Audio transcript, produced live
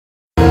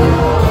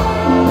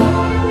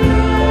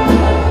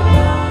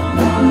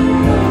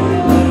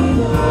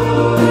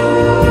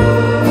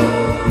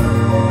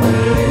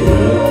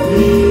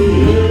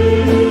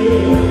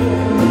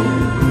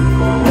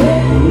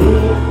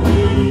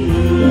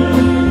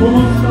Kom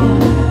ons staan.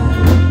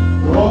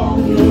 Kom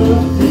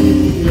loop die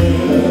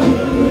Here.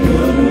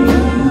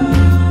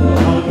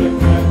 Alle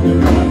kante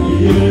van die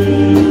Here.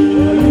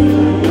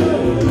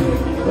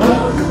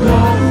 Wat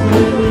slaat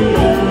in die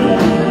Here.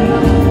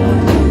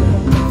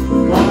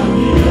 Van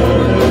die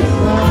Here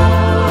staan.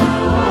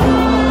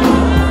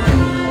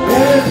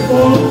 Het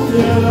ons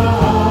jylle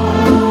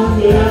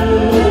hande.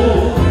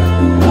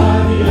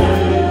 Naar die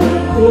Here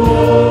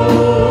kom.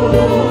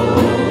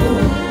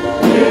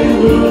 En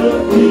loop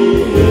die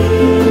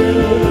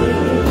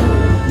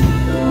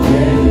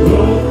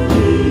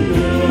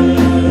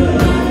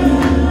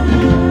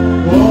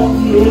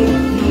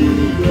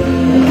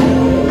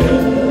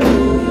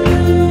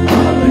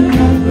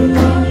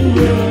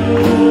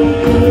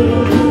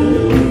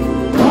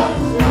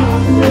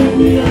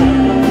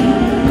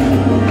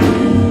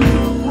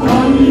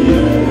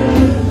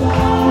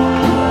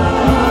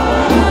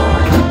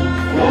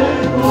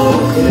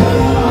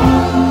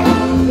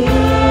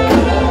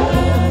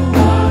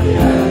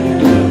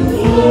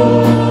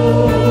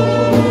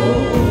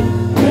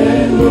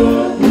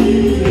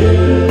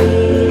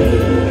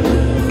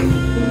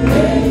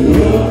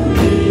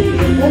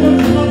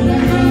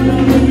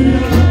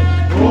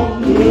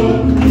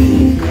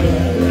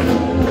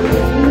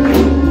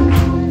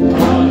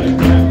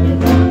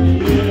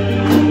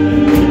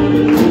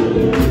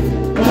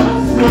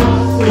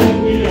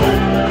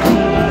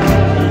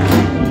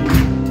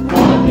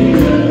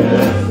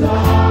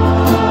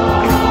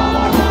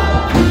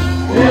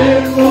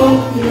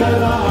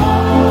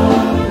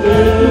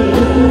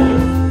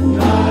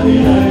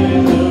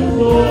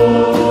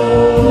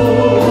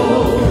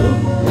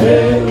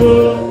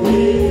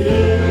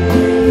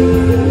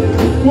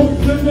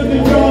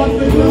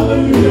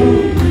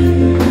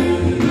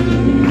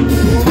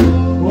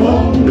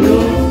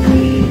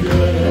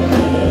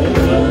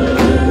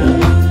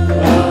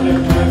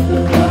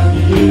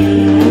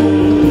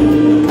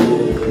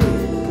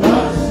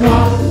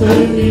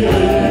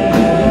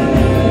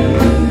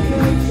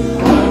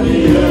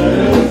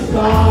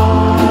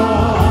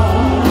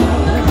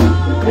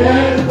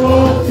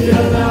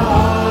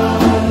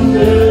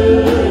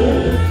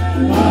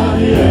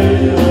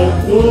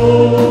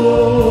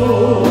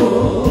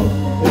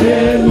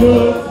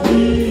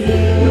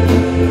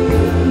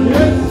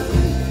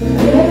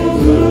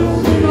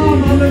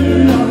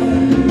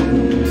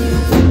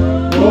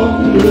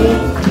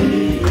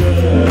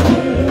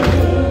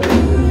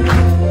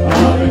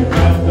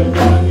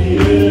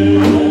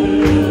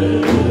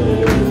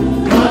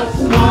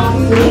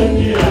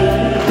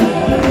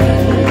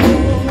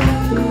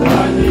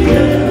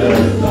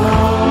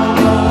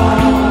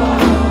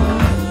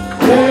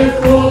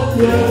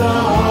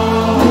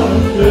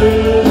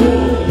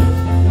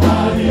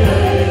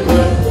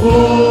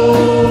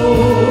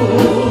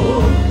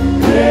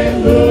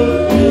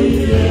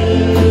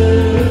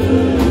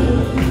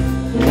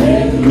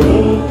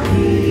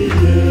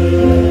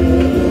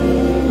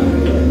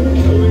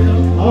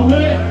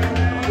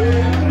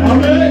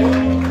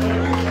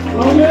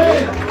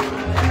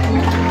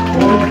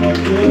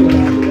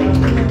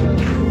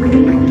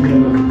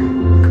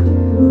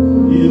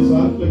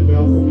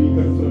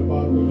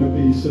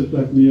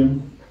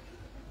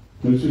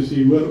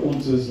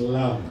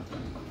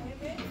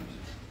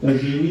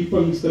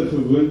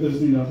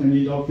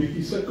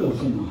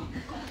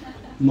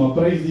Maar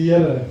prys die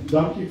Here,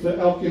 dankie vir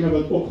elkeen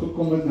wat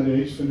opgekom het na die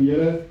huis van die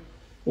Here,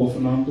 of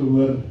vanaand te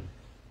hoor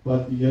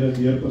wat die Here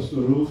deur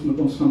Pastor Roelf met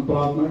ons gaan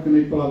praat, maar ek kan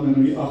net praat nou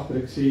hier agter,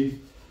 ek sê,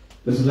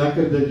 dis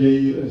lekker dat jy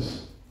hier is,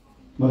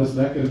 maar dis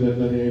lekker dat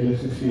die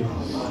Heilige Gees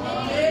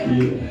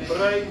hier is.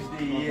 Prys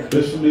die Here.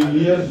 Dis vir my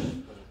meer,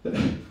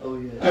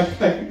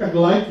 ek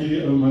like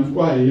hierdie ou man,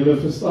 kwaai, julle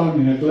verstaan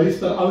nie, ek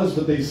luister alles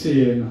wat hy sê,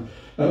 en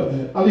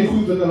al die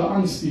goed wat hulle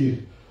aanstuur,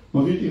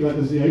 maar weet jy wat,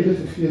 as die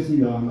Heilige Gees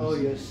nie daar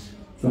is,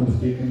 dan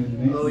beteken het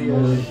net.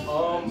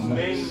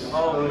 Amen.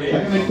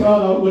 Ek kan net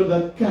praat daaroor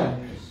dat kerk,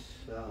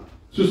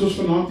 soos ons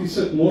vanaand hier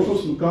sit, mors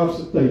ons mekaar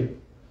se tyd,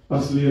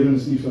 as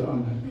lewens nie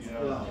verander.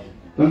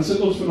 Dan sit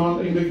ons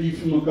vanaand eintlik hier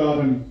vir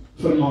mekaar en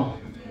vermaak.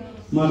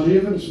 Maar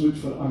lewens moet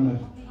verander.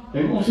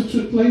 En ons het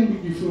so klein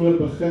bietjie vroeër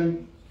begin,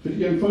 vir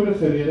die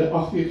eenvoudige rede,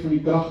 8 uur van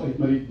die krag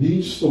uit, maar die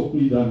diens stop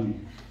nie dan nie.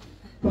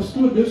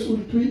 Pastoor, dis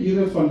oor 2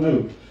 ure van nou.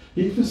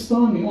 Jy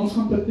verstaan nie, ons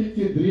gaan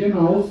partykeer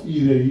 3,5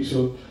 ure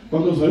hierso,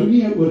 want ons hou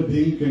nie 'n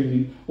oordenking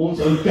nie, ons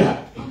hou kerk.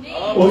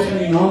 Ons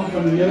gaan die naam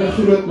van die Here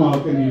groot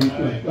maak in hierdie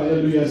plek.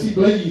 Halleluja, as jy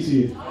bly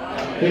hier.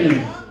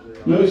 Amen.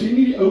 Nou as jy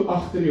nie die ou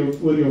agter jou,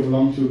 voor jou of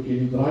langs jou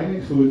ken, draai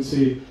net gou en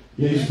sê,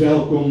 jy is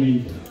welkom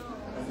hier.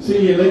 Sê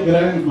jy lyk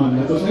grand man,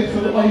 dat ons net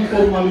vir al die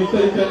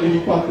formaliteite en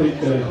die pad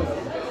uitkry.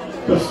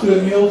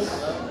 Pastoor Niels,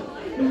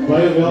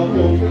 baie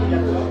welkom.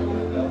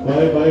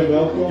 Baie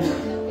welkom.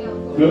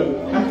 Nou,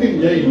 ek en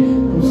jy,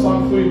 kom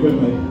staan voor jy by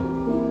my.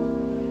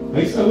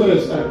 Hy is ouder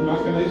as ek, maar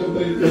ek en hy is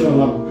omtrent even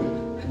lang.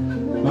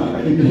 Maar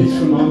ek en hy is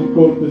vanaand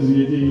kort, as jy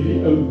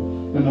hierdie ou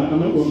en die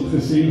ander oom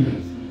gesien,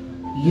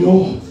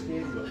 joh,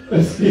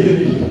 is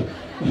hierdie.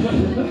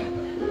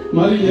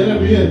 Maar die Here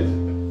weet,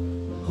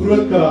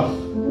 groot krag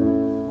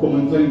kom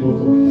in klein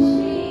botteltjies.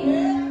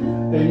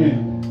 Amen.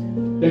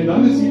 En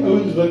dan is die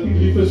ouens wat nie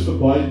lief is vir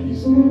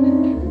baadjies nie.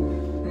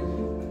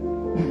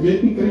 Ek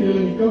weet nie, kry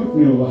julle nie koud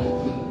nie of wat.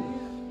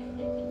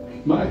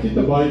 Maar ek het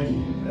 'n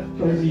baadjie.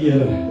 Prys die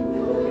Here.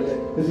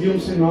 Is hier om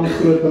sy naam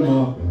groot te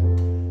maak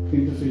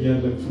en te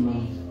verheerlik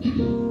vanaand.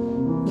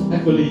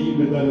 Ek wil hê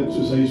met dat dit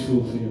soos hy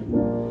voel vir jou.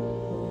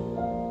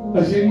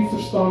 As jy nie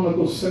verstaan dat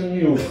ons sing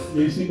nie, of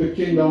jy is nie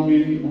bekend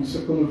daarmee nie, ons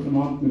sukkel nou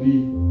vanaand met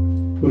die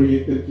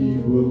projektertjie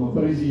hierbo, maar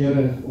prys die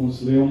Here,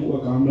 ons lê hom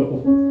ook hande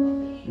op.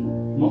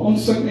 Maar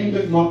ons sing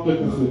eintlik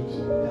maklike goed.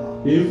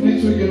 Jy hoef net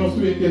so 1 of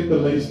 2 keer te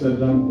luister,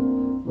 dan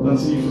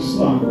sal jy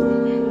verstaan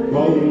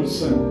waaroor ons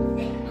sing.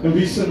 En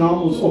wie se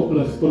naam ons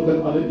oplig tot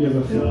in alle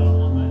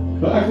ewigheid.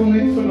 Maar ek wil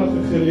net vinnig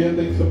 'n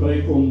geleentheid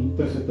gebruik om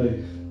te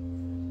getuig.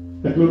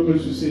 Ek loop nou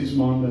so 6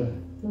 maande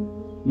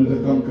met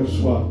 'n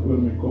kankerswaard oor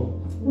my kop.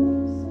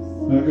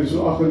 En ek is so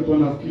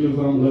 28 kg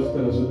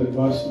ligter as wat ek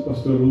was toe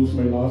pastoor Roelf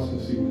my laas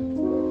gesien het.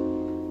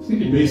 Dit is nie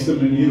die beste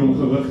manier om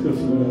gewig te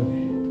verloor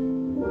nie.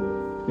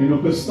 En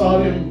op 'n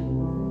stadium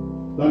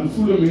dan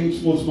voel 'n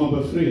mens mos maar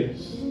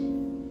bevrees.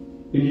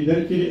 En jy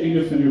dink jy die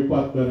einde van jou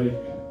pad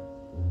bereik.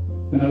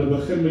 En hulle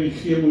begin met die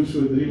chemo so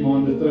 3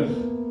 maande terug.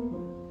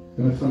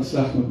 En het gaan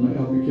sleg met my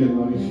elke keer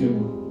na die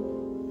chemo.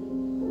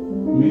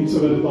 Mense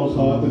wat dit al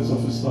gehad het, sal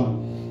verstaan.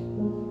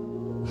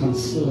 Gaan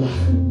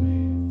sleg met my.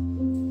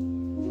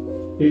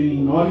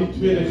 En na die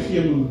tweede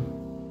chemo,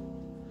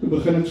 toe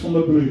begin ek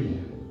sommer bloei.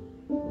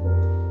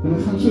 En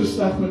het gaan so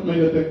sleg met my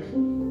dat ek,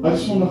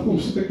 as Sondag kom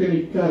sit ek in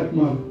die kerk,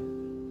 maar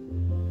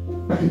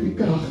ek het nie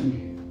krag nie.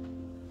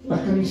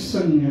 Ek kan nie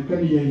sing nie, ek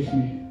kan nie juig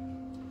nie.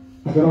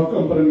 Ek raak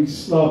amper in die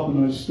slaap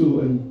in my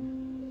stoel en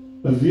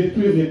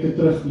 2 weke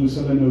terug moes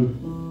hulle nou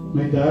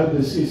my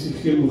 3de sessie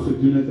chemo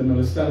gedoen het en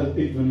hulle stel dit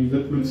uit want die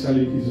wit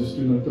bloedselletjies is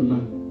toe nou te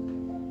min.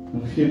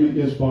 Dan gee my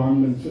eers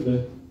behandeling vir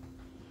dit.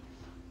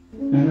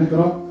 En ek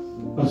raak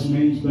as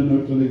mens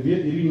benoud want ek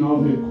weet hierdie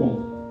naweek kom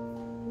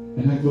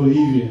en ek wil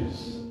hier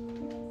wees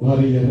waar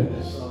die Here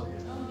is.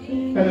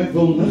 En ek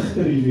wil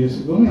nigter hier wees.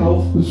 Ek wil nie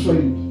half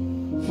beswyn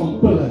van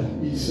pille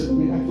hier sit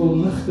nie. Ek wil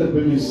nigter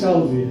by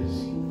myself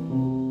wees.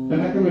 En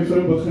ek en my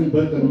vrou begin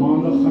bid en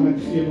maandag gaan ek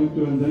chemo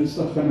toe en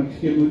dinsdag gaan ek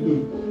chemo toe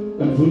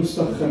en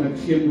woensdag gaan ek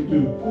chemo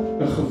toe.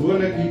 En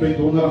gewoonlik hier by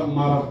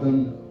donderdagmiddag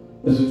dan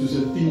is dit soos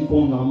 'n 10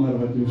 pond hamer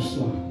wat jou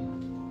slaan.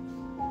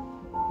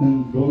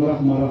 En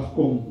donderdagmiddag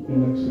kom en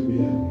niks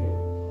gebeur nie.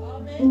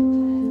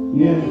 Amen.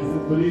 Nee,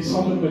 ek wil hier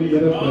saam met die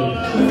Here prys.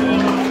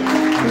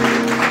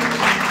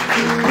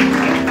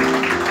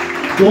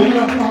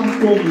 Donderdag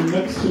aankom en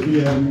niks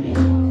gebeur nie.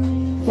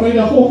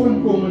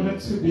 Vrydagoggend kom en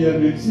niks gebeur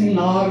nie. Ek is nie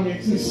naar nie, ek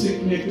is nie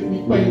siek nie, ek het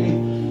nie pyn nie.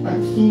 Ek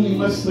voel nie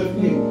mislik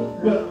nie.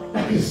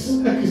 Ek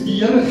is die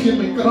Here gee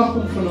my krag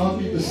om vanaand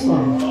hier te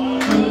staan.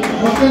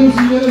 Wat kan ons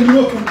die Here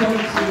loof en kan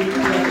ons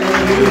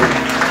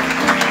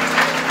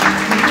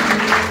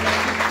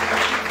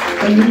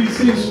en hierdie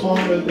 6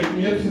 maande het ek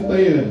meer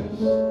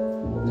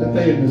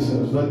getuienisse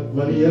as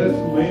wat die Here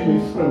vir my en my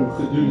vrou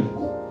gedoen het.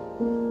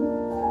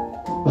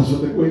 As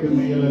wat ek ooit in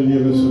my hele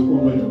lewe sou kom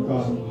by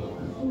mekaar maak.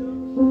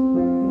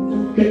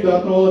 Kyk, daar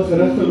het nou al 'n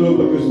gerug geloop,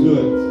 ek is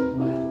dood.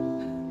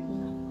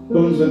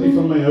 Ouens wat nie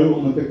van my hou,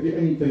 omdat ek die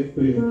eindtyd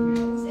preek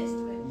nie.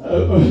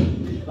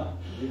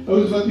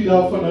 Ouens wat nie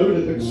daarvan hou,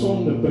 dat ek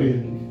sonde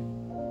preek nie.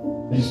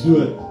 Hy is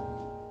dood.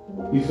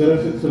 Die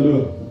gerug het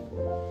geloop.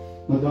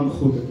 Maar dan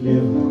God, ek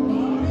lewe.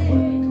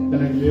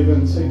 En ek lewe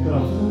in sy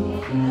krag.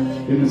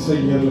 En in sy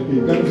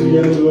heerlikheid. Kan ons die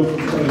Here loof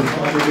en prys.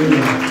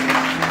 Halleluja.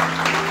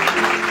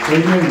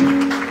 Amen.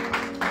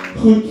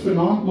 Goed,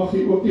 vanaand mag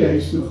jy ook die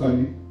huis toe gaan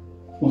nie.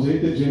 Ons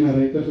het 'n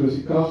generator, so as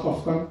die krag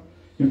afgaan,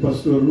 en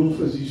pastoor Roelf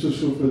is hier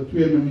so vir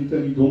 2 minute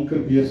in die donker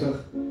besig,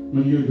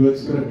 met jou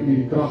doodskrik en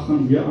die krag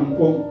gaan weer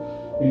aankom,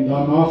 en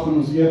daarna gaan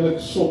ons heerlik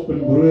sop en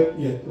brood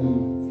eet, en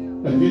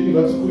ek weet nie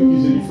wat so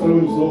goedjies en die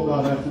vrouens nog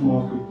daar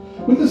reggemaak het.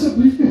 Moet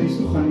asseblief nie huis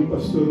toe gaan nie,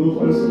 pastoor Roelf,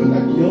 anders wil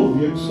ek heel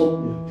week sop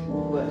eet.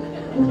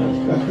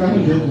 Ek kan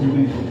nie dit doen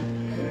nie.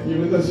 Jy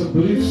moet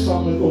asseblief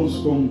saam met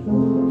ons kom,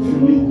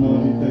 geniet na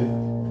die tyd.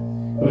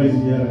 Prys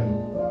die Here.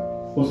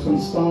 Ons gaan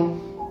staan.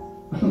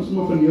 Ek gaan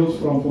sommer vir Niels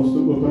vra om ons te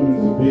open met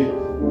gebed.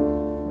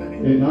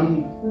 En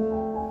dan,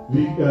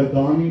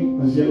 Dani,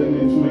 as julle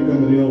net vir my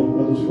kan reël,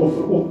 dat ons die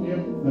offer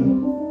opneem,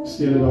 en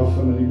stede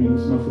daarvan dat die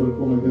mense na vore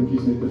kom. Ek dink hier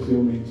is net te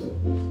veel mense.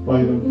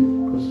 Baie dankie,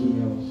 pastoor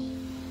Niels.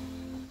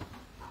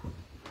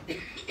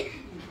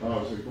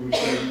 So kom ek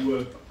sê die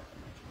woord.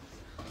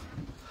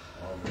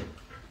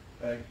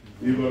 Amen.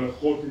 Liewe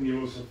God en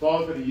Hemelse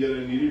Vader, Here,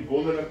 in hierdie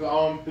wonderlike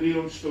aand tree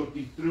ons tot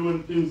die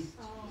troon toe.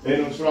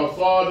 En ons vra,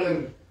 Vader,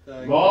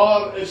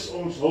 waar is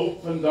ons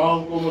hulp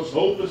vandaan? Kom, ons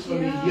hulp is van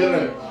die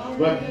Here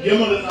wat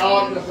hemel en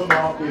aarde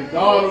gemaak het.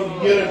 Daarom,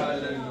 Here,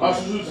 as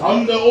ons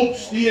hande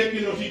opsteek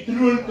en ons die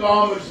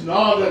troonkamers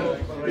nader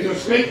en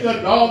ons kyk na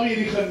Dawie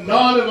die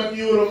genade wat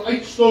hier oor hom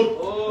uitstort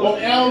om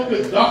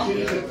elke dag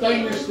hierdie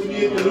getuienis te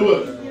mee te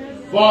loop.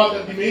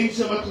 Vader, die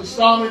mense wat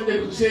gestaan het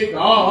en gesê het,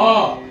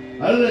 haha,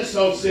 hulle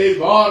sal sê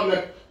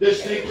waarlik,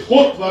 Dis net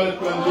God wat dit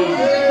kan doen.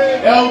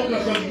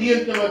 Elke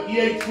gemeente wat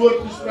jy het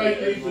voortgesprei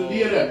in die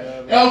verlede,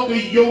 elke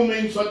jong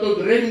mens wat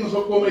tot redding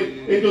gekom het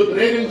en tot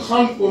redding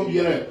gaan kom,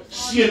 Here,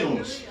 seën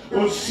ons.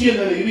 Ons seën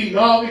hulle hierdie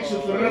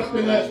naweekse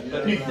verrigtinge,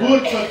 die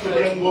woord wat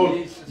gebring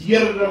word,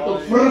 Here, dat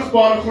op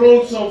vrugbare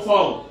grond sal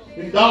val.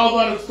 En daar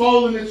waar het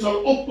val en het sal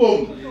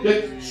opkom,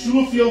 dit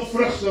soveel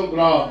vrug sal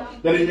dra,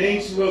 dat die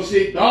mense wil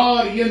sê,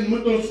 daarheen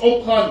moet ons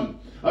opgaan.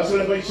 As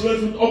hulle by soos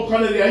moet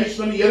opgaan in die huis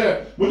van die Here,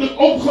 moet ek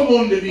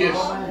opgewonde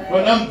wees,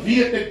 want dan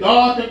weet ek,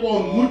 daar het ek 'n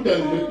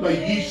ontmoeting met my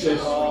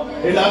Jesus.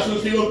 En as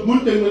ons die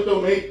ontmoeting met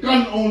hom het,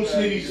 kan ons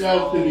nie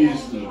dieselfde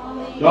wees nie.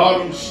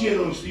 Daarom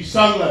seën ons die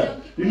sanger,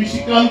 die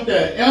musikante,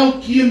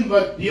 elkeen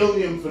wat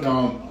deelneem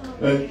vanaand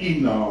in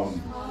U naam.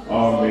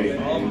 Amen.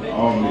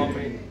 Amen.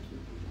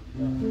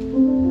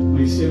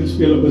 My seun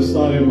speel op 'n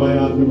stadium baie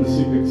harde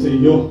musiek. Ek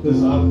sê, joh, dis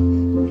hard.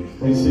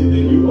 Hy sê,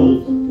 then you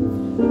old.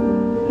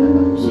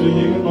 So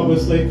jy moet maar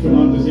besluit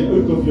vanaand, as jy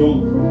oud of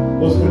jong,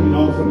 ons gaan die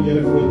naam van die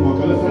Here groot maak.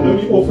 Hulle gaan nou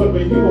die offer by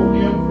U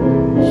opneem,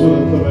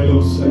 sodat terwyl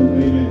ons sing.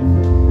 Amen.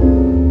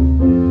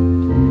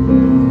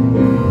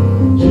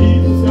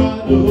 Jesus got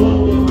the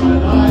hold of my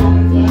life,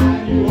 and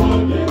you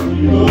won't let me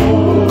go.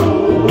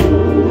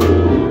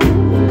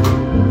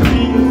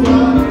 Jesus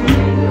got the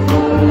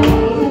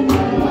hold of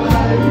my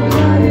life,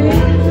 and you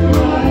won't let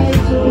my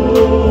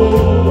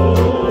soul.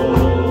 I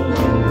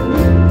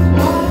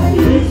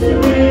used to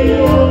be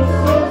your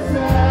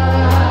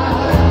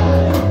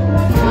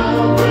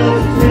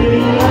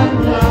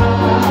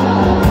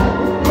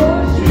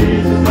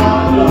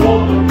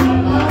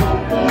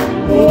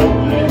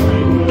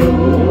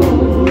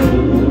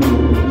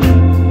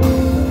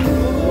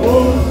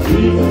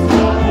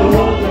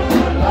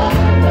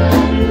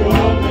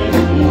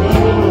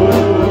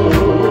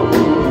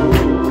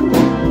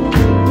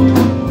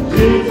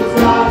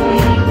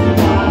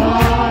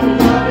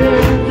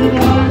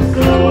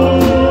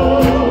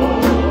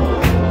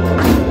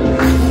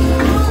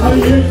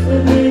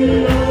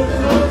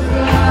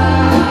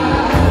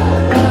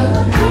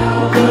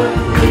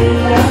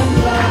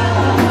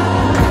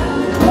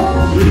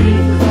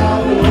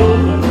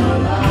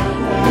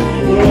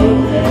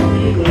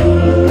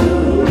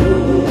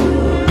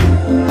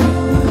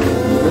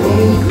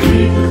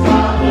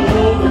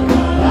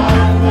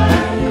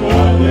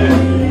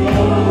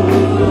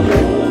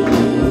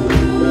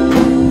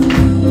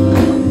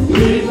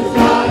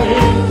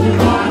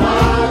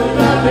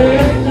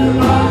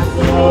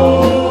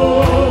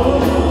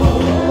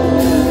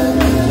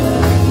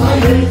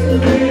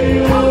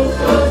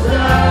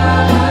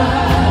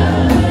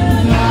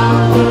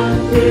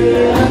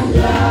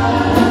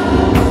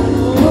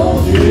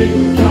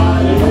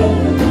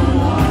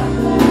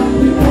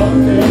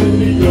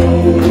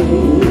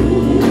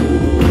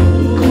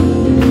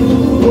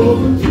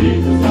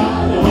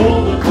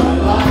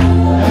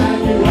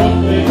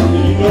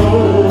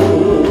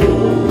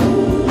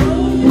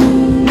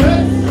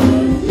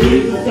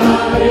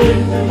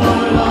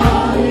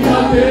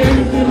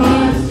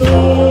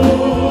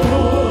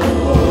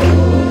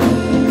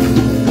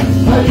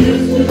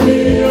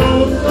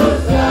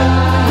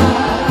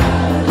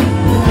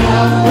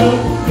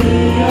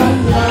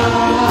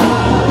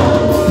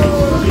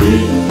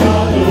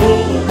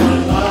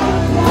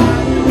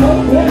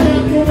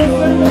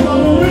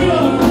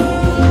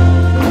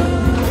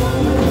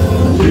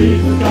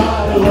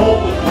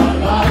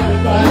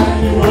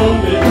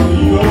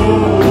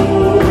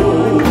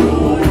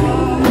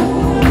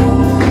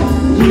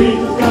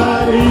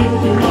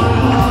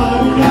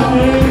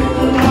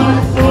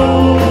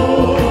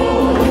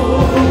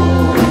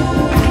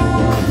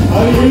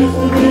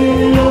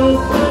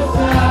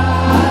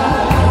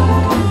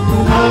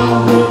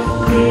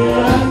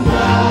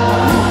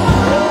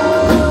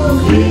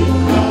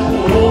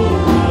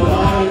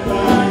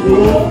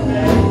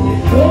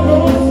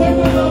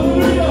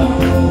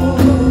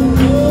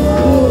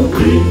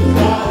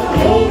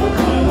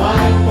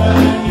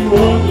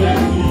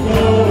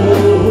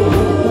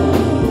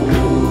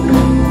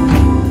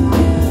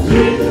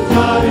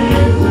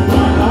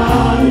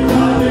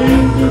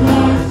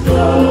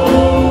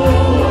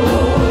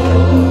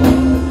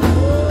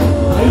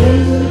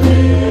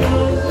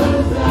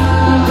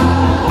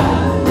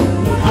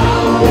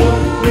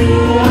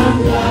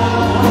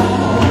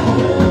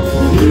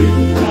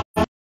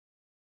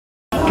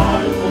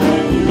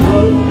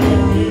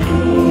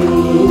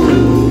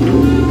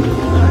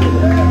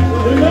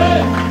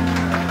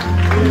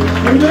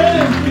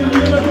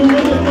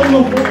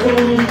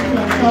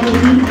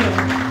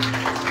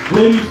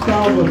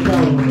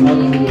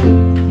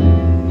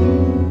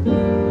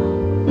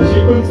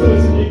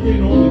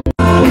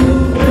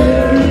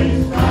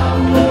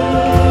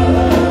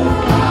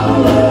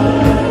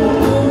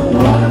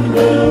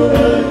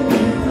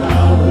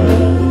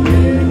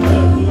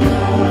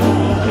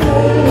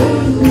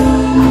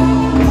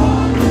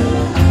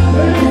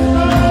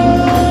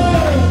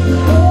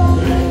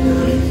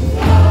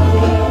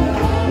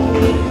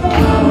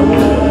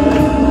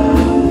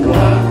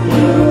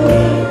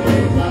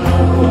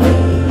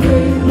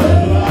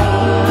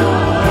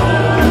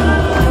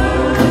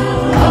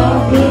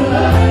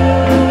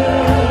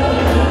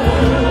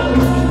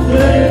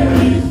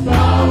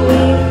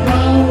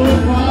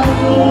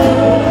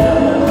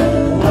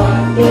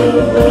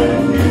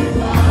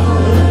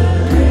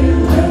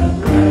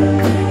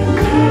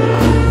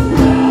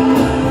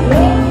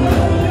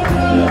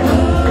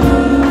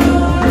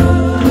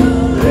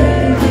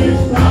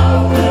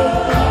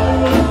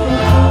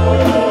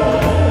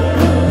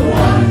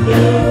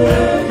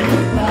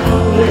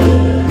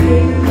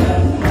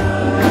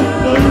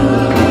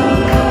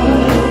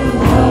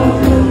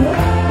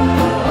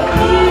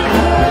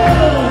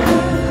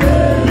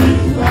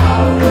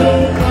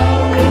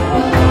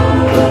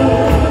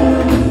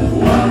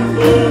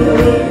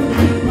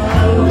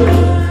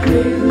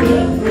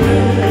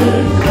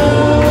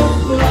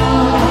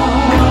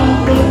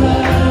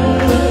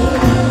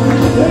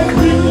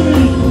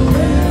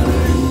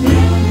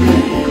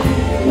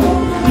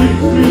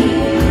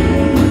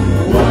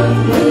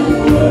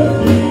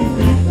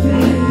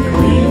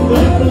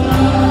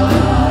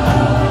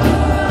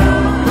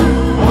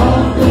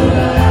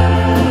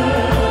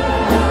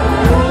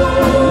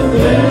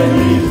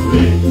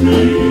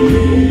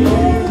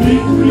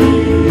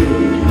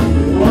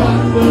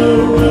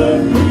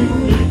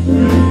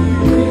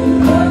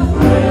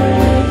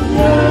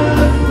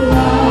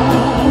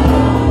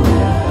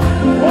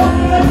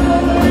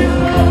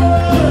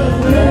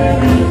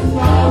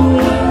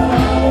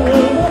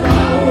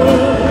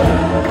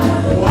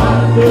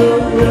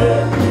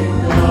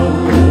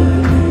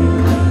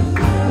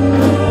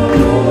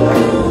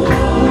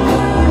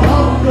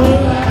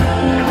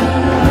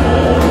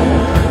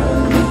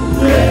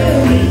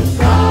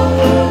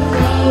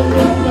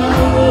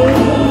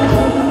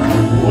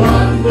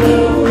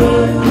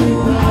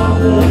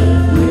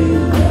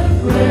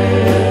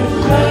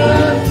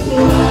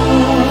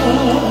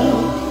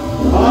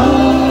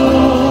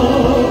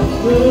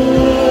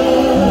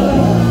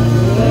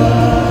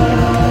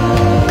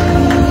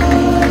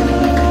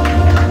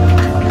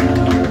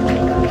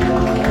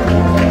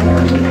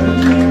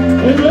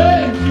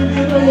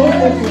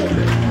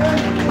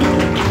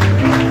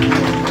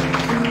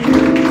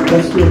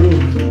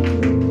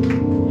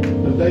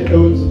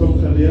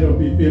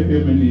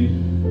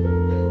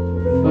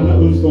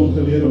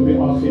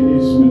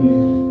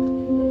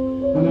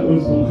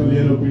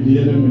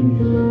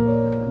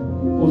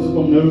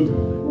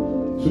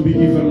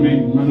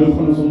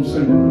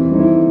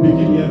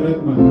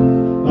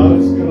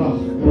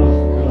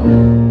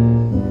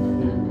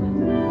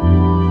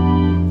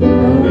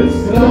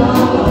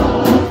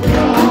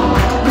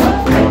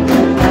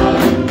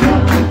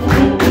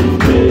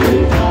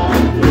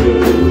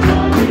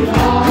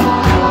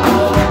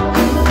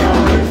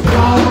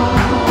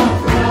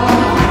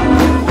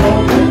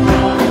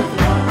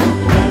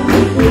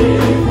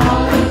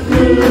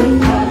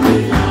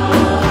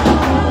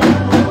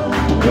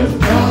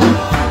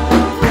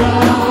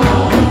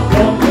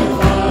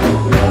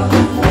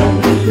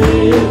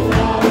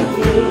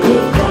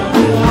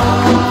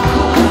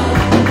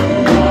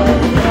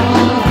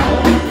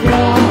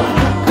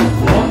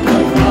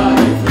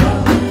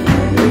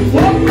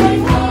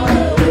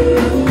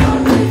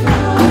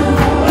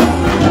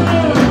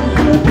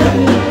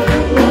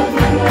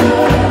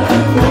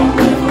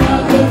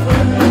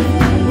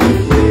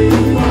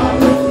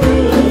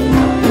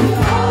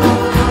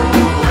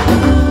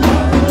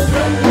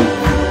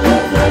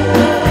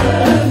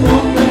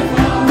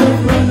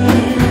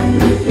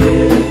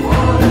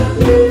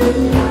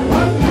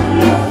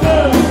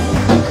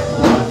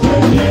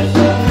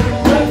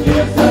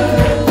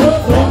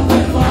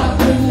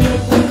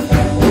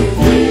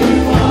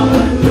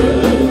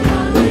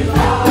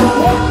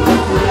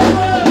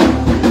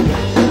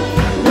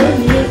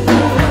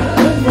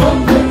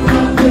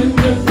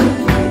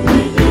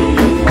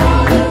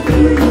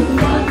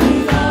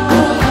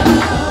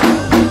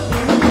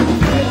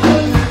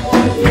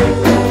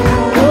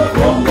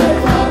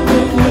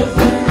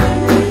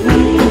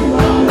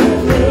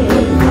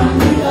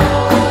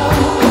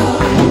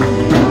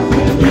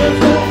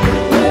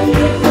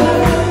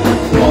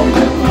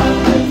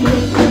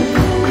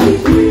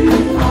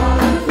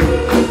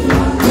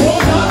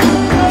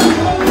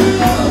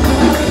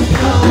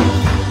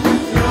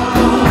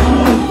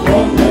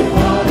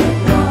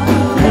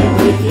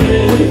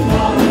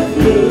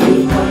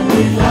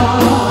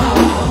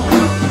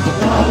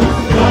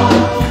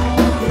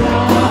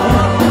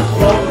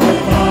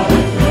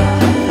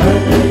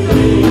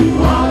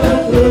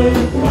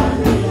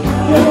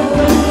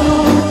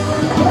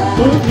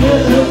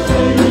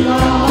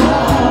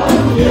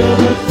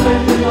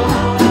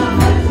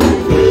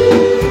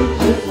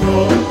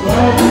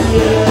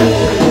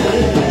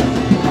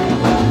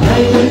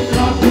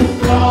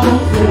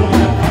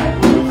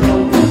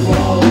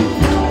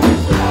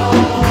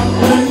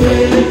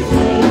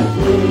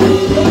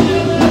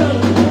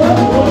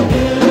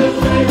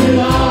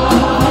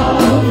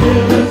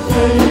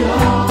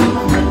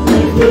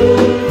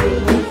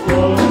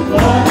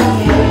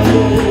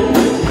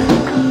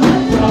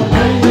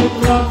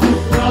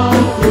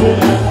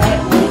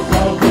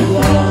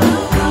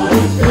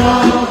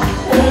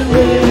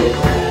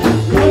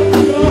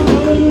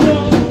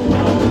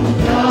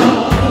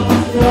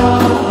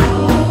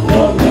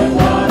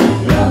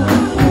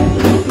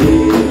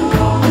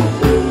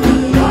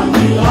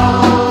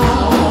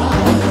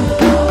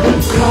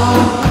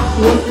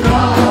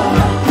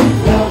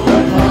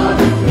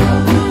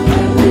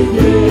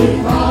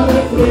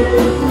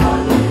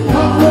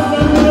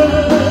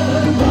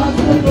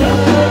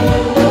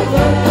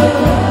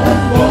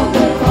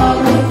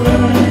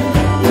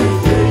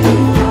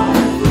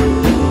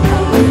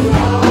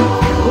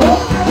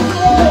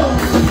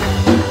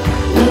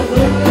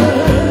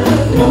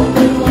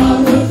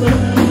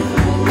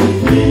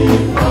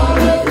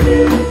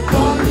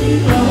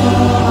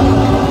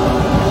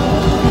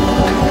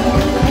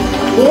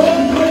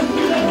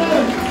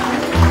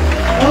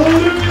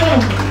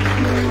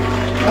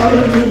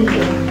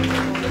Halleluja.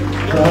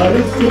 Daar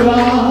is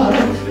kracht,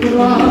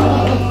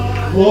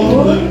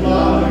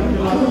 wonderbare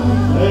kracht.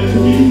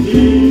 En die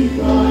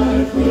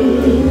dierbare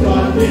vrucht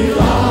van die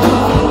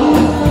laag.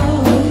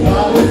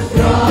 Daar is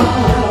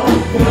kracht,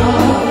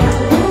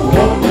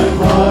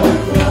 wonderbare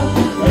kracht.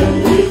 En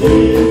die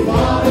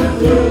dierbare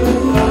vrucht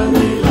van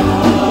die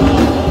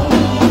laag.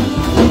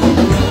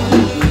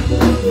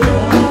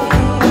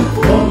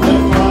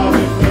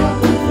 Wonderbare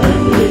kracht. En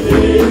die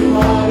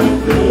dierbare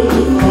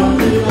vrucht van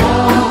die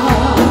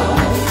laag.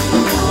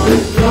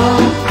 Is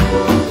kracht,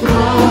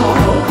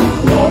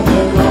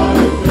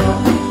 wonderbare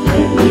kracht.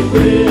 En die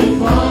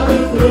dierbare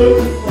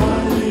vrucht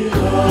van die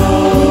laag.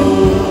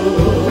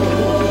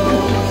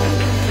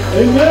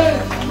 Amen.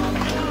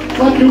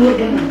 Wat je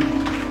overwinning.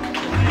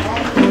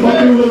 Wat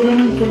je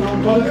overwinning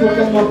vanavond. Wat het ook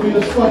allemaal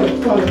weer vat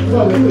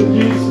het in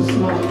Jezus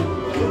naam.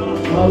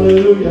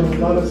 Halleluja,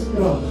 daar is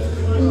kracht.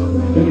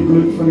 In die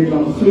bloed van die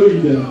lam. Gloei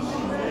dit.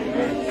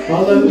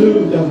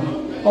 Halleluja.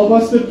 Al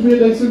was dit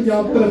 2000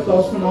 jaar terug, daar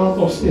is vanavond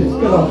nog steeds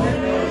kracht.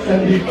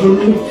 In die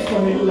bloed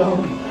van die lam.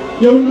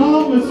 Jou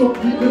naam is op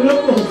die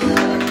druppels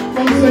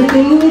van sy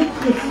bloed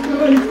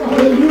geskryf.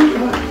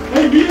 Halleluja.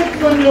 Hy weet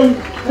van jou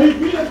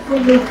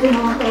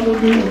vanavond.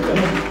 Halleluja.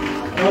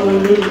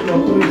 Halleluja,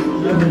 prys die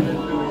Here.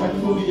 Ek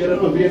voel die Here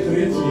beweeg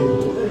reeds hier.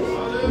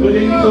 Wil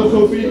jy nie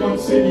gou vir iemand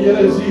sê, die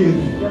Here is hier.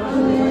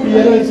 Die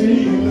Here is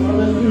hier.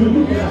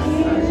 Halleluja.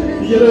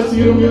 Die Here is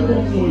hier om jou te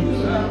ontmoet.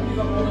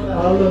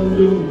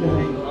 Halleluja.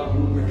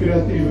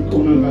 Kreatieve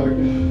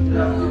wonderwerke.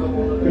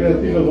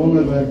 Kreatieve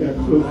wonderwerke. Ek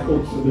glo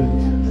God vir dit.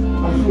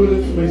 Ek glo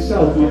dit vir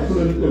myself, maar ek glo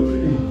dit ook vir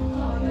u.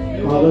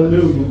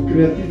 Halleluja.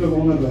 Kreatieve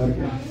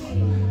wonderwerke.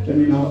 In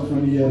die naam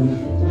van die Here.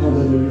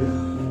 Halleluja.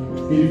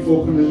 Hierdie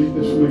volgende lied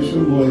is vir my so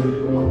mooi.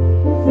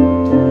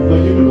 Dat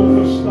jy moet ook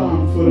verstaan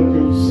voordat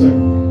jy ons sing.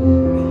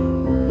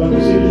 Want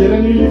as jy die Here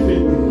nie lief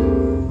het,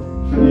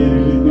 gaan jy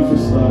die lied nie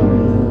verstaan.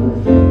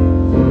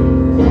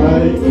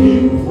 I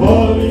keep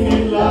falling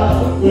in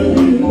love with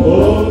you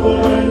over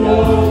and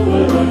over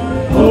and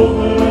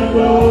over and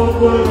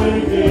over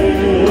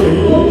again.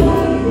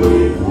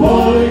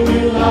 Falling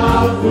in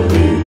love with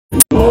you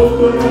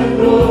over and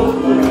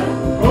over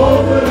and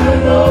over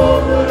and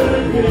over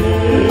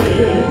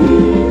again.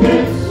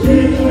 It's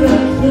sweeter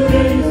as the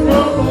days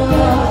go by.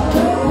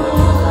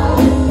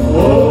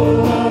 Oh,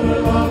 how I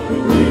love to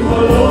be my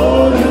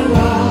Lord and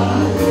I.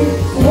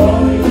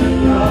 Falling in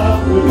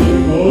love with you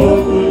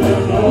over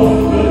and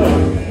over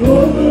and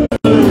over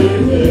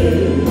again.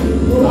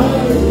 I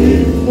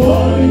keep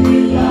falling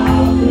in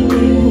love with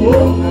you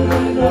over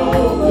and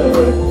over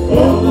and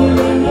over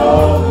and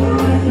over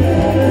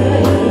again.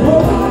 I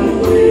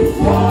keep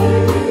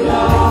falling in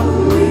love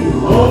with you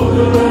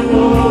over and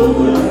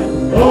over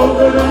and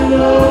over and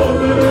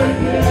over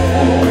again.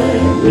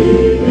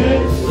 It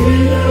gets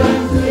sweeter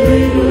and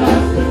sweeter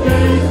as the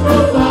days go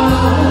by.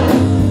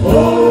 Oh,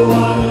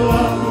 what a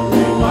love to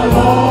be my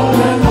Lord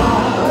and I.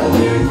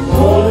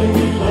 Falling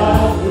in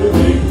love with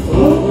you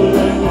over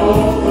and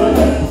over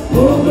and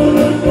over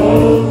and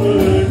over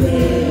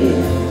again.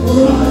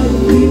 I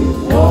keep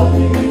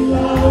falling in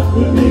love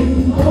with you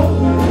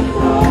over and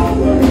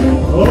over and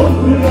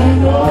over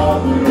and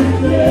over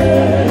again.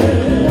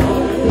 I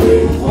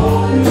keep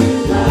falling in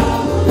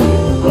love with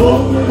you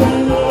over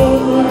and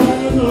over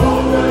and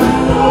over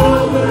and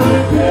over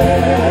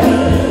again.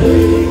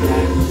 It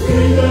gets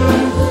sweeter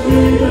and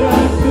sweeter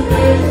as the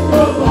days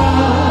go by.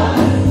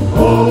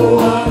 Oh,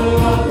 what a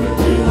love to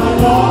be my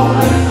Lord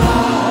and I.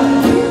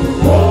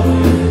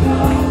 Falling in love with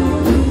you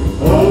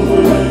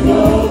over and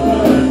over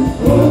and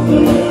over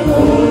and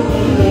over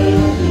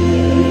again.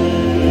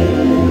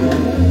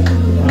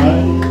 I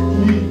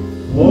keep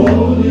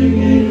falling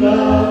in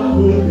love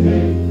with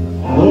him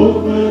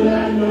over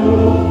and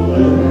over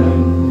and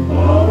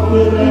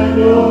over and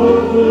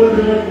over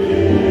again.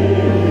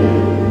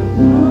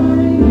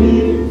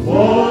 Keep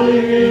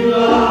falling in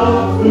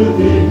love with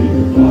him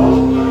over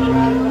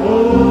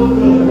and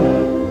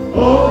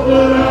over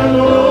and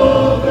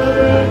over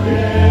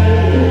again.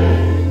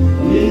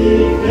 He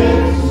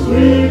gets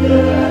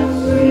sweeter and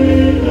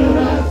sweeter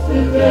as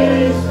the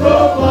days go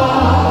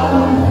by.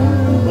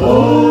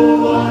 Oh,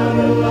 what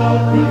a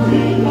love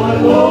between my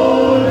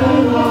Lord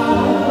and I.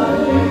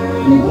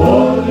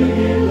 Falling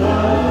in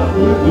love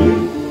with you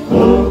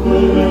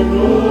over and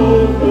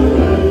over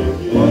again.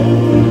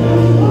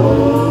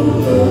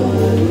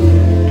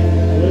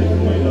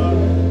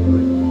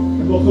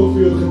 Ek wil gou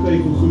vir jou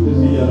getuig hoe goed is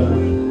die Here.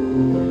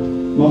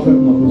 Mag ek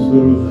maar ons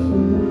beroep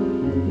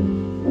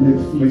en ek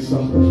vir my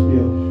sagter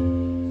speel.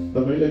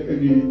 Terwyl ek in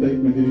hierdie tyd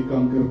met hierdie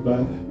kanker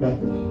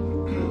battle.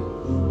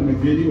 En ek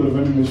weet die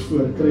oorwinning is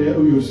voor. Kry jy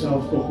ou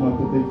jouself toch maar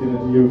beteken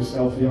dat jy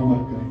jouself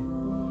jammer kry.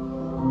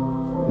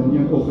 En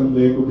een oggend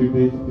lê ek op die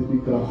bed, ek het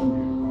nie krag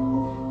meer.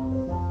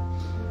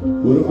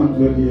 Hoor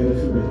antwoord die Here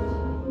gebed.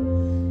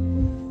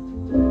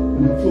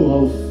 En ek voel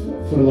half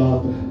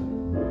verlate.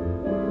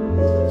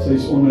 Sy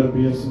is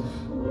onderbesig.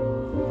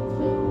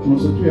 En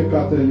ons het 2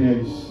 katte in die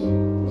huis.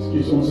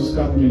 Ekskuus, ons is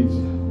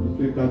katmense. Ons het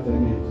 2 katte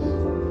in die huis.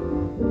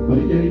 Maar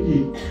die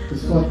enetjie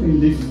is glad nie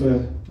lief vir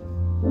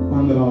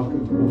aanraak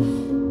of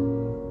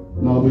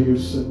naby jou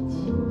sit.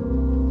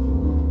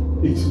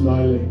 Iets in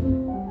daai lyn.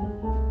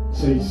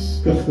 Sy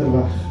skugter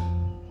weg.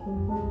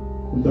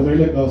 En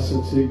terwyl ek daar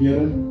sit, sê ek,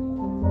 Here,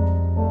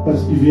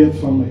 as U weet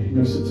van my,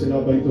 nou sit sy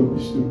daar buite op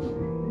die stoep,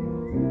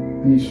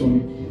 in die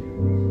sonnetjie.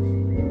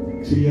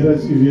 Ek sê, Here,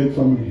 as U weet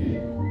van my,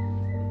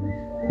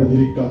 dat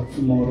hierdie kat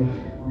vanmôre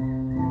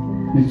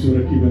net so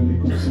rukkie by my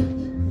kom sit.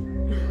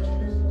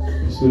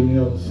 Is dit nie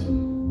als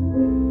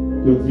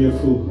toe ek weer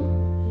voel,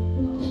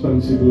 spring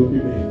sy bo op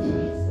die bed.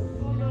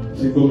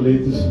 Sy kom lê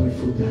tussen my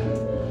voete,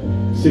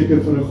 seker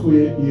vir 'n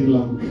goeie uur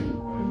lank.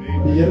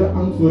 Die Here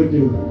antwoord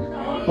jou,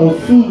 al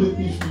voel dit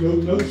nie vir jou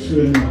nou so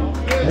nie.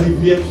 Hy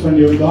weet van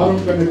jou, daarom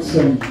kan ek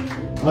sing,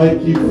 I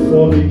keep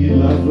falling in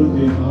love with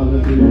Him,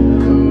 hallelujah.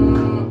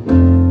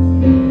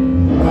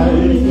 I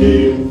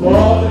keep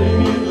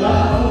falling in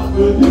love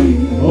with Him,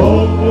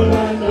 over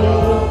and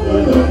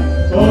over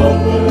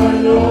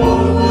and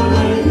over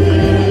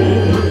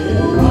again.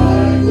 I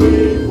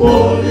keep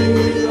falling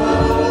in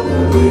love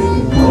with Him,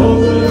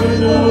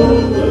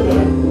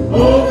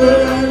 over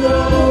and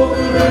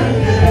over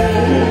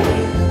again.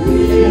 He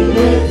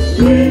gets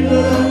sweeter and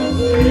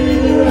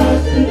sweeter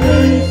as the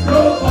days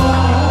go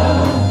by.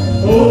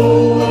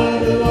 Oh,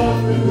 what a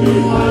love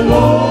between my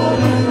Lord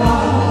and I.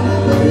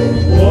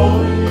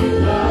 Falling in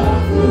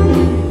love with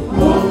Him,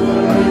 over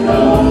and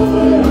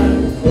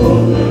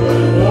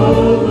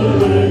over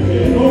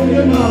again. Oh,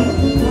 your mouth.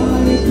 I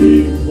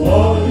keep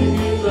falling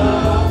in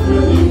love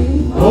with Him,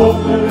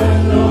 over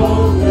and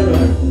over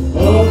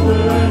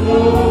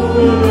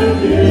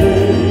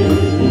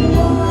again. I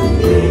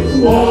keep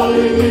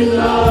falling in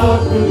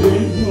love with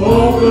Him,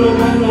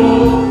 over and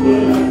over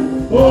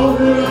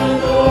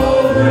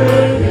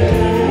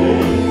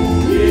again.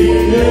 He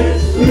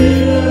gets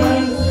sweeter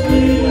and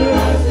sweeter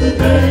as the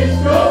days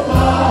go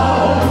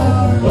by.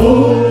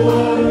 Oh,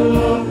 what a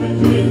love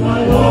between my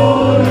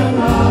Lord and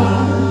I.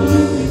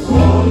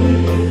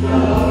 Falling in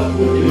love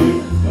with Him,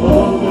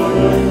 over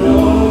and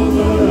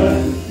over again.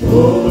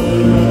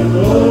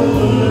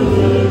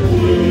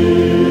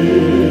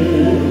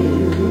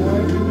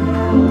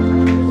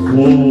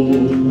 Oh,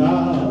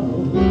 now,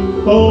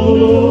 oh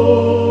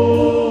Lord,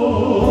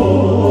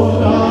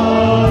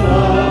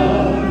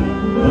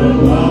 the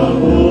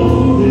love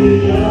of the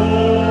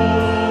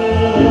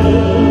earth,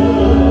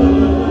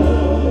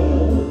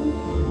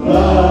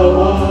 Thou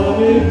art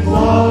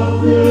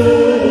exalted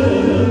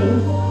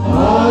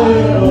high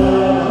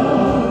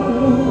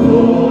above, oh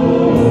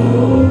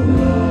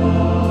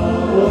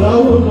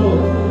Thou, O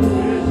Lord,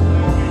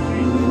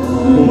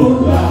 oh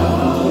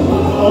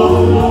Thou, O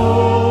Lord,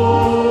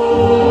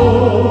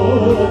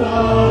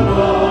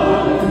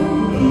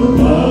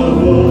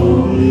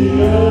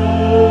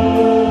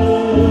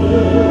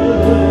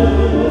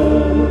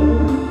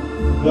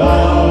 Thou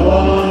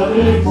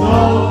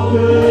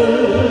art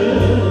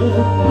exalted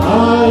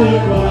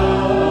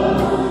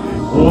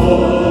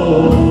high above,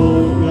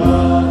 oh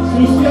God.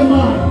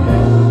 Susema,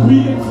 we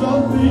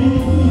exalt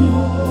Thee,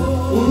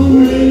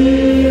 we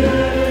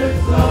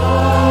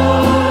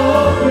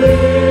exalt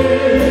Thee,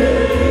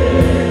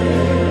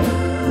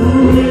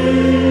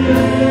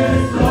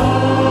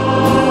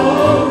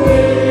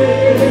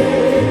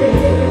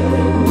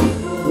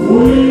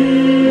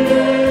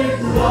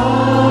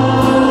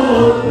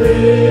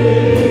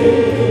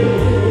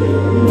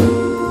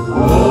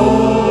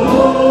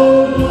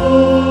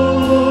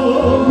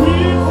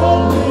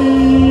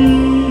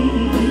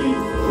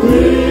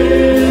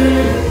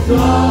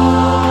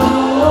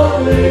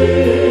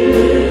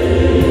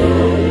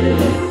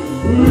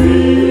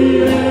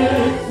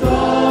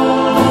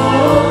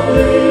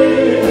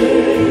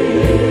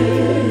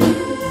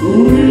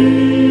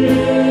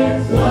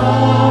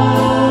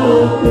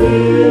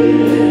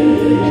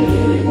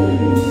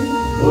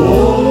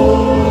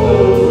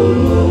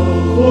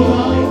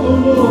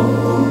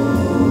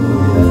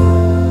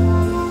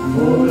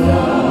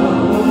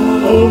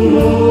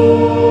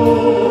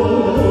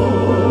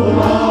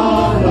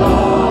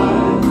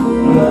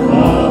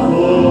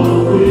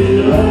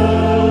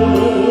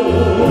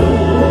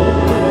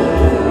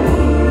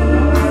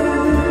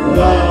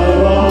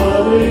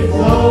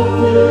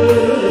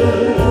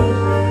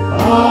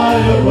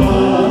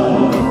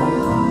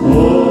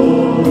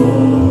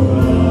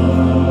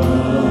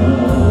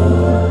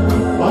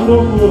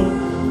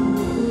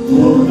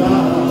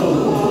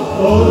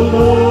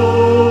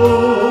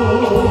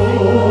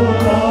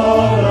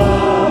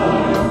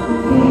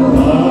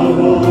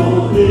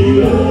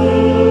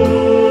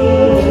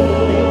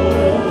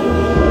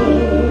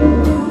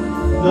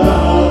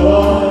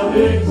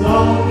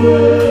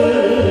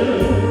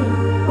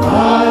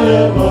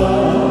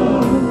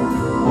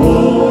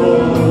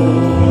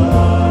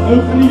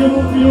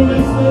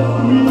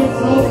 we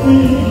exalt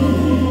Thee,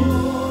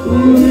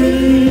 we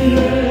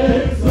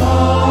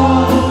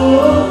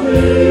exalt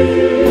Thee.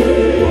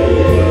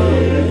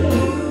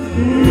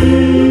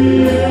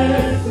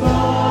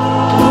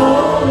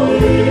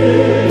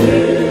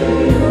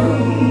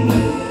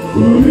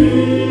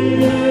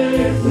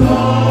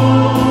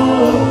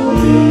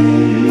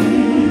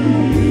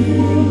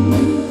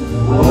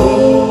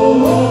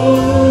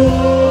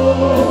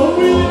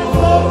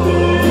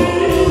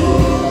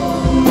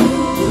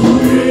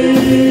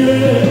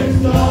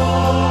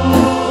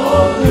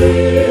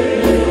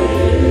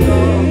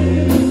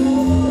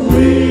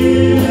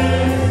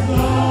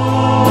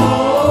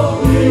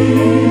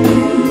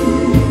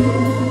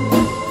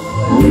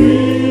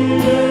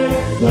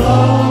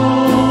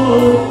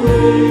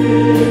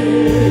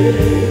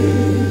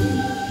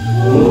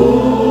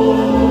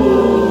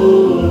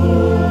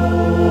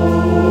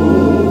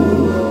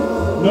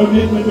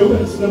 nou net met jou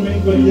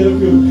instrument wat die Here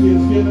vir jou gegee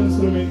het, geen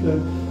instrumente.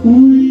 We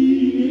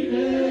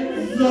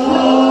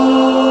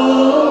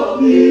exalt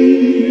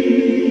thee.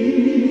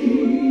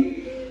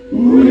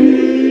 We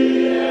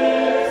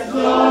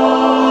exalt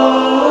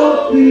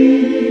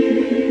thee.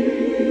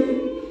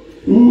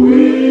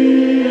 We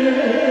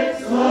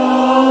exalt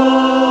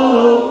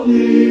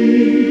thee.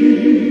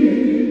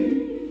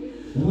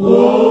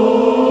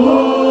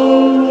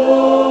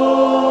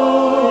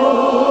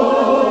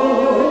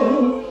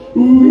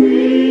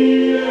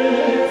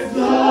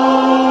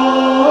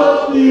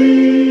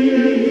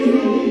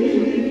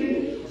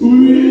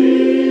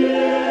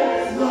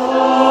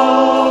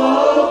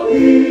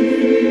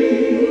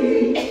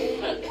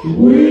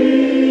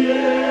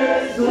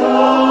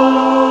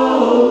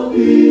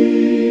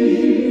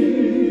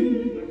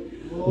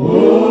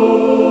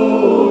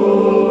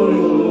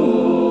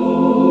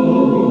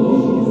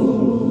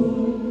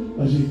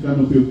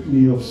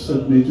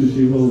 Sit net soos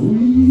jy wil.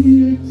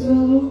 We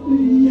exalt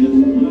thee.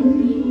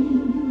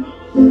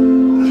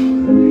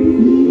 We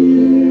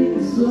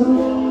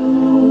exalt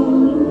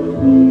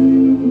thee.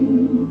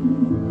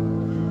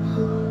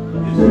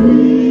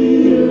 We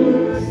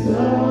exalt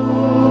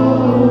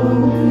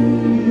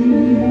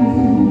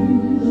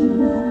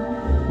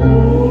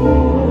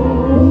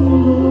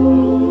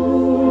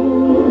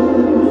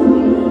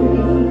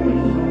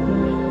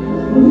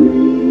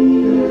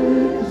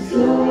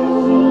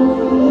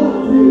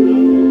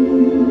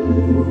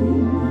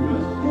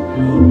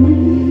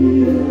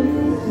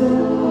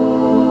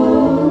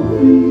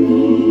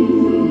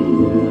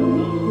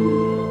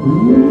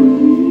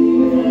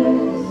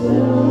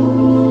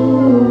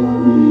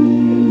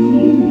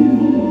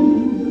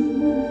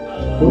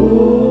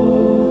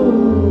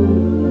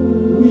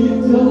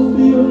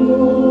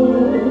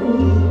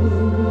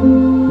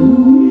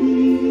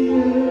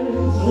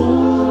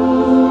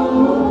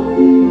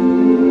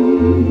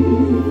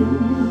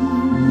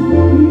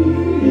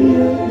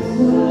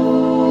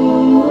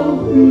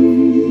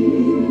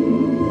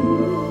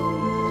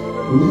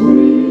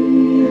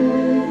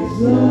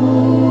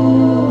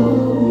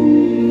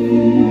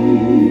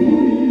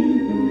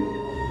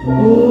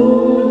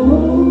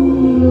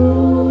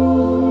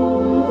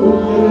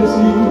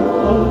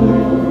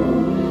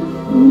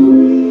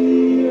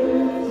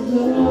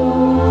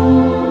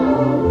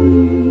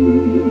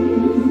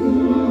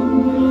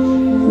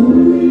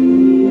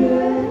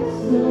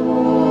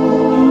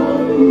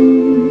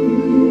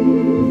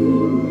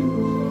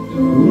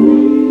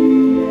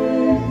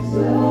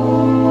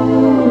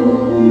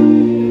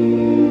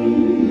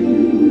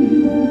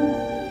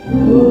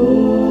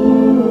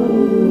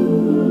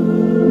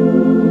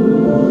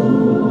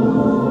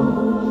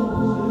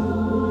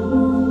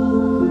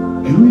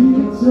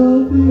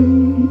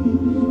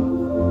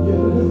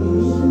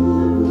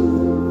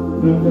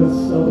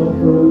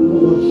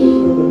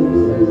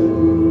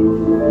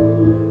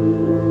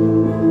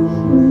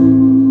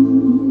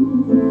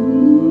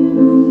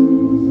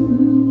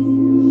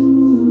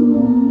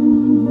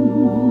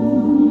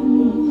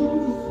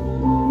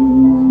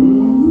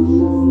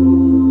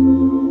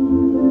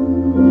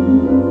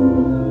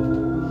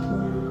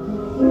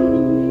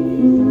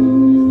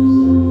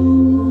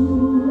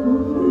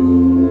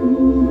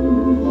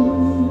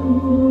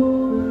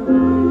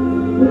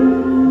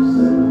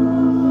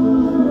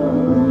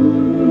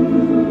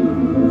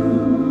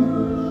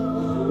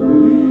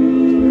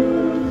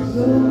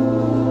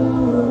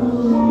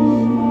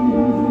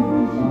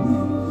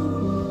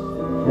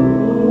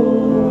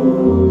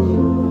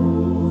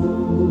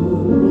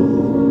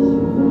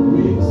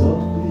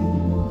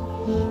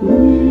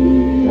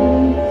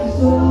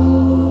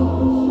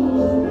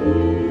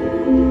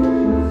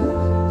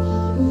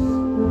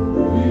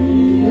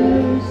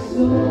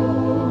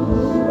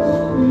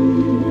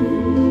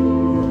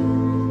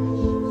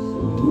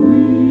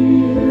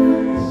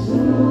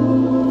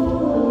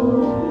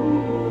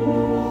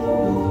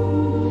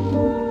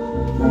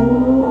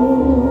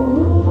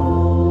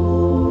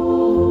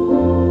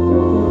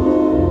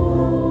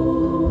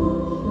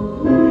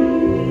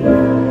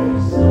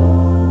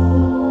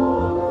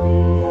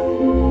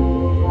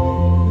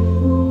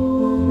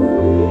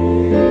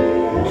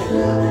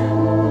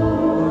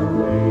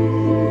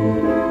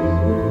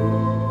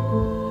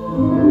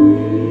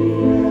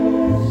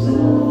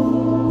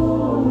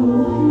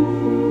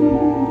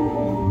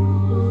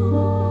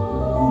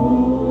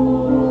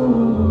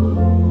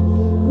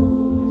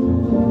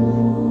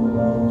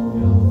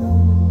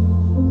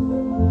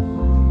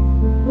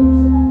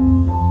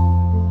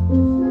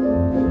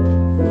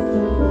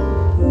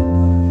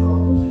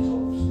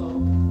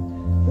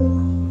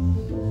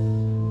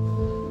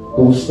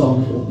Ons staan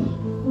op.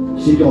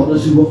 Sê die hande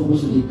so hoog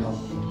ons wat jy kan.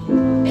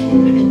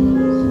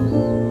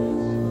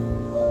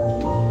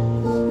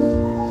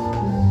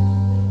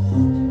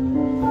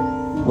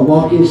 Maar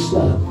maak jy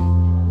sterk.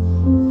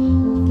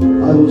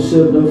 I will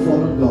serve no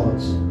foreign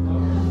gods.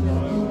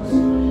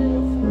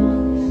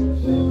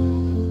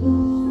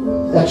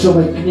 Ek sal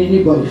my knie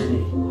nie buig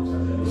nie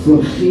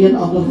voor geen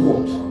ander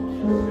God.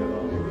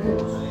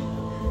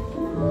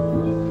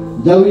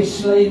 Though he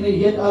slay me,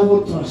 yet I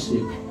will trust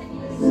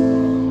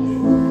him.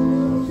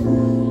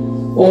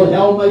 All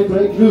hell may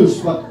break loose,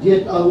 but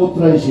yet I will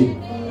praise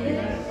Him.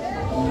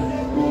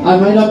 I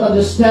may not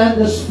understand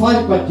this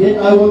fight, but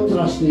yet I will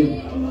trust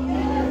Him.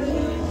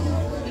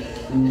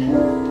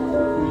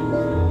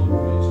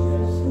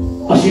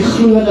 As jy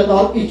glo dat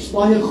daar iets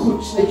baie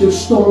goeds uit jou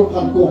storm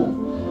kan kom,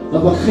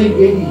 dan begin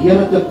jy die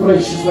Here te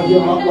prys soos wat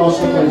jy hom laas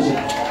geprys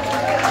het.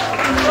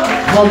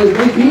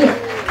 Halleluja.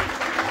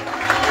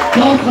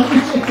 Daar gaan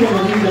iets uitkom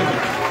in die lewe.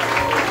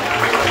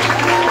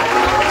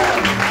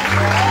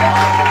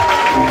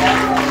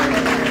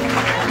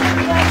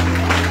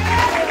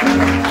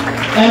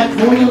 Ek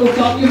wonder of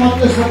daar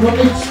iemand is wat wil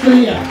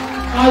uitskree.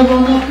 I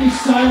will not be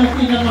silent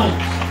in the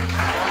night.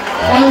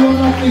 I will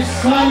not be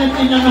silent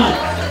in the night.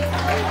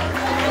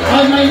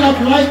 I may not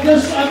like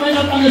this, I may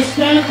not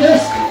understand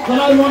this, but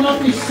I will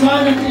not be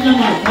silent in the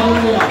night.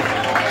 Hallelujah.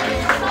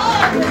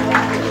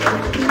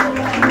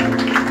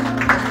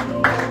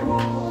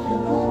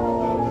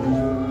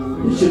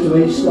 Jy sit waar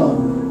jy staan.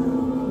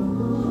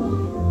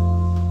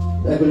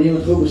 Ek wil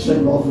iemand gou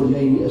besluit waarvoor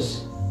jy hier is.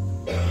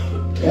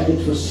 Ek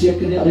het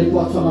verseker nie al die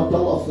pad van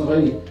Appel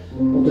afgery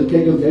om te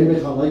kyk of jy my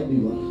gaan like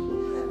nie, hoor.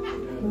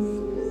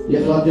 Jy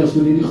glad nie as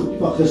doen hierdie goed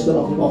van gister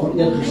af, maar van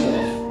eergister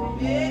af.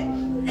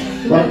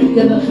 Wat die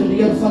kinders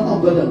geleer van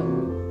aanbidding.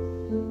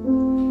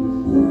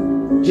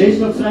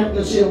 Jason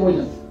Franklin sê mooi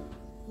dit.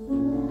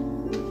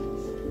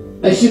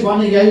 Hy sê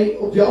wanneer jy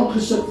op jou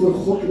aangesig voor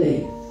God lê,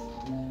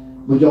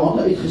 met jou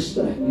hande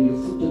uitgestrek en jou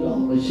voete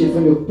daar, hy sê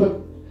van jou punt,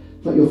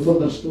 van jou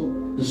vingers tot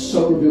the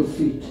sole of your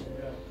feet.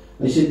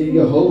 Hy sê that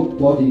your whole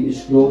body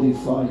is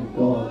glorifying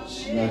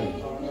God's name.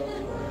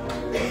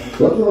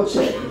 Wat wil ek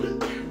sê?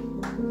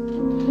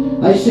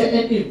 Hy sê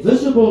and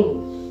invisible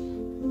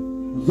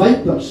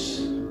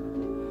vapors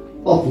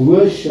of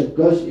worship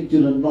goes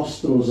into the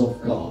nostrils of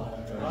God.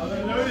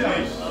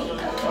 Hallelujah.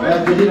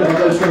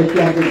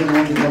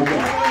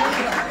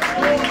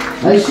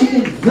 Hy sê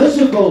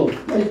invisible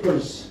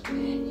vapors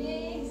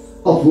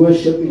of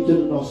worship into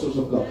the nostrils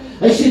of God.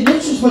 Hy sê net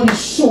soos van die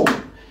son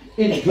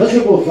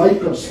invisible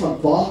vapors van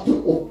water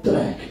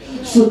optrek,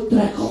 so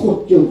trek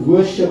God jou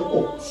worship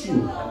op so.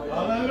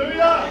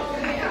 Hallelujah.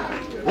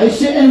 Hy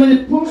sê and when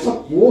it pulls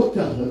up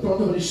water, hy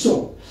praat oor die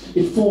son,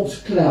 it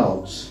forms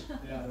clouds.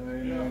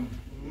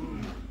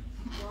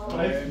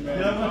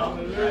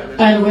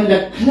 And when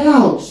the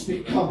clouds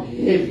become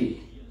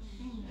heavy,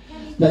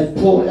 they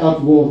pour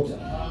out water.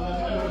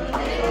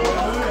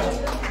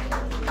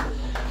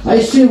 I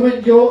say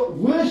when your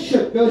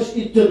worship goes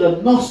into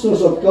the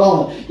nostrils of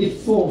God, it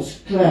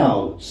forms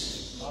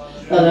clouds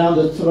around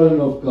the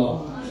throne of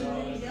God.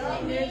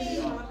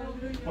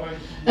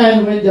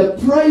 And when the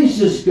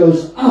praises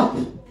goes up,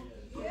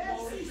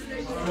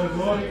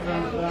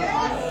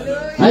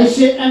 I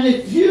say, and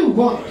if you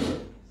want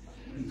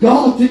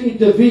God to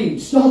intervene,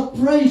 start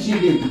praising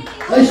Him.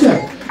 I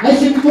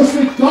say because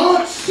when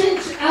God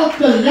sends out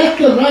the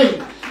latter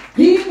rain,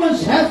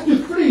 demons have to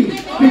flee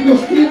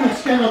because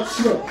demons cannot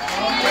swim.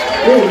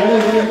 Oh,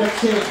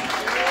 let's say.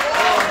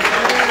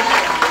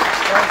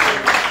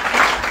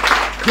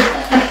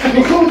 Ek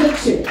wil gou dit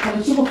sê, gaan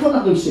dit sommer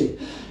vinnig nou sê.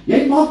 Jy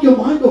maak jou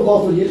mind op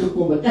waarvoor jy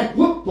gekom het. Ek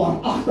hoop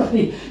waaragtig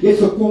nie, jy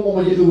het gekom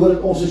omdat jy gehoor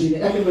het ons is hier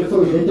nie. Ek en my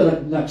vrou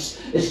letterlik niks.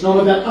 It's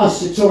not about us,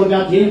 it's all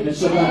about Him,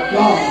 it's about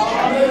God.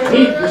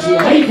 Him is die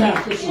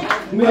heiligheid, is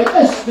hoe hy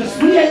is, dis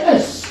wie hy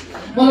is.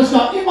 Maar as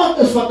daar iemand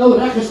is wat nou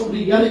reg is om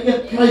die Here een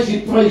crazy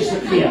prys te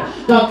gee,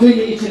 dan kun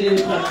jy iets in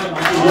hierdie plek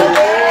gemaak.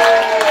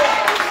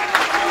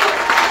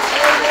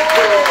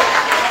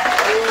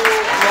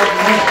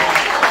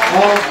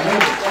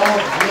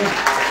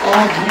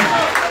 Amen.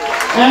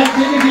 Ek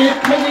weet nie, ek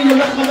kan nie jou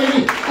lichaam by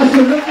nie. As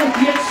jou lichaam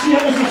weet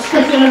seer is, dan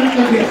skik jy in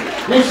lichaam weer.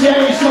 Jy sê,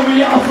 jy sal my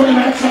nie afval,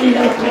 maar ek sal die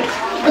Here prys.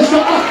 Is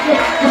daar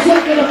achter, as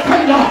ek in die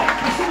pijn daar,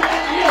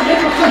 as jy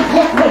begin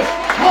God prys.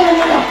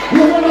 Hallelujah,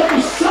 you will not be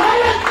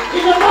silent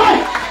in the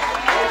night.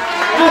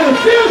 I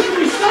refuse to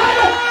be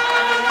silent.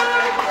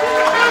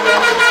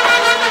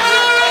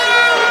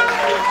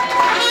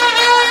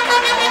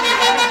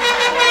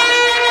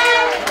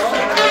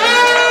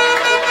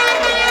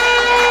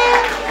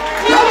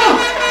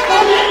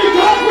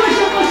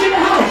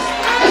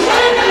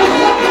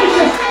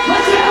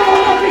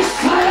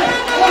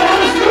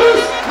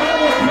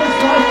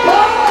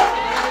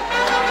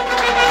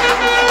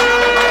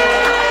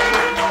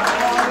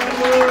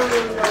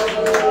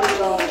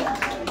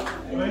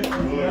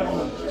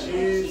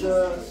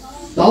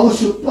 Daar was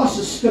so pas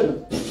een skille.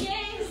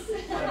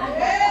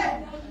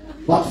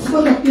 Wat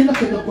vlug enig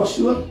het een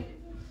pastoor?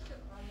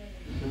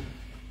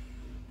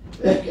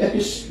 Ek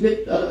is,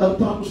 weet, hulle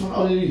praat ons van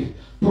al die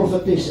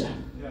profetesse.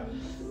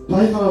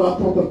 Baie van hulle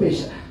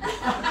propepesse.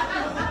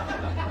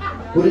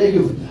 Hoor ek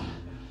jou vandag?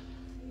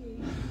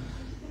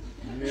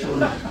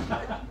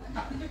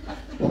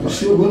 Wat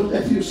pastoor, hoor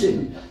ek vir jou sê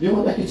nie? Nie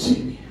wat ek het sê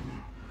nie.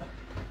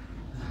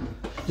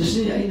 Dis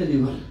nie die einde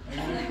nie, hoor.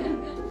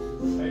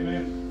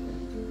 Amen.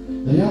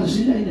 Nou ja, dis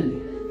nie die einde nie.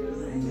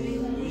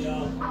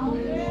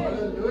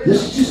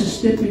 This is just a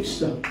stepping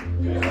stone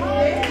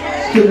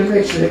to the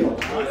next level.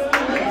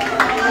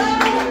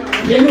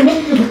 Jy moet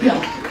nie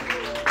vertel.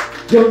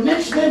 Your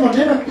next level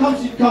never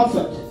comes in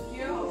comfort.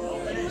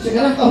 Zeg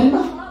reg,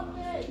 Arina?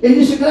 En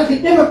jy sê reg,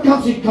 it never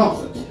comes in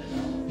comfort.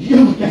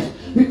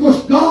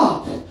 Because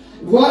God,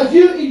 while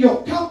you're in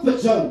your comfort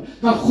zone,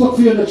 kan God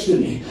vir jou niks doen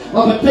nie.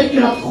 Maar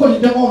beteken dat God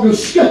die ding om jou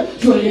skit,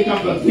 sodat jy kan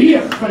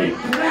beweeg van die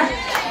plek,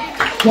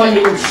 waar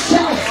jy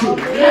jouself so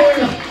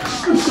lekker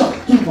snoesig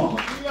toemaak.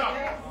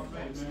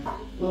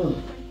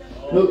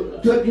 Nou,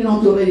 toe ek nie nou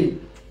toe ry,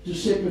 toe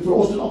sê ek my vir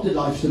ons doen altyd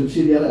livestream, sê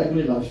die Here, ek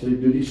wil nie livestream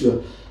doen nie,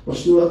 so,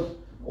 pastoor,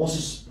 ons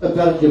is 'n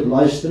werklik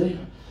livestream,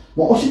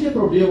 maar ons het nie 'n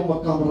probleem om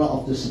 'n kamera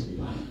af te sit nie.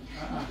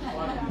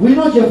 We're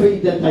not here for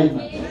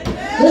entertainment.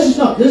 This is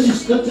not our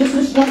business,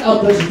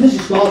 this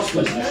is God's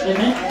business.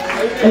 Amen?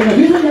 En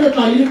wie wil julle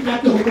na hierdie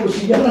plek toe kom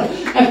sê, Here,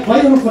 ek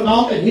weier om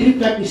vanaand in hierdie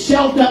plek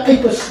dieselfde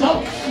uit te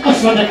stap,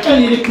 as wat ek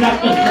in hierdie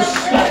plek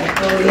ingestap het.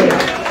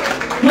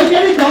 Maar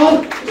jy daar,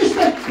 dis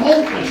net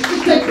boldness,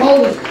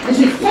 is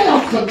die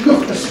vyand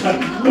genoeg is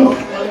genoeg.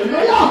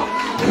 Ja,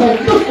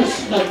 genoeg is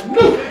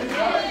genoeg.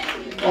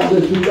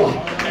 Halleluja,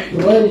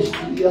 praise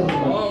die Here.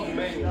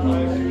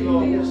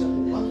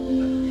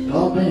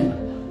 Amen.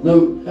 Nou,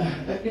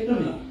 ek weet nou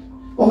nie,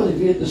 wat ek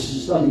weet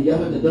is dat die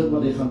Here dit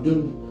wat hy gaan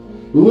doen,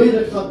 hoe hy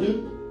dit gaan doen,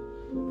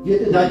 weet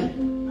dit hy.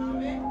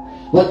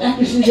 Want ek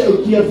is nie die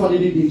outeur van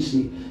hierdie diens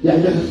nie, die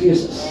Heilige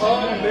Gees is.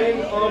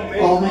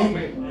 Amen.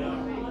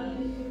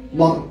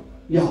 Maar,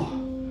 ja,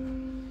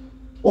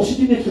 ons het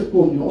nie net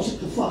gekom nie, ons het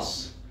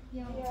gevas.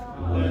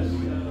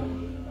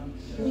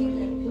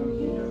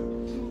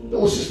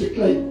 Ons is te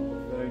klein.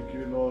 Thank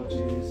you, Lord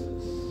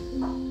Jesus.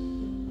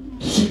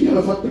 Dis die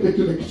Here wat ek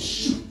doen, ek het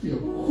soveel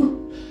goed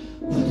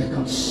wat ek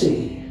kan sê.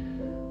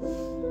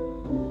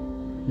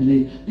 En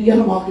die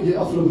Here maak die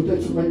afgelope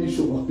tyd vir my nie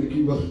so maklik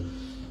nie, maar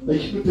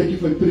ek moet ek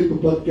van preek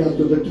op pad kerk,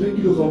 dat ek 2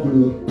 kilo gaan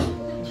verloor.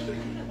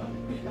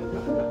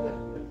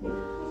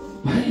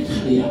 Maar hy het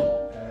geleer,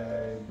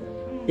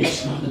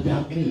 it's not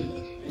about me.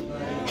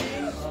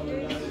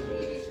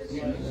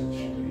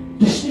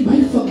 Dis nie my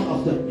vinger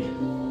agter nie.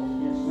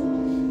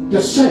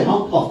 Dis sy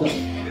hand agter.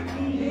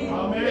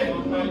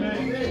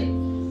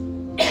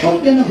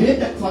 Want dan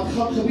weet ek wat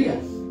gaan gebeur.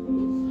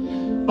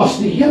 As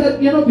die Here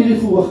een op hierdie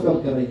verhoog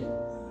kan kry,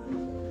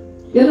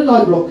 een in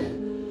daai blok,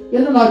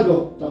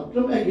 dan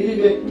klim ek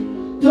hierdie week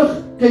terug,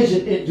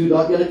 KZN toe,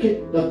 daar julle kyk,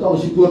 dat al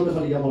is die poorte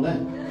van die hemel, né?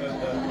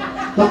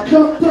 Dan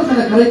klim ek terug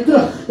en ek ry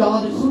terug, daar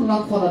aan die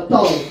groenland van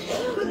Natal.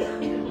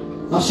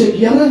 Dan sê ek,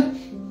 Here,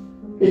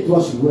 it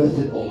was worth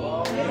it all.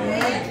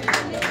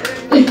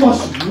 It was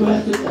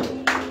worth it all.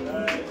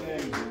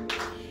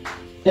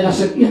 En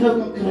as ek een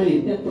kan kry,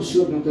 een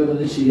persoon kan kry, dan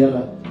is die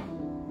Here,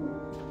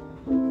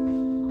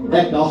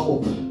 ek dag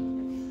op,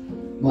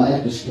 maar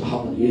ek is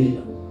klaar met hierdie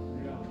ding.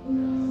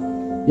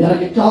 Ja,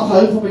 ek het klaar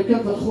gehou van my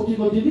kind wat God nie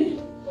wil doen nie.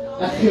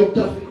 Ek gee hom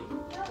terug.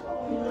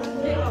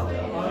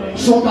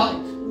 Sondag.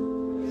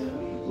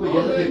 O,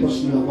 Here, ek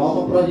was nie,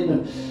 waarom praat jy nou?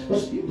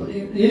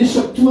 Hierdie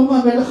symptome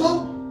in my lichaam?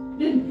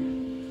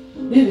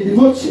 Nee, die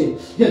woord sê,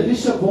 die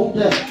se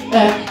wonde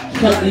ek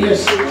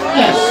genees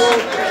is.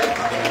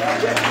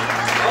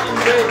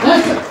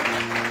 Luister.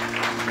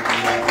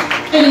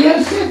 En die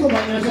Here sê vir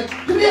my, as ek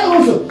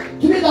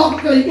 2 dae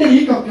kry, en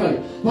hier kan kry,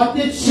 wat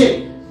dit sê,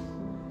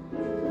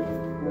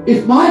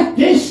 if my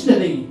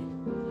destiny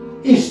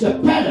is the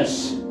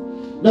palace,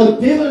 no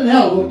devil in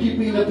hell will keep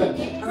me in the pit.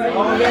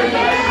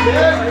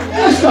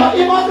 Is daar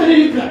iemand in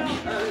die plek?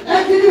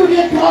 Ek weet nie hoe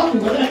jy praat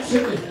nie, maar ek sê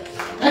nie.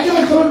 Ek het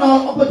my groot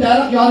op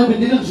 30 jaar in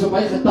bediening so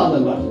my getalle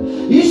word.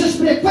 Jesus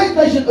spreek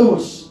 5000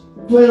 ouers,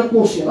 toe hy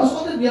kos gee. Daar's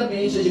altyd meer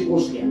mense as jy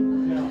kos gee.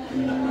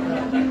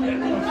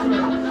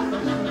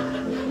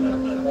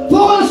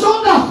 Volgende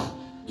Sondag,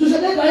 toe sê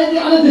net hy en die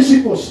ander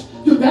disippels,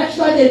 toe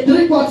backslide hy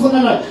 3/4 van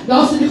hulle,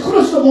 daar is die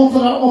grootste mond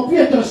van hulle,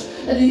 Petrus,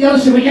 en die Here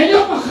sê, maar jy nie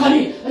op mag gaan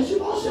nie, en sê,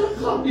 waar sê ek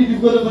gaan nie, die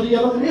woorde van die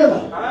ewige lewe.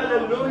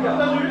 Halleluja,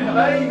 amen.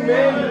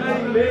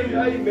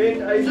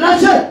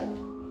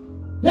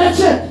 That's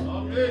it.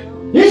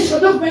 Hier is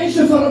genoeg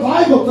mense vir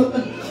revival,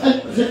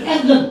 in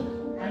Engeland.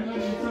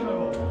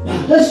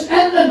 Dis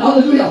Engeland,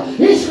 halleluja.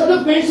 Hier is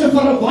genoeg mense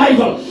vir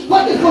revival.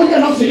 Wat ek gewoon hier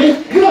nog sê,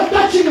 you are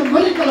touching a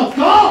miracle of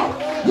God.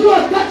 You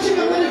are touching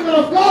a miracle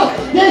of God.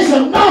 There's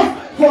enough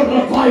for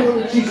revival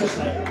in Jesus'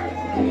 name.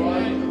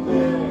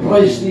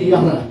 Praise die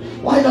Here.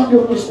 Baie dankie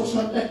jongens,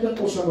 ek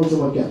dink ons gaan ons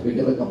op 'n kerk,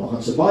 julle kan maar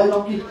gaan sê. Baie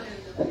dankie.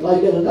 Ek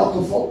laai julle in elk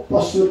geval,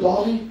 pastoor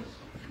Dawie.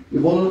 Die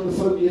wonderlike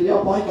mevrou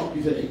Elia, baie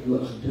dankie vir die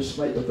uitnodiging. Dis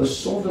my 'n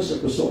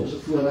besondere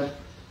voorreg.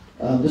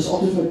 Dis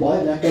altyd vir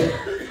baie lekker.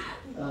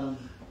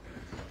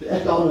 Toe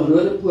ek daar in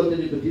Rodepoort in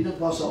die bediening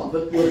was, aan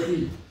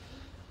Witpoortie,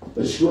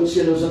 my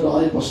skoonseun was daar,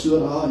 die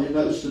pastoor haar, en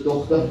my oudste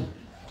dogter.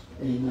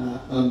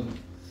 En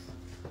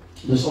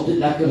dis altyd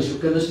lekker as jou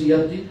kinders die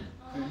Here dien.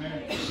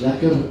 Dis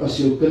lekker as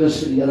jou kinders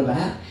vir die Here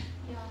werk.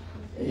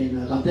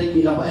 En dan dink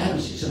jy, maar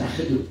ergens iets reg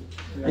gedoen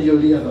in jou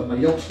lewe. My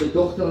jongste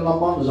dogter en haar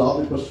man is daar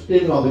by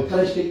pastoor, daar by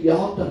kruis kyk die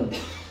hand in.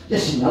 Jy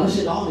sien, hulle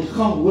sit daar in die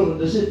gang hoor, en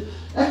dis dit.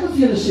 Ek moet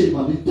vir julle sê,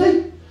 man, die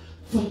tyd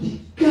van die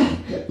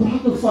kerk, ek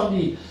praat nou van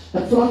die,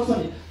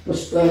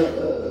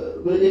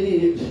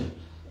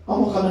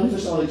 Almal gaan nou nie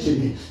verstaan wat ek sê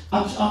nie.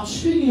 I'm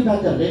speaking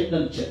about the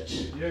remnant church.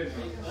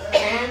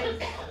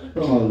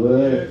 Oh,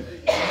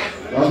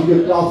 dan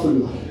jy klaar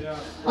verloor.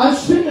 I'm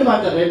speaking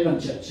about the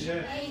remnant church.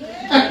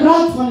 Ek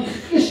praat van die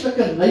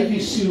geestelike Navy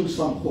Seals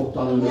van God,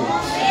 halleluja.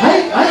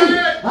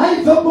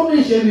 Hy wil kom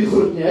nie jy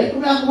groet nie. Hy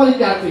kom nie aan die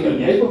kerk vir jou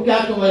nie. Hy kom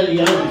kerk om by die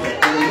Here nie.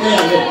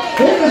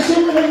 Hy kan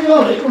sê met die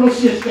Here, hy kom nog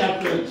steeds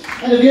kerk toe.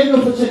 En hy weet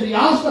nog wat sy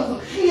verjaarsdag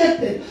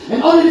vergeet het.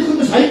 En al die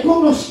goedes, hy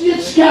kom nog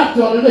steeds kerk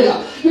toe, halleluja.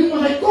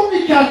 Want hy kom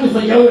nie kerk toe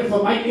vir jou en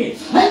vir my nie.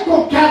 Hy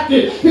kom kerk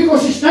toe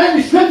because his name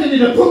is written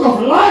in the book of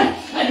life.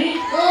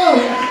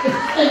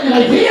 En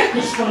hy weet,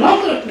 dis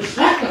belangrik, dis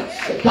lekker.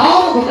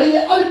 Daarom ry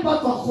jy al die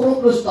pad van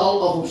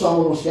Grondrusdal af om saam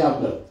met ons kerk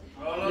te.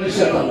 Dis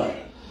hulle.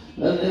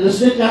 En dit is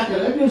net lekker.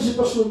 Ek weet as jy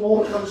pas voor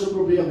môre gaan is 'n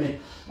probleem hê.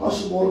 As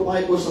jy môre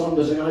baie kosrand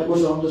is en hy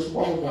kosrand is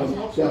kom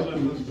op kerk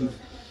toe.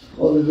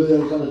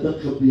 Halleluja, kan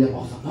dit gebeur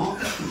maar vanaand.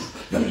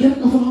 Dan jy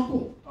kan vanaand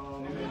kom.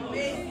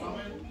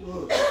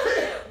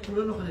 Ek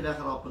wil nog in die weg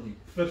raap nie.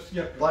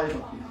 Verseker. Baie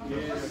dankie.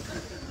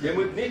 Jy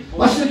moet net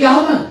Pastor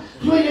Galvin,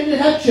 glo jy in die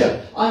rapture?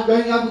 I'm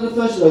going out with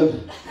the first load.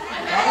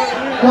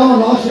 Kom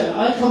maar,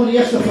 ek gaan my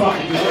eerste vraag.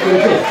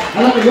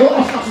 En dan jou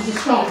afslag soos 'n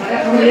skaap,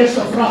 ek gaan my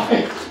eerste vraag.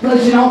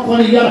 Prys die naam van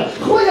die Here.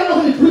 Gooi jy nog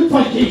in die bloed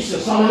van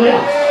Jesus. Halleluja.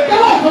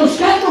 Ja, ons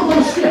kyk nog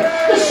ons sê.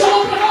 Dis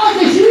Sondag,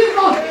 dis hier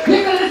man.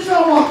 Jy kan dit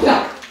wel maak.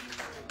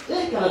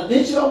 Ek kan dit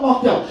net so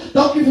maak.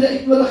 Dankie vir die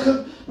uitnodiging.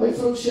 My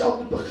vrou sê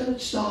altyd begin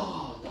dit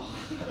stadig.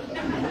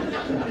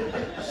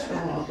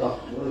 Stadig.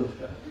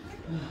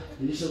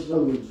 Hier is ons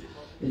nou.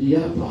 En die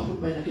Here praat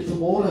met my en ek het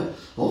vanmôre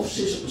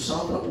 5:30 op 'n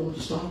Saterdag om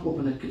te staan op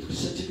en ek het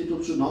gesit ek het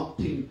tot so na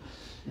 10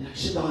 en ek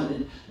sit daar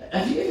en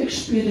have you ever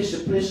experienced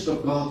the presence of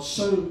God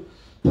so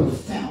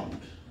profound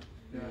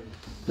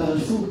dat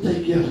het voelt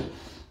dat jy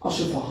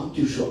asof 'n hand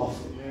jou so af.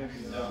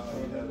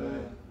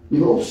 Jy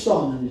wil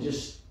opstaan en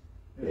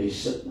jy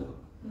sit nou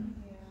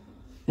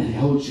en hy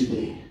houdt jy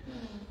daar.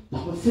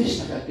 Dan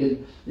bevestig ek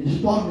en dis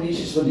 'n paar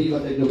mense van die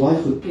wat ek nou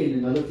baie goed ken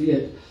en hulle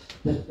weet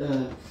dat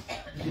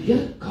die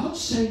Here God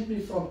saved me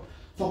from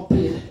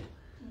prediking.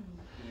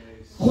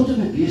 God het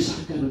my besig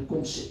gekry met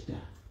konsepte.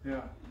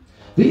 Ja.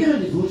 Weet jy dat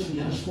die woord van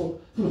die Here is vol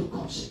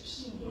konsepte.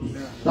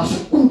 Dat is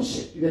 'n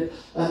konsep, jy weet.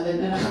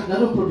 En ek gaan nou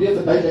nog probeer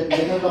verduidelik. Jy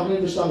kan dit nog nie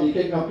verstaan. Jy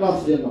kyk na klaar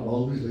vir een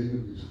normaal nie.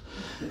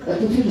 Ek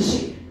wil vir julle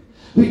sê,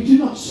 we do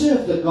not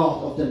serve the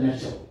God of the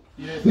natural.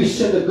 We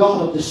serve the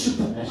God of the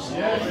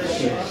supernatural.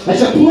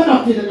 Hy's 'n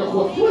bonatuurlike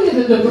God. Hoor jy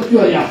dit in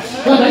Pretoria?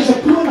 Want hy's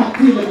 'n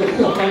bonatuurlike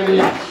God.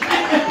 Halleluja.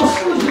 Ek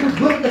was woord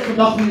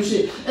vandag vir jou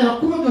sê, en dan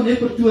kom ek nou net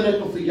Pretoria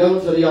om vir jou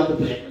en vir jou te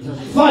bring. En dan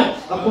sê, fijn,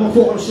 dan kom ek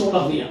volgende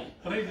Sondag weer.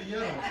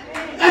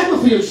 Ek wil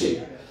vir jou sê,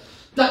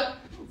 dat,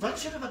 wat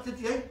sê wat het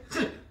jy?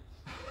 Griep.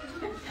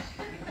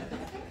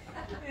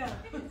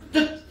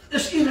 Dit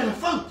is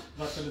irrelevant.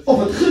 Of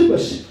het griep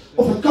is,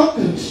 of het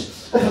kanker is,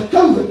 of het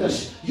COVID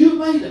is, you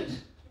made it.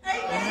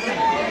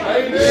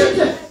 Sit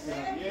dit.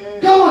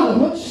 Come on,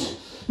 jongens.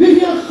 Wie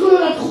wil glo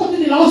dat God in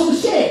die laaste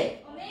sê?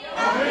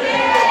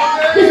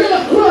 Wie wil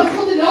glo dat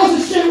God in die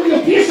laaste sê hoe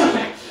jy besig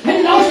is? En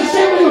die laaste sê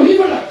hoe jy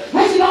huwelik.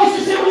 Hy is die laaste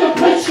sê hoe jy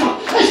blydskap.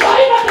 Is daar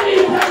iemand in die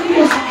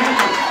wêreld?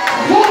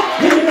 God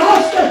in die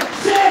laaste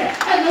sê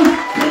en nou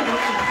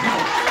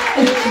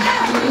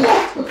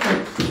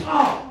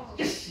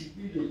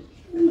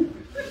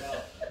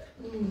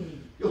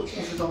ons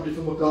het dan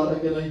vir mekaar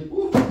ek en hy.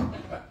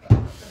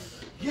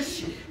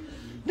 Jessie.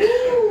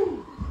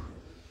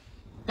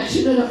 Ek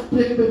sien nou dat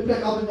preek by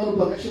plek af in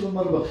Marlborough. Ek sê van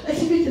Marlborough. Ek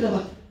sê weet julle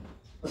wat?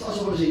 As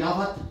asof hulle sê ja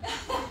wat?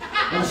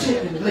 En dan sê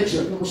ek in die blik so,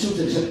 ek moet so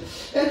sê.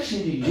 Ek sê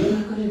die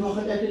Here kan nie wag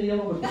dat ek in die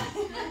hemel moet.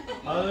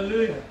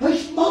 Halleluja. Hy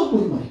is mal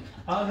oor my.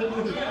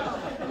 Halleluja.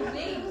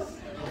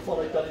 Val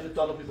hy dan in die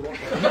taal op die grond.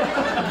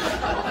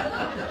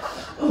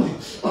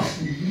 As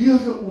die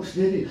Here ons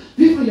dit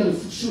wie van julle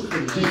voel so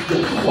geliefd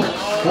deur God,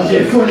 as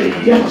jy voor die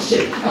Here sê,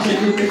 as jy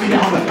dit met die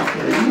hande kan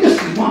kry.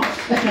 Jesus man,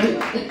 ek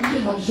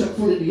weet wat jy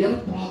voor die Here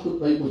praat met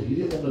my oor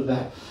hierdie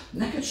onderwerp.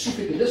 En ek het so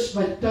gekry, dis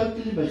my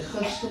totally my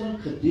gunsteling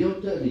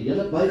gedeelte in die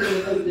hele Bybel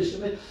en Ou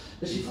Testament,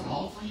 is die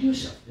verhaal van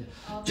Josef.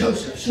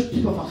 Josef, so 'n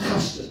tipe van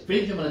gaste,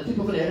 Benjamin, 'n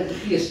tipe van die Heilige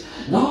Gees.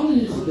 Nou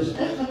nie goed, dus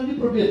ek gaan nou nie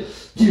probeer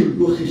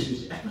teologies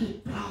wees. Ek wil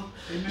dit praat.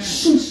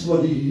 Soos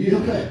wat die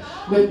Here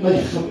met my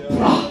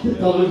gepraat het,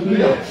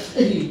 halleluja.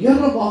 En die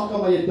Here maak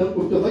aan my dink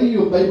oor terwyl jy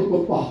jou Bybel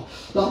oopmaak.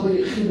 Dan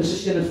by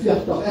Genesis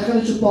 41. Ek gaan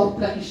net so 'n paar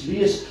plekkies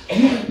lees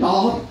hier en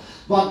daar,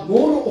 want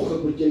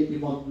môreoggend moet jy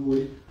iemand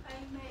nooi.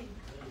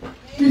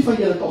 Wie van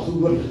julle het al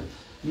gehoor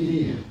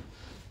hierdie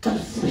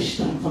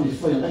influistering van die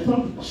vyand? Ek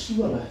praat met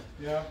pastore.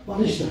 Ja. Wat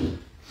is dit?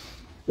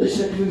 Dis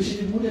ek wil sê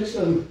die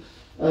moeilikste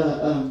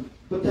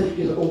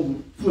partykeer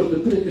om voor te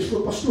preek is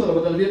vir pastore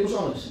wat hulle weet ons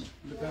alles.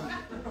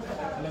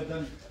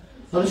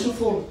 Hulle is so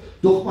vol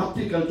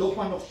dogmatiek en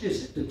dogma nog steeds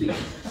te dik.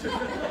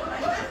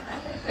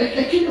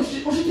 Ek ken ons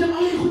het hier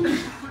al die goed.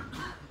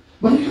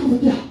 Maar ek gaan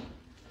vertel.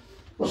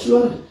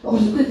 Pastoor, dat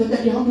was dit wat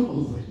ek die hand op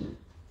gegooi het.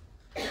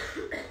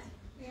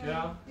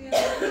 Ja.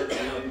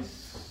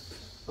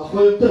 Ag,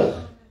 maar terug.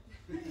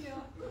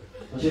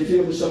 As jy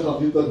vir myself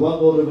af, jy kan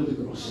one more met die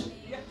kros.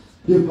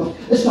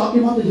 Is daar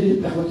iemand in die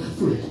plek wat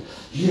gevoel het?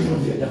 Here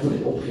weet, ek wil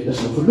dit opgee,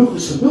 dis nou genoeg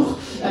is genoeg.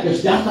 Ek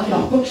is 30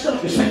 jaar Pinkster,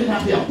 ek is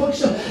 35 jaar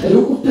Pinkster, en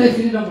hoekom trek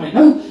hierdie dan my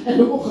nou, en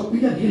hoekom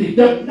gebeur hierdie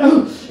ding nou,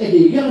 en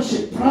die Here sê,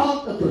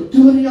 praat in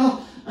Pretoria,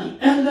 en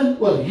Engeland,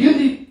 oor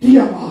hierdie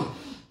tema,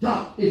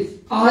 dat if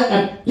I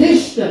am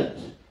destined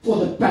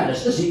for the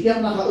palace, is die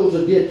enige ouers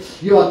wat weet,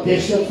 you are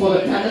destined for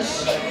the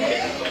palace.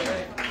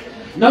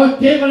 No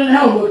devil in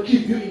hell will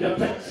keep you in the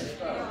pit.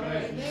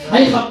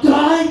 Hy gaan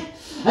try,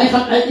 hy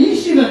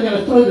is even going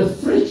to throw the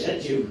fridge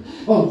at you.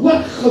 Maar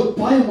hoor gauw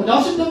baie, maar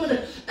daar is een ding wat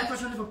ek was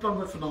nou nie van plan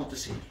wat vanavond te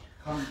sê.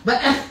 Maar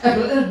ek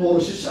wil in het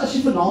morgen, so as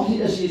jy vanavond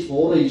hier is, jy is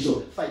morgen hier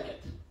so, fake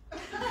it.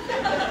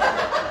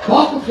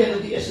 Waar kom jy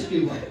nou die eerste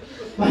keer maar?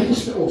 Maar dit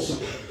is my awesome.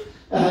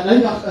 Nou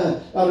dag,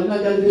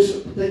 jy wees,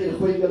 betekent,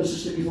 gooi jy wel so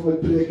stukkie van my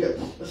preek,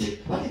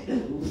 wat ek en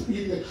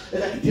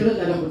ek deel het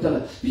met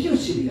hulle. Weet jy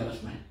wat sê die Here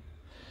vir my?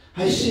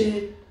 Hy sê,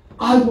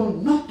 I will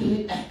not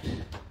react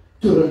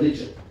to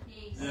religion.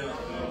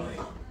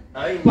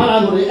 But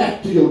I will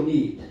react to your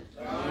need.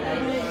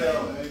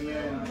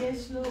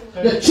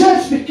 The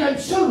church became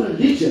so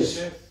religious.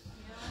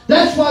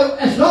 That's why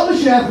as long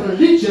as you have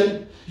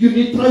religion, you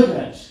need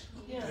programs.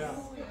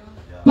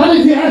 But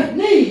if you have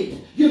need,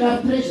 you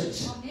have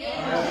presence.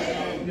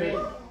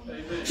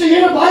 So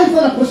jy het baie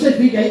van 'n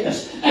wie jy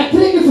is. Ek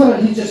preek nie vir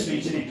religious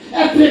mense nie.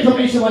 Ek preek vir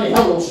mense wat die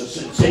hel los is.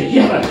 Sê,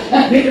 Here,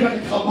 ek weet nie wat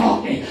ek gaan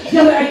maak nie.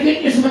 Here, ek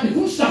weet nie eens wat ek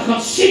woensdag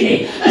gaan sien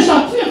nie. Is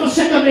daar 2 van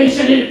sulke mense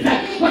in die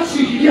plek wat sê,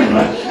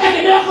 Here, ek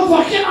in elk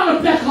geval geen ander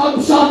plek gehad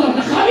om Saterdag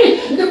te gaan nie.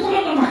 En ek kom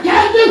dan maar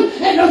kerk toe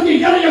en nou die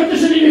Here jou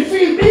tussen die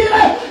 4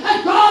 mure and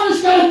God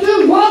is going to do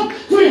one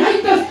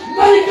creative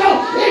miracle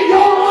in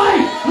your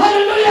life.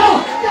 Hallelujah!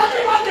 Dat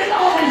iemand dit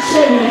al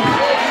sê nie.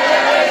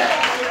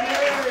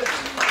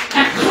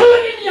 Ek glo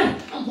nie meer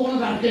aan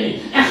wonderwerke nie.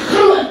 Ek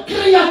glo in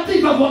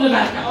kreatiewe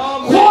wonderwerke.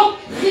 God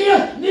gee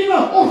nuwe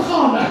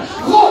organe.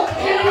 God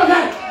gee nuwe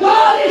werk.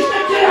 Daar is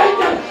die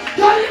creator.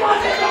 Kan iemand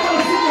dit nog al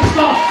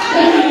verstaan?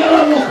 En die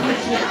Here nog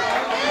gesê.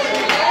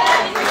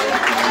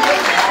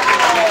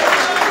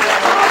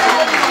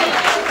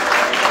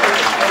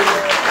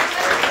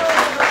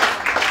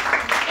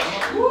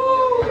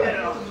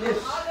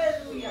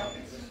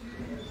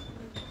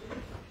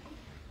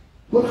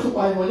 Word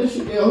gebaai, maar dis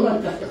jy hou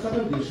dan ek gaan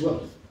nou lees hoor.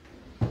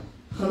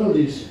 Gaan nou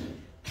lees.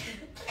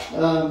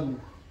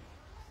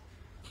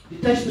 Die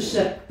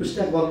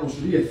tydsbestek waarin ons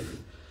leef.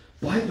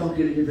 Baie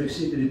dankie dat jy vir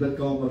gesê in die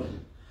bidkamer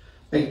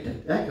uit.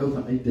 Ek hou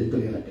van uit dit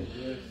prediker.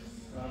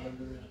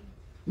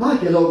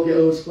 Maak jy ook jy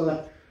ouers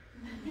kwaad.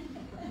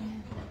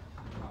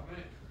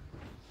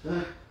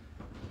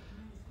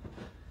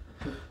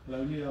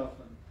 Hou nie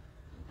daarvan.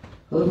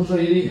 Hulle moet van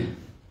hierdie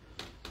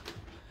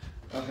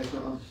ag ek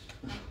nou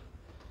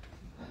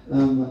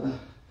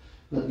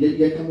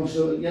jy kan maar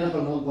so enige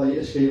land waar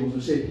jy is, kan jy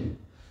ons sê.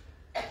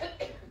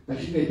 Ek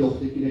sien my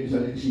dogtertjie, ek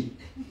sal ek sien.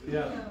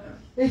 Ja.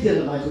 Het jy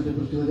daai goed in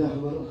Pretoria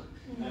gehoor?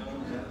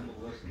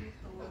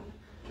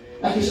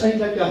 Ek is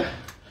eintlik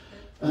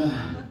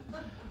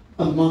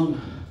 'n man.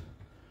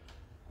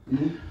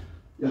 Nee?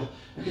 Ja,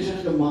 ek is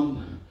eintlik 'n man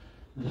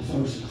met 'n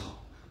vrou se liggaam.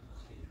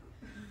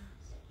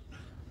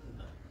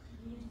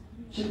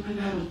 Sê my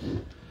nou.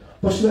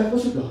 Pas ek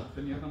was ook daar.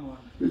 Van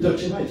Januarie. Dat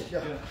jy weet.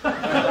 Ja.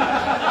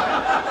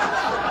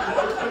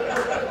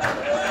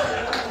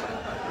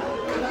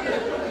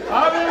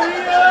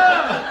 Halleluja!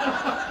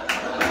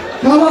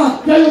 Kom aan,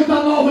 jy moet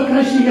dan over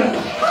Christus hier.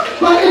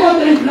 Maar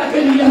iemand in die plek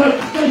in die Here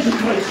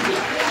Christus.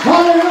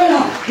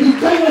 Halleluja! Die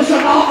Bybel sê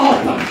daar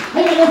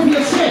hy wil ook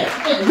hier sê,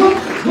 ek loop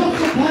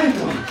gebaai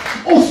van.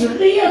 Ons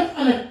leef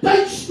in 'n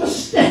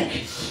tydsbestek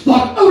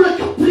waar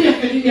oulike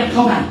preke nie meer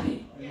gaan werk nie.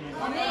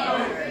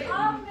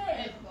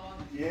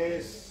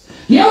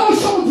 Die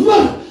ouers sal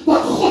hoor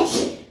wat God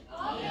sê.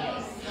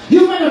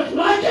 You may not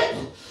like it,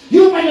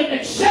 you may not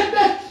accept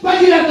it,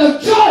 but you have no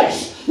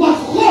choice. Wat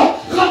God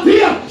gaan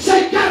weer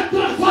sy kerk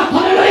terugvat.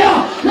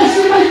 Halleluja! Dis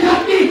nie my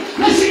kerk nie,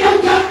 dis nie jou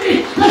kerk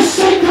nie, dis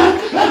sy kerk.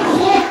 En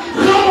God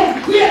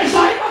gaan weer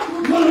sy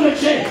wat wil ek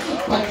sê.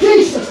 Maar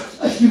Jesus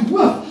is die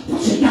hoof van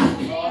sy kerk.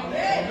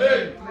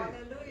 Amen.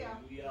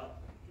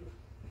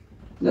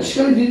 Nou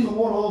skryf hier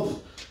vanmorgen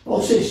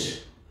half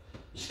 6.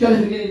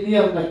 Skryf hier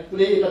neer en ek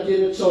wil dat jy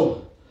dit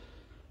sal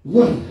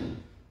hoor,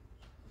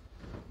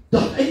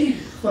 dat in die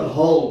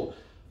verhaal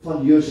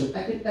van Josef,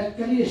 ek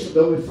kan nie eens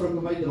onthou my vrou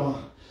met my dra,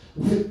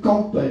 hoeveel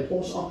kampe het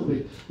ons aan te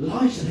bied,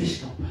 laais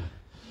reskampe,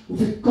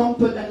 hoeveel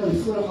kampe het ek al die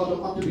voorreg gehad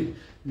om aan te bied,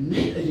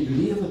 net in die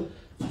lewe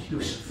van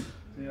Josef.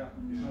 Ja,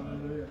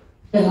 halleluja.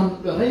 En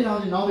dan ry na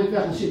die naweek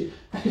weg en sê,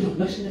 ek het nog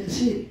niks in dit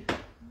gesê nie.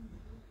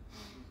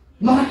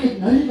 Maar ek het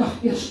nou die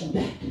dag eers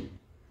ontdek.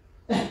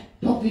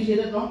 Dalk weet jy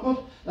dit dan,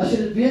 as jy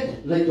dit weet,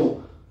 leid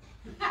op.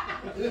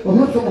 Maar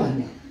wat kom aan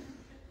nie?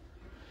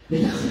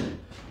 Het ek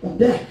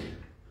ontdek,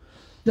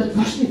 dit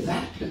was nie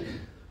werklik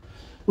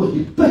oor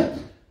die put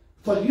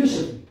van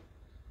Josef nie.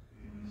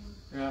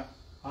 Ja,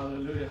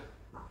 halleluja.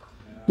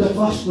 Dit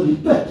was oor die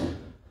put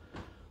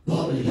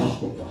waarin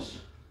Jakob was.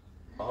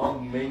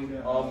 Amen,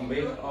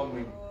 amen,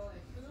 amen.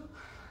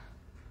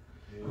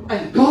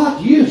 And God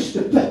used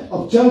the pit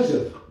of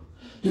Joseph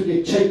to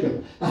get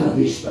Jacob out of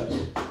his pit.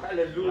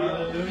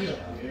 Halleluja.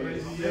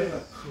 Prys die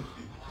Here.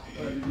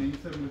 Die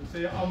mense moet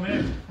sê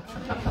amen.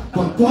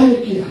 Want baie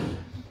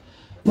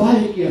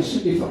keer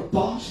sal jy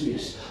verbaas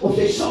wees, of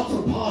jy sal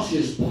verbaas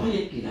wees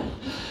baie keer,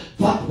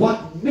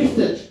 what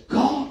method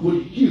God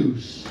will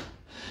use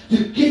to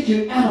get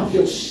you out of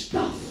your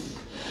stuff.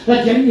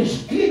 Dat jy nie eens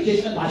weet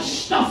jy's in die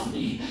stuff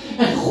nie,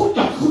 en God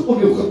het goed om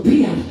jou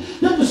gebeur.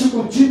 Dit is ook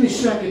om Jimmy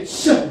Swag het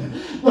sing,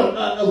 when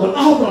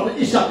Abraham and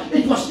Isaac,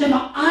 it was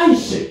never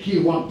Isaac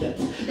you wanted,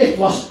 it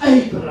was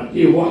Abraham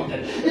you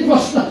wanted. It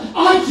was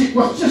Isaac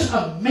was just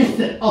a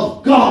method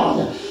of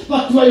God.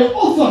 But toe jy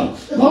offer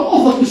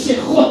te sê,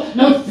 God,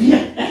 nou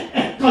weet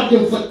ek kan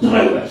jou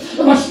vertrouwen.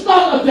 It was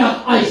not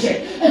about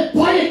Isaac. En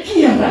baie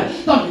kere,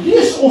 dan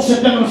lees ons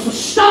dit en ons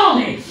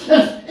verstaan nie.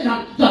 En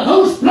dan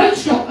hou ons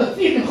blydskap en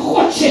weet en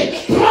God sê,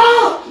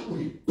 praat oor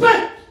die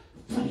put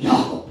van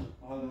Jacob.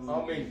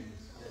 Amen.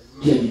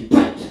 Deur die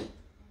put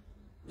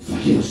van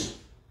Josef.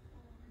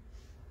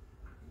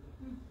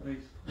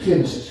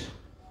 Genesis.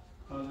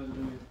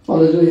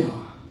 Halleluja.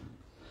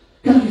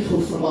 Kan ek dit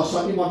goed verlaas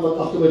aan iemand wat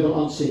agter my wil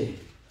aan sê?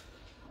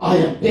 I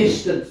am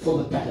destined for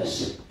the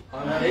palace.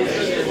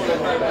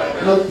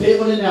 No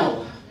devil in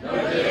hell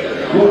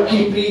will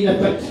keep me in the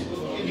pit.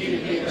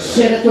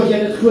 Sê dit tot jy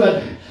dit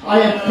hoor. I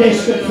am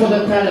destined for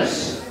the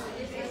palace.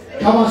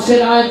 Come on,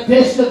 say I am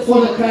destined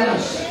for the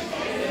palace.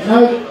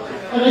 Nou,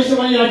 en as jy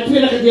wanneer jy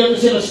tweede gedeelte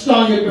sê, dan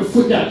staan jy op jou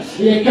voete,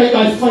 en jy kyk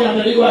die vyand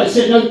in die oor, en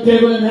sê, no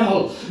devil in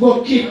hell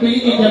will keep me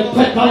in the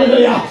pit.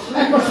 Halleluja.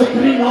 Ek was vir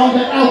 3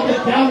 maande out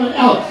en down and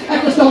out.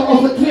 Ek was ook al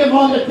vir 2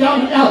 maande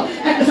down and out.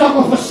 Ek is ook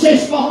al vir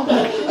 6 maande,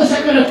 as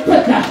ek in die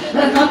pit, en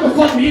ek had me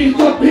van hier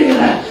tot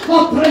bere.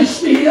 Wat prys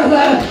die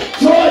Here.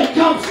 Joy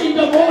comes in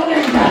the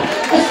morning.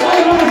 As I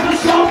run op die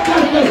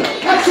saamkerkel,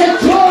 ek sê,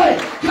 joy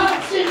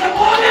comes in the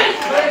morning.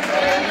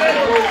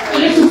 En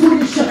ek so voel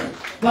die sit.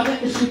 Want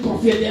ek is nie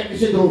profeet, ek is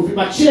nie droefie,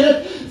 maar ek sê dit,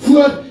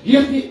 voor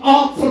hierdie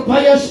aand verby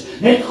is,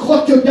 het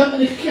God jou ding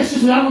in die geest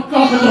is aan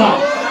mekaar gedra.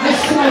 Hy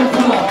skryf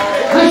vanaf.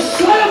 Hy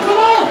skryf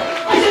vanaf.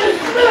 Hy sê dit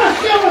middag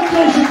gee wat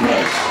kruis en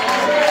prijs.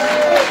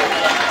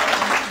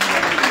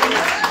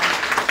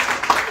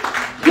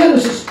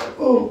 Genesis,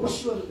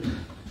 pastoor,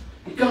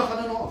 die krag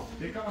gaan er nog af.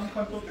 Die kan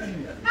aangaan tot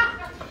nie.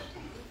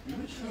 Jy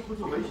moet so goed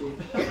op my sê.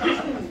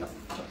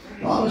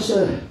 Daar is,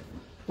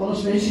 van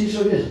ons mense hier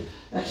so weet,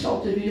 ek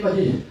sal altyd weet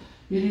wat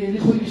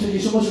hierdie goeies wat jy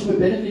soms op my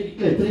binnen die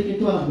klip, 3 keer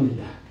 20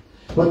 minuten.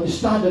 Want die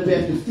staan dat we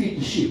have to feed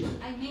the sheep.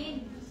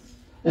 Amen.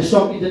 En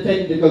stop in the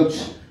tent the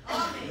goats.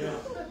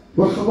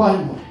 Hoor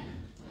gewoon mooi.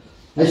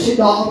 Hy sê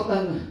daar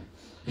in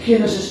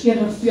Genesis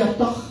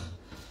 41,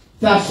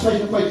 vers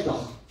 55.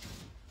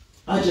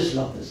 I just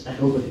love this,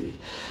 ek hoop het nie.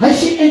 Hy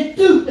sê, en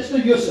toe, is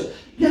nou Josef.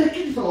 Jy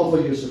ken die verhaal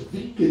van Josef,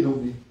 wie ken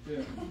hom nie?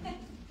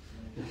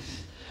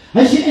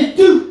 Hy sê, en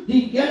toe,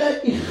 die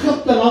hele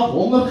Egypte land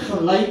honger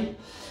gelei,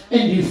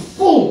 en die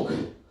volk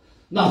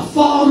na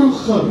Farao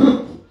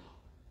geroep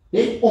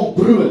het om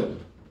brood.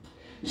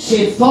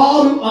 Sê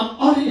Farao aan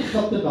al die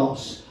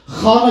Egyptenaars,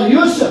 ga na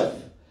Josef,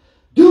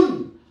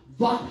 doen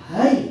wat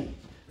hy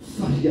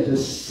vir julle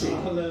sê.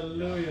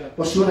 Halleluja.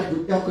 Pastoor, ek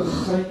moet elke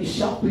greintjie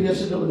self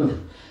beheers in nou.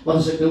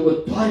 Want as ek nou oor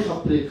baie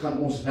gaan preek, gaan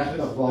ons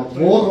regtig waar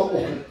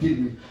môreoggend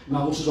 10:00,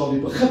 maar ons is al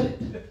weer begin het.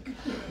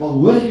 Maar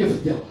hoor ek jou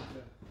vertel,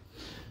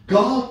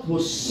 God will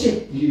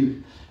set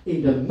you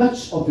in the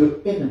midst of your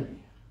enemy.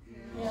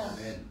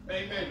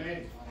 Amen.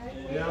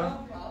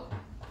 Ja.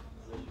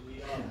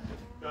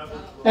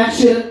 Ek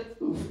sê,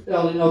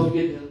 nou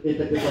vergeet het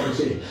ek dit al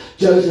gesê,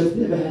 Joseph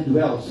never had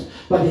wealth,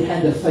 but he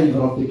had the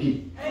favor of the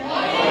king.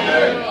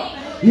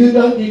 You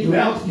don't need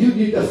wealth, you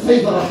need the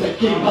favor of the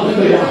king.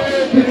 Hallelujah.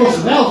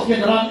 Because wealth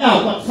can run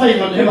out, but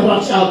favor never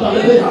runs out.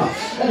 Hallelujah.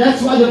 And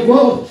that's why the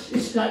world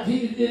is like,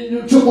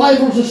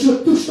 survival is a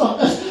soort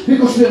toestand is,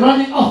 because we're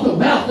running after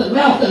wealth and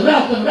wealth and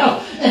wealth and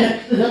wealth. En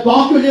dat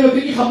maak jou lewe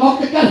bietjie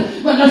gemakliker,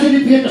 want as jy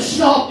nie beter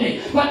slaap nie.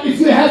 But if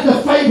you have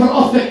the favor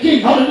of the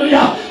king,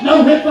 hallelujah,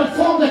 no weapon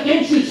formed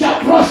against you shall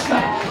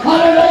prosper.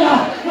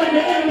 Hallelujah. When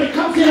the enemy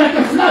comes in like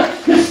a flood,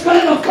 the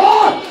Spirit of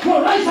God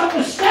will raise up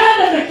a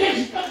standard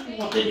against you.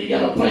 Wat in die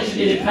hele prijs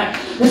in die plek.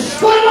 The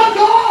Spirit of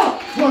God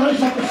will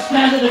raise up a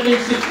standard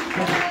against you.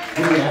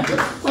 When you have the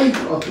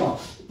favor of God.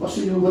 Pas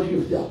jy nou wat ek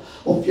vertel,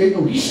 of jy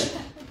nou hier sit,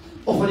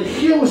 of in die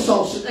geeuwe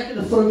sal sit, ek en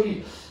die vrouwkie,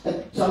 en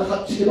sy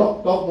gaan sê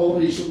dalk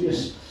morgen hier so wees,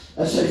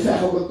 en sy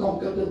veg op 'n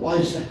kanker te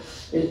baie sy,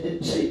 en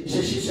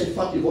sy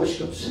vat die voice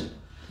clips,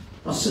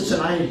 dan sit sy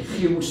in die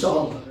geeuwe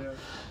saal,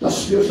 dan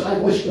speel sy die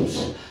voice clips,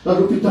 dan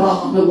roep die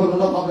traan, en hoor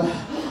hulle maar,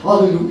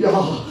 halleluja,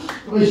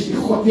 prys die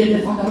God weet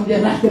net wanneer om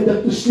die regte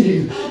ding te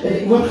stuur, en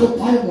ek hoor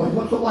baie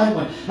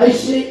mooi, hy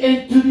sê,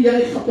 en toe die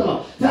hele Egypte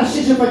land, vers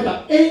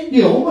 56, en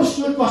die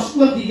hongersnood was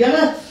oor die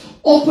hele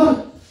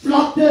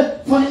oppervlakte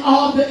van die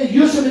aarde, en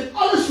Josef het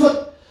alles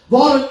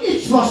waarin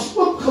iets was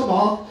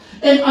oopgemaak,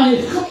 en aan die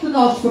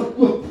Egyptenaars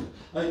verkoop.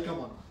 Hy kom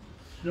aan.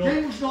 Jy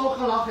moes nou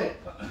gelag het.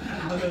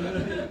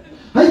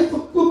 Hy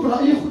verkoop hulle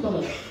eie goed aan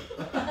hulle.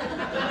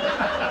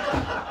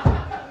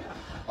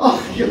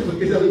 Ach, jy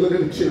vergeet dat ek wat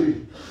ek sê nie.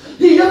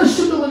 Die Here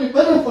sit hom in die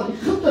midde van die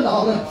Egyptenaars.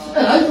 daar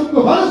en hy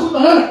verkoop hulle goed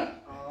aan hulle.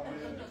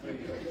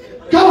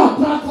 Kom aan,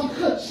 praat van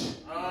gids.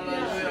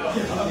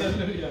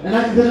 En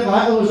ek dink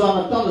baie ouens aan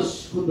Natal is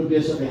goed mee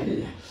besig.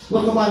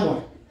 Wat kom baie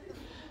mooi.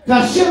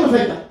 Vers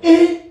 57,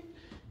 en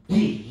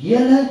die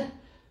hele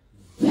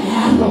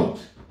wêreld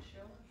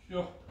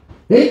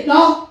het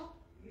na,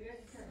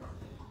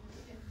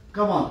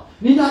 come on,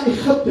 nie na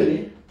Egypte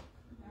nie,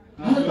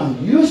 hulle het na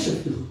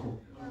Josef toegekom,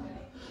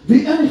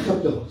 wie in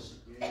Egypte was.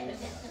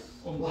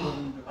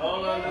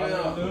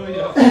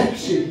 Ek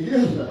sê,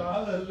 Here,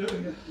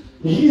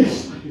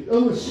 lees my,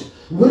 ouens,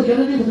 hoor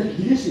julle nie wat ek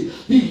lees nie,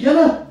 die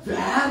hele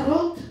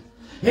wêreld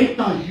het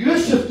na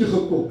Josef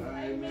toegekom.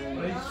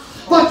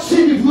 Wat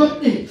sê die woord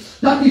nie,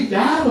 dat die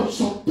wêreld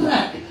sal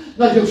trek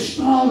na jou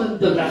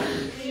stralende lig.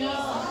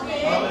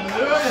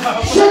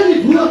 Sê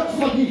die woord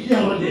van die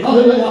Here nie,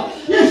 halleluja.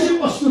 Jy sê,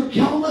 Pastor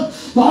Galvin,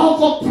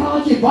 waarvan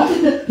praat jy, wat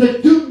het dit te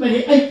doen met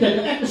die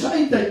eindtyd, en ek is die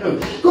eindtyd nou,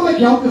 kom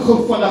ek help jou gou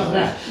vandag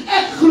reg.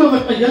 Ek glo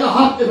met my hele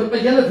hart en met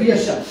my hele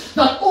wese,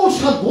 dat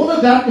ons gaan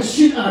wonderwerke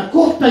sien in 'n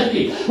kort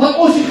tydjie, wat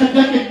ons nie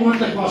gedink het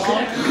moontlik was nie.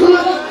 Ek glo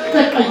dit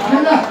met my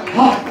hele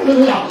hart,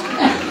 halleluja.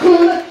 Ek glo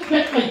dit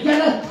met my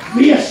hele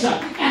wese.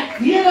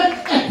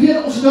 Ek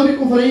weet, ons het nou die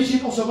konferensie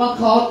in ons man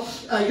gehad,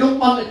 jong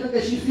man, ek dink hy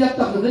is hier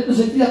 40, net is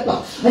hy 40,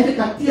 hy het 'n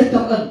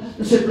kateter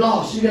in sy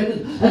blaas, jy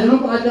weet, en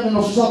loop uit en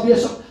ons is al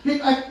besig,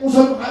 kijk, ons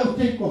hou nog ou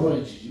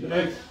tent-konferensies, jy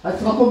weet, hy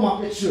grappe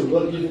maak net so,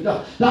 hoor, jy weet,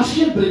 daar is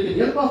geen breek,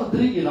 jy praat van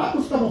 3 uur, hy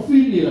hoef dan nog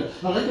 4 uur,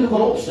 dan let jy nog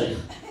wel opstyg,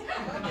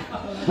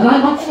 en hy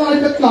maak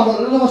vanuit die klammer,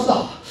 en hulle was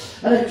daar,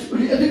 en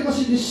ek dink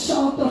was die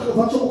Saterdag,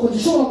 wat so oggend,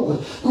 die Sondagoggend,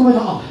 kom hy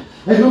daar aan,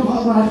 hy loop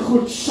aan met 'n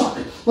groot sak,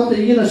 wat hy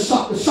hier 'n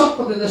sak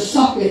wat in 'n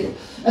sak het,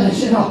 en hy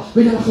sê, nou,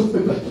 wil jy goed my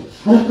bid,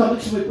 en ek kan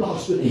niks op my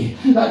plaas doen nie,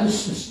 dit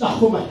is nag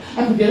vir my,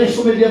 ek moet die rest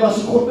van my lewe as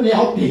ek God my nie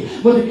help nie,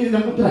 want ek hier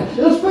moet trek,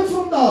 en ons bid vir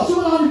hom daar,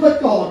 so aan die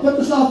bidkamer, bid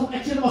ons daar,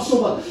 ek sê, dit was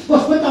sommer,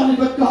 was bid aan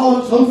die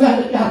bidkamer, ons hou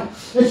verder kerk,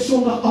 het is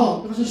sondag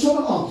aand, dit was 'n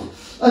sondag aand,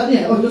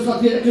 nee, ons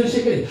laat weet, ek kan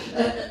seker nie,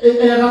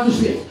 en laat ons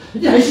weet,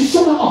 ja, hy sê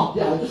sondag aand,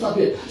 ja, ons laat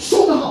weet,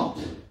 sondag aand,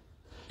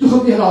 toe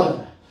gaan die raad,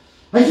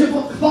 hy sê,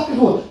 wat gewakker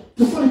word,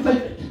 toe van die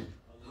tyd uit,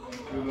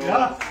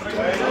 ja,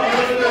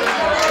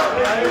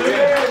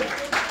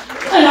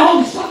 en hy haal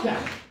die sak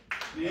weg.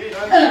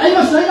 En hy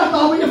was nou daar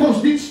by vir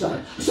ons dienste.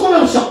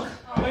 Sonder 'n sak.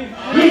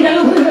 Nee,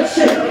 dan moet ek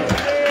sê.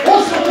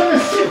 Ons gaan nou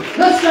sien.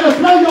 Let's gonna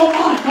blow your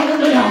mind.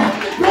 Halleluja.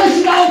 Praise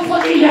the Lord for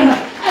the Here.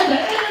 And the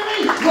enemy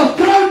will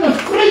throw the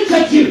fruits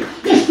at you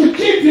just to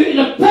keep you in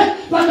a pit,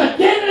 but the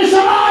devil is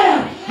a liar.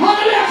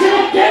 Hallelujah.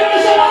 The devil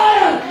is a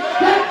liar.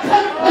 That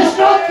pit is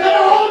not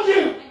gonna hold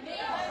you.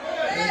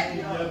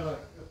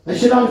 Hy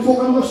sê dan die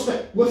volgende hoofstuk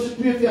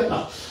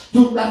 42.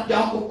 Toen werd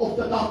Jacob op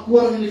dat daar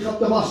koring in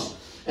Egypte was.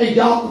 En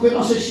Jacob het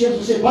aan sy seuns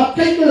gesê, wat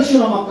kyk julle so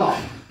na mekaar?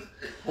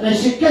 En hy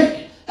sê, kyk,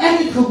 ek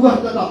het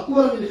gehoor dat daar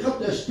koring in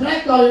Egypte is,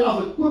 trek daarin af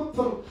en koop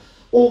vir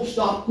ons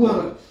daar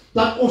koring,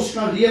 dat ons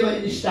kan lewe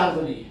en nie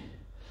sterwe nie.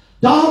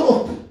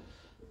 Daarop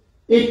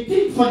het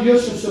 10 van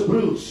Josef se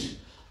broers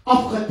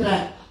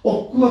afgetrek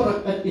om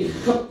koring in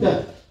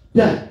Egypte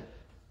te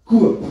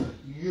koop.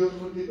 Julle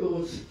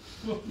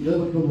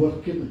wat my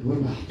woord ken, hoor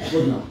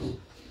na.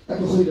 Ek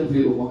wil goeie dan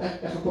weer opmaak,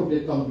 ek gaan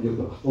probeer kan met jou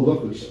praat, wil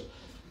ook wees.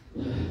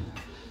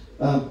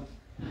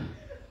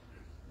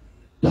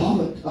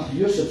 David,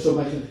 Josef,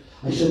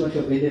 hy sou my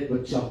gewen het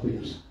met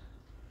selfbeheersing.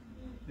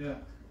 Ja.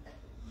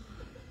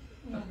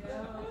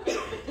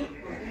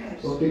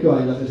 So, kyk hoe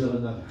heilig is hulle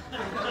nou.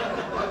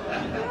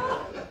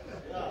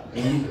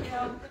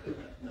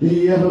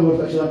 Die Here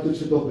word, as jy dat toets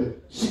gedop het,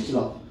 siek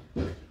laat.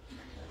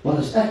 Want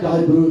as ek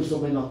daai broers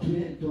van my na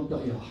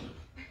 22 jaar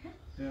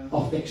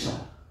af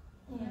exile,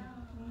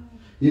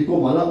 hier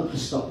kom hulle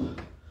ingestap,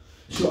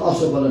 so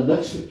asof hulle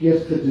niks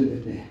verkeerd gedoen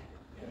het nie.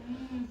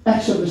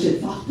 Ek sou gesê,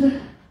 wagte,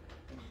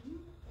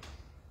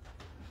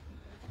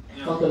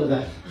 vat hulle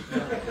weg.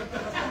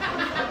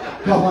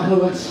 Kom maar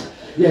ouens,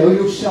 jy hou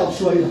jouself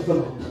so heilig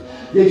verand.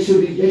 Jy sou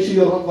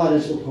jou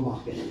rotwaardes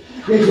opgemaak het.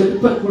 Jy sou die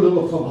pitkoeling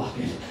opgemaak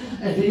het.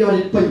 En wie wat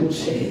die Bybel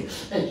sê,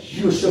 en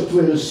Josef toe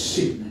hulle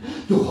sien,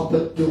 toe gaan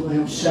bedoel hy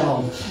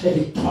homself, en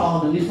die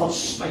trane nie van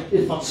spyt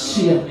en van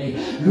seer nie,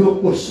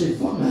 loop oor sy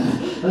wange,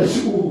 en hy sê,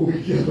 o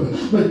Here,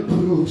 my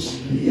broers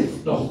leef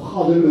nog,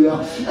 halleluja,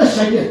 is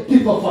hy die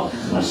type van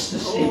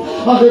Christus nie,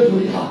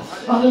 halleluja,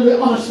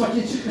 alles wat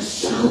jy in sy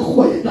gesig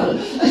gegooi het,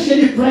 is jy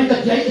nie blij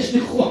dat jy is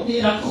nie God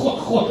nie, en dat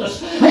God is,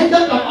 hy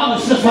dink aan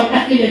alles, is wat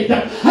ek en jy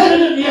dink, hy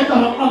redeneer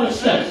aan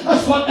alles,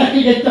 is wat ek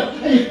en jy dink,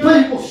 en die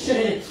Bybel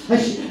sê, hy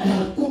sê, en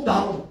hy kom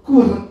daar om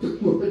koring te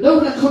koop, en nou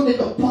wil ek gewoon net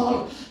 'n paar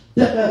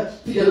dinge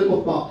vir julle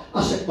opmaak,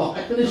 as ek mag,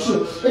 ek kan net so,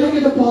 en ek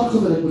het 'n paar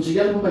gewin, ek moet sê,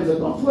 julle moet my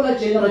verbrand,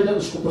 voordat jy na die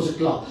dinge skop as ek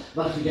klaar,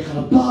 want jy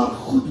gaan 'n paar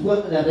goed hoor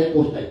in 'n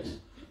rekord uit,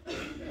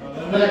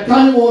 en ek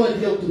kan nie môre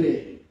deel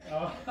 2,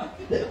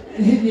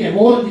 nee,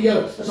 môre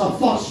deel is al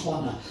vast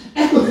manne,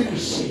 ek wil vir jy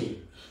sê,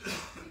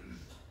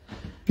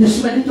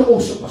 dis my net 'n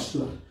awesome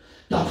pastoor,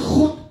 dat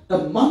God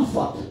 'n man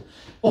vat,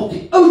 op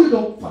die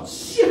ouderdom van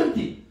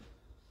 17,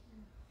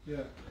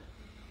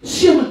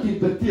 17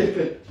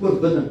 beteken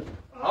oorwinning.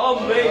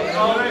 Amen,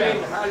 amen,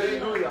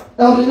 halleluja.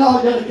 Nou, ja,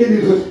 ken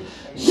die goed.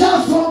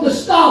 Selfs van die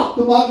staat,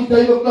 toe maak die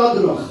duivel klaar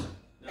droog.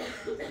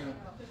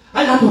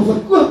 Hy laat hom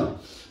verkoop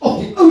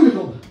op die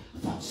ouderdom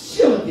van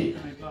 17.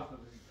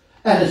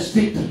 En is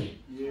victory.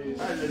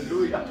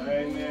 Halleluja.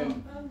 Amen.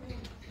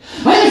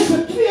 Hy is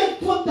vir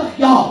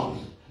 22 jaar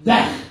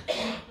weg.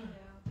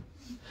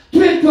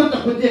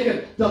 22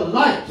 beteken the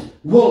light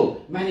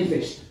will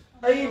manifest.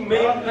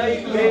 Amen.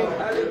 Amen.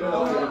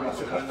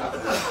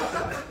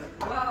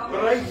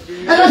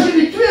 En as jy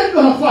die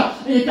 22 vat,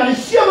 en jy kan die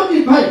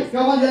 17 by,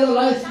 kan wat jy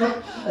luister,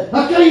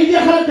 dan kry jy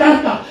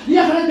 39.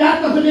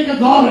 39 beteken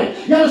waarheid.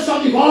 Jy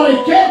sal die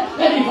waarheid ken,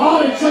 en die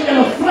waarheid sal jy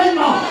vry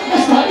maak.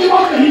 Is daar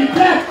iemand in die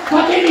plek,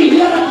 wat jy die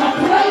Here gaan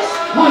prys?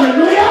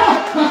 Halleluja!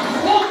 Dat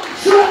God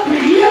so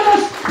beheer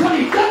is, van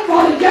die ding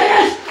waar jy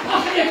is,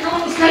 ach, jy kan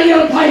ons kan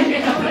hier baie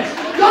beter prys.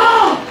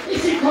 God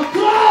is in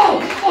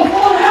control of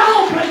all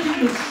hell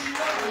breaking loose.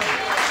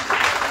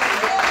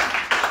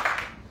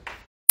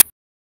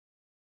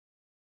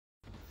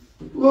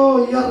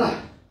 O, Here,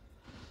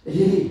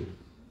 hierdie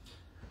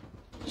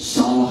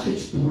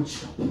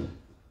saligheidsboodskap.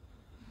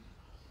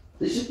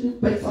 Dit sit nie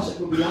by vas, ek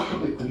wil by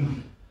Jakob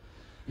bykom.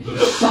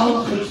 Die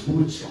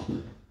saligheidsboodskap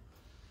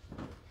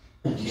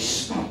en die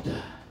smarte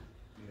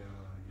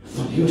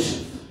van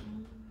Josef.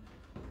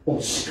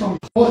 Ons kan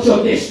God jou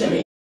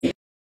destiny.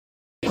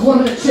 Ek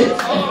hoor het sê,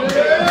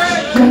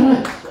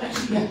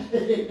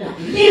 ek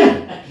leer.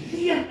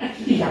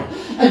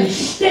 En die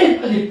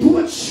stem en die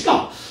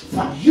boodskap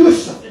van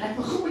Josef, en ek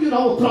begin met jou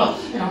daaroor praat,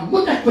 en dan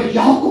moet ek by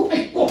Jakob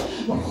uitkom,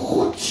 maar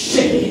God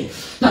sê,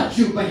 dat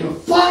you may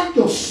find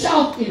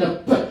yourself in a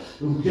pit.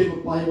 Hoe jy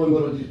met baie mooi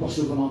hoor wat die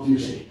pastoor vanavond vir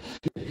jou sê.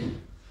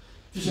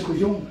 Soos ek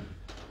was jong,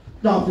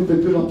 daar op die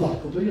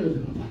Pullenpark, op die hele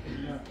Pullenpark.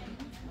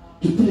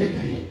 Toe preek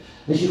hy,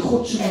 as jy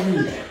God so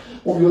manier,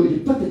 om jou in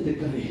die pitte te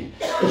kry,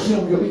 is nie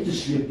om jou uit te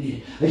sleep nie,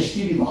 hy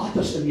stuur die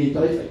waters in jy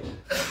dryf uit.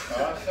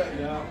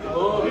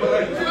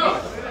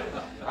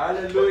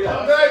 Halleluja.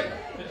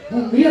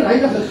 Hoe meer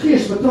Heilige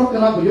Gees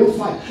betrokke raak by jou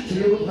fight, so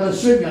jy moet gaan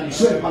swem, ja nie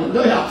swem,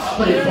 halleluja,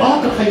 maar die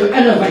water gaan jou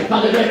elevate,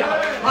 halleluja,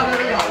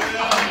 halleluja.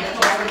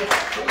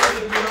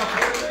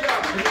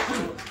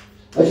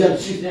 As jy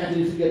het sies,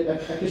 nee,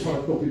 ek is van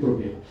 'n knoppie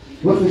probleem.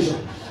 Hoor jy so,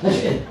 as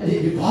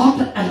die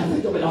water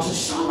elevate, en as 'n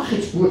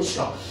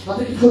saligheidsboodskap, dat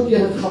ek het goed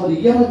hier gaan met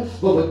die Here,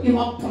 wil met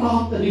iemand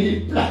praat in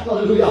hierdie plek,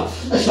 halleluja.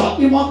 Is daar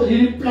iemand in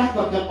hierdie plek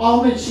wat kan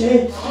amen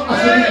sê,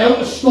 as jy nie nou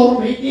 'n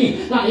storm het nie,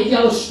 dan het jy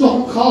al 'n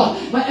storm gehad,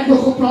 maar ek wil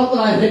goed praat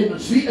met die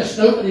Redmonds, wie is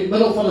nou in die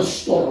middel van 'n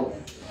storm?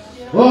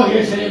 O, jy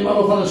is in die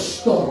middel van 'n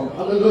storm,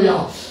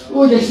 halleluja.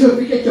 O, jy so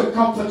bietjie uit jou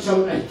comfort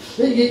zone uit.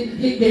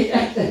 Jy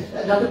echt,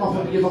 dat ek maar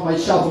van bietjie van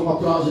myself op my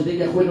plaas, en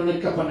denk, ek gooi nou net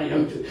kippen na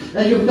jou toe.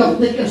 En jy moet dan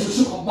dink, is het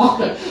so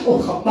gemakkelijk,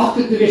 om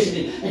gemakkelijk te wees,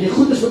 en die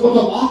goed is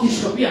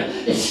automatisch gebeur,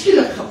 en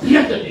skielik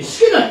gebeur dit nie,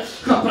 skielik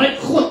gebruik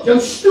God jou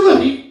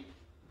storie,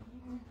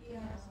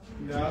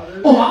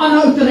 om 'n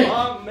aanhou te red.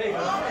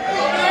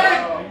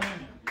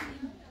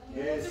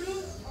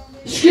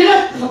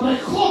 Skielik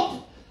gebruik God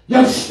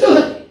jou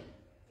storie,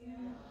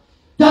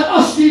 dat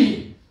as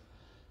die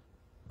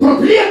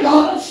probleem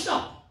daarin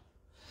stap,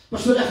 maar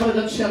so ek gaan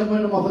dit skerm my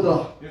nog maar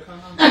verdra.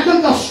 Ek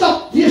dink daar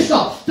stap, hier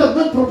stap, te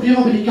min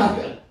probleme met die kerk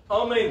in.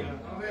 Amen.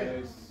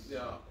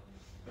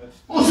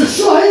 Ons is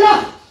so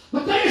heilig,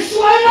 maar hy is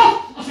so heilig,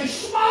 as hy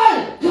smaal,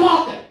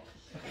 kraak het.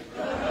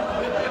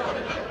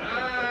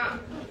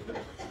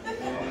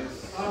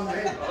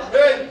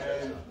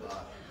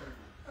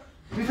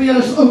 Wie van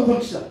julle is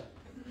openste?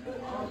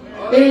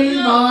 In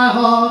my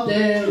heart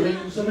there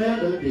rings a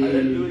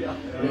melody,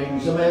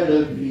 rings a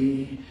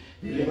melody,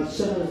 die wat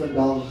sinne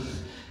vandag.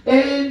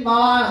 In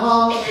my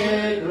heart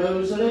there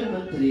grows a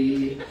lemon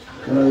tree,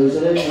 grows a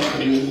lemon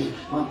tree,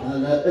 want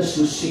hulle is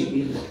so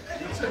suur.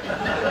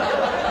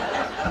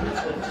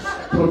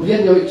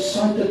 Probeer jou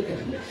excited kry.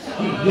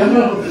 Die Here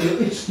wil vir jou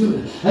iets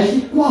doen. Hy is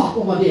nie kwaad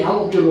omdat die hel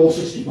op jou los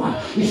is nie, man.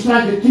 He's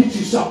trying to teach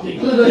you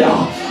something.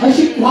 Ja, hy is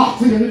nie kwaad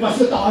vir jou nie, maar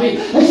so daar nie.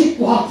 Hy is nie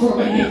kwaad vir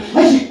my nie.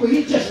 Hy is nie kwaad,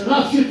 he just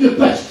loves you to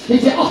bits.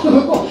 Het jy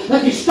agtergekom,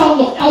 dat jy staan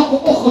nog elke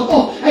oggend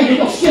op, en jy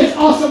nog steeds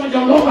asem in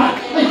jou longe,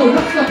 en jou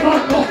ligte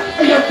brand nog,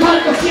 en jou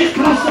kant nog steeds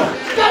brand nog.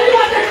 Kan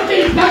iemand ek op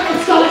die plek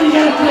opstel in die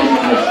Here kry die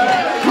Christus?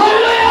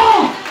 Halleluja!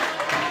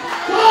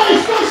 God is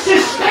still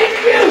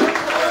sustaining you!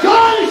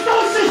 God is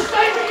still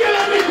sustaining you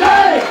every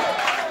day!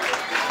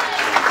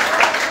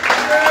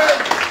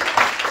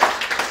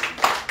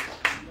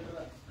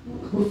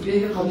 Hoe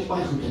vrede gaan nie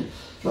baie goed,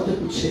 wat ek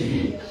moet sê.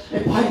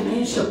 En baie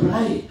mense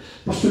bly,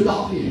 Pastor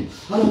Dawie,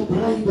 hulle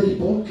bly by die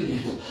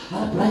bondkleed,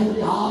 hulle bly by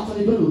die haat van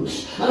die broers,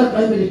 hulle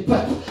bly by die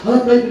put, hulle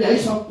bly by die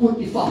huis van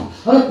Potifar,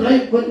 hulle bly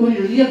oor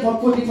die leer van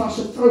Potifar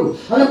se vrou,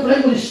 hulle bly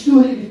by die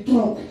storie in die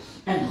tronk,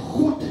 en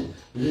God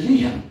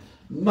leer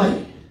my,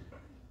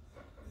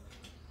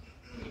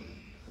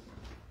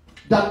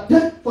 dat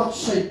dit wat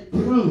sy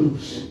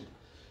broers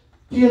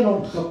teen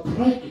hom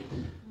gebruik het,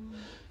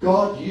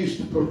 God used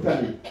to propel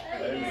him.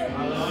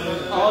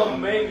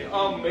 Amen,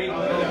 amen.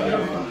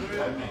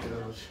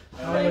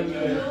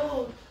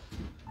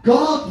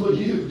 God will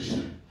use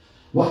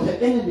what the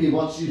enemy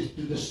wants you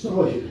to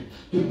destroy you,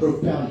 to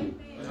propel you.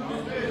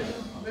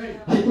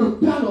 Hy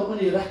propel hom in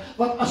die reg,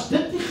 want as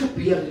dit nie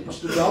gebeur nie,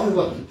 Pastor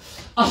Galvin,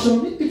 as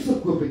hom nie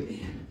uitverkoop het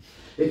nie,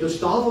 het ons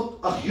Dawid,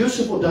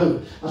 Josef onthou,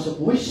 as 'n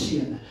mooi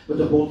seun met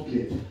 'n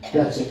bontkleed.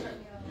 That's it.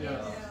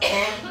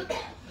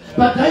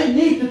 But they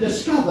need to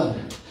discover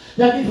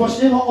that it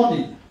was never on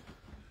him.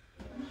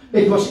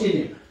 It was in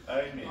him.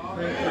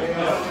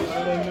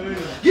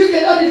 You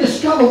can only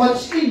discover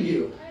what's in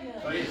you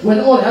when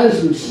all hell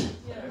is loose.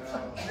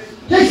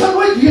 Jy sal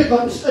nooit weet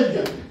wat is in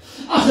jou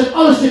as dit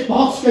alles net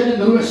maakskyn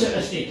en rose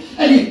is nie.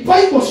 En die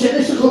Bybel sê,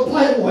 dis so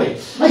baie mooi.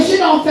 Hy sê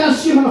daar in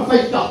vers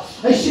 57,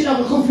 hy sê daar,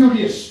 ek gaan vir jou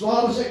lees,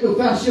 waar is ek nou,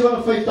 vers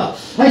 57,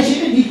 hy sê,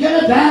 en die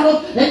hele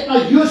wêreld het na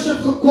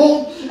Josef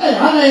gekom, en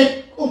hulle het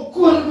om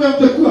koring mee om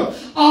te koop.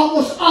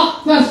 Amos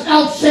 8 vers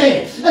 11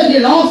 sê, in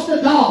die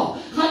laaste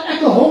dae, gaan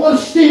ek 'n honger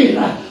stuur,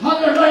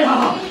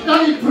 halleluja, na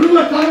die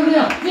brood,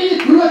 halleluja, nie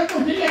die brood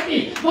om te eet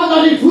nie, maar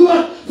na die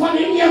woord van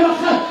die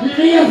ewige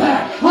lewe,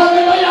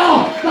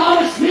 halleluja,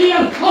 daar is weer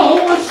 'n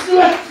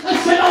hongersnood in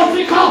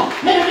Suid-Afrika,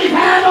 en in die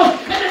wêreld,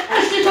 en dit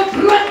is nie vir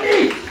brood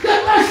nie,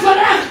 dit is vir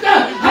regte,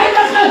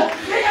 heilige,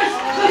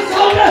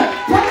 geesgevulde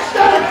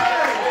pastor.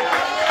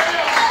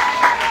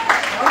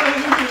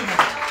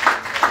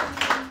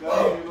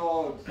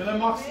 Julle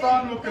mag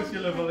staan ook as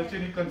julle wil, dat jy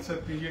nie kan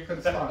sit nie, jy kan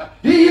staan.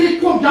 Hierdie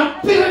kom dan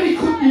pille nie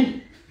goed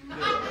nie.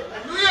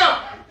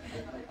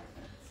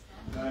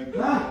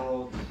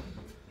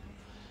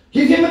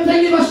 Jy gee met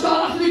jy was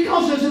staan agter die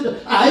kans en sit,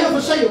 hy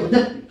of sy op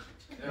dit.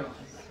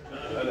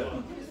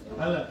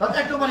 Dat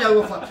ek nog maar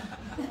jou vat.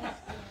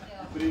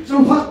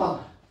 So vat man.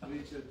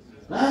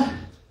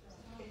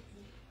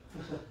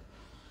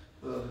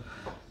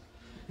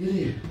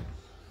 Hierdie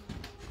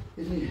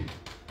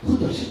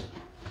goeders.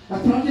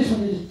 Ek praat nie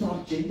van die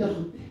transgender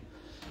goed nie.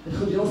 En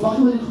goed, ons mag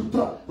nie met die goed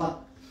praat, maar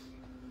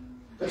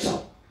ek sal.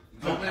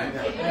 God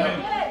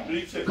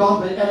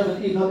by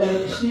Galvin email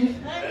Ellen Steve.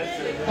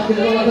 Ek het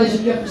al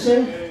deze keer gesê.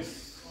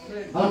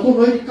 Maar dan kom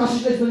nooit die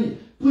kassies uit van die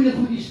poeie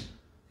goedies.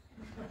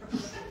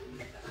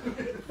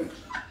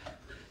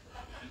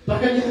 Dan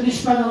kan jy van die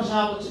span aan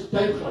saam met sy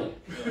duim gooi.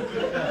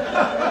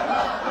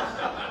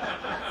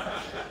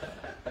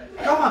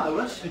 Come on,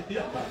 ouwens.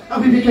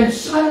 And we became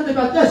silent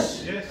about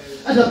this.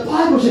 And the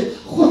Bible said,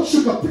 God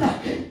soek 'n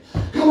plek.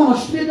 Come on,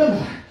 ons twee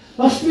dinge.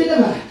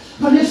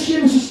 Van lees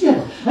Genesis 1.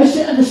 Hy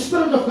sê, and the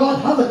Spirit of God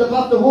hovered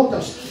above the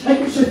waters. Hy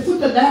kon sy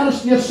voete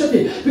nergens neersit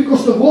nie,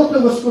 because the water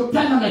was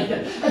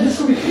contaminated. En dis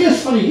kom die gees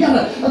van die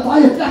Here, dat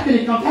baie plekke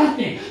nie kan werk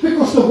nie,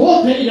 because the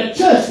water in the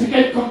church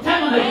became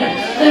contaminated.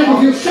 En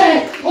wat jy sê,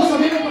 ons wil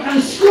weer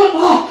begin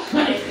skoonmaak,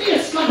 dat die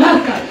gees kan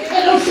werk.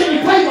 En dan sê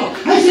die Bybel,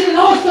 hy sê die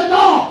laaste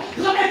dag,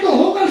 gaan ek 'n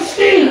honger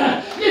stuur,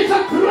 nie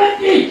vir brood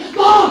nie,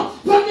 maar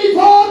vir die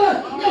ware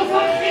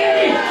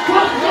evangelie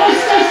van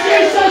Christus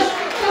Jesus,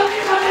 dat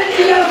die van die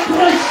Here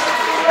Christus.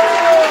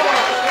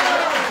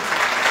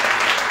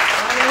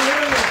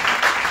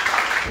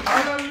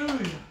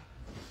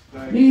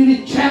 Nie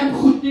die jam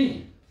goed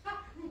nie.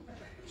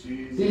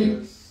 Die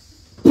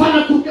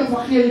pannekoek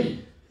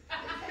evangelie.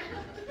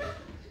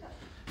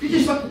 Dit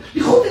is wat,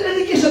 die goed en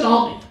die is 'n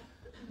naam nie.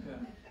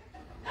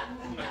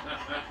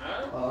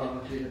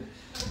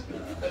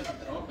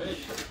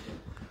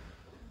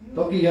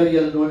 Dankie Here,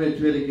 julle nooi my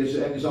tweede keer,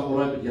 so ek is al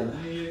reg met julle.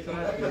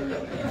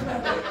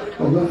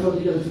 Maar wat wil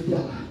ek julle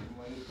vertel?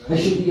 Hy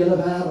sê die hele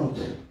wêreld.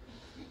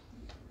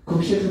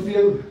 Kom sê vir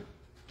jou,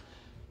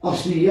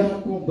 as die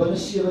Here kom binne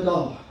 7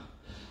 dae,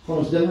 gaan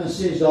ons dinge in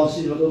 6 dae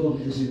sien wat ons nog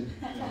nie gesien het.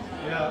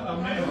 Ja,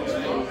 amen.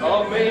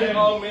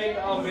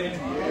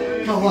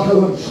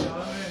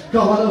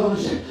 Kan wat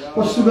ons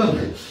pastoor,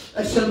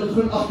 ek sê met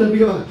groen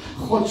agterbewe,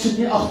 God sit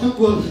nie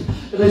agteroor,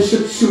 en hy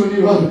sit so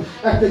nie, want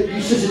ek dink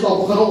Jesus het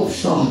al begin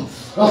opstaan.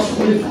 As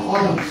goeie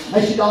Vader,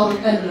 hy sê daar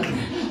in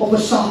op 'n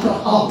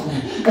Saterdagavond,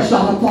 is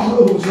daar 'n paar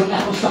ouens wat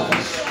ernstig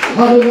is.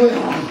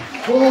 Halleluja.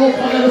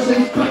 Vader is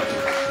in die put.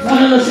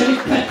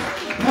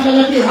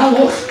 Hulle het die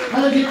halos,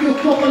 hulle weet nie hoe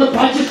klop hulle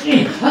budget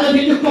nie, hulle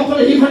weet nie hoe klop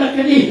hulle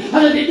huwelike nie,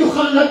 hulle weet nie hoe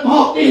gaan hulle dit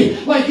maak nie,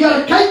 maar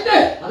Here, kyk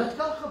net, hulle het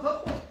kan gewip.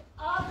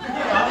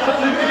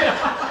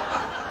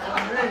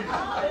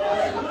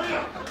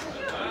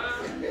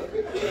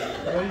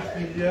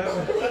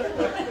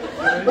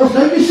 Ons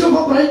dink nie so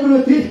van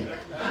brein nie.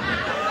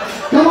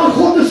 Kom aan,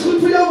 God is goed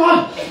vir jou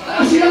man,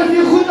 as jy vir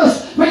jou goed is,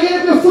 maar jy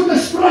het jou voete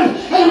spring,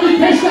 en om die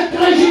beste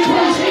kruisie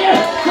prys gee,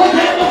 God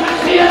het nog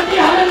gegeet nie,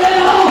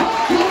 halleluja,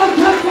 kom aan,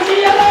 dank van die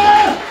Here,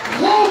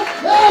 God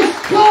is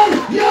vir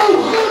jou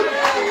goed.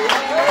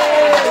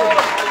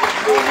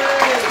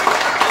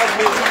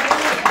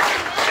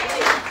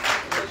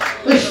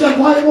 Is dit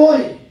baie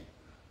mooi?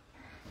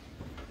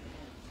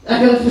 Ek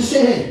het het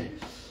gesê,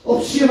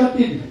 op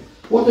 17,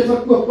 word hy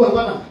verkoop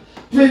oorwinning.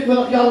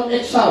 22 jaar in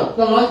exile,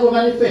 dan laat hom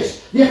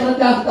manifest,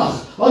 39,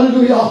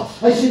 halleluja,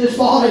 hy sê dis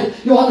waarheid,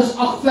 Johannes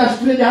 8 vers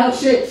 32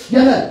 sê,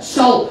 julle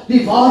sal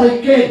die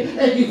waarheid ken,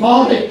 en die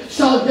waarheid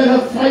sal julle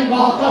vry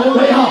maak,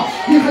 halleluja,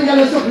 wie van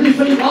julle is nog lief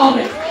vir die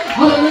waarheid,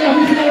 halleluja,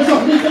 wie van julle is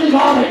nog lief vir die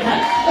waarheid,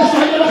 is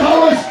van julle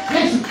gehouwens,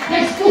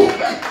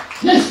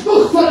 jy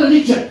spoeg vir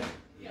religie,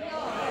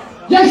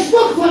 jy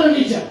spoeg vir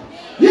religie,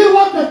 you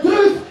want the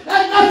truth,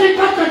 and nothing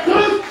but the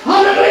truth.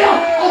 Hallelujah.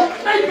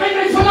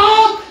 Ek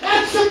vanavond,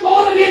 ek sit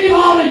môre weer die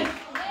waarheid.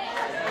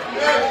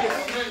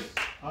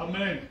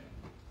 Amen.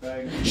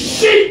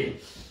 Sien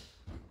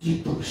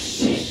die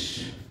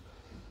proses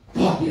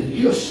waardeur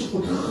Josef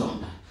moet gegaan.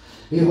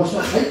 He was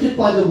not hated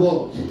by the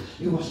world.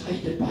 He was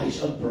hated by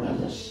his own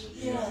brothers.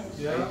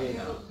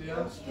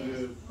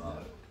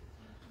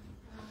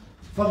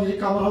 Van die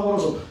camera maar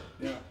ons op.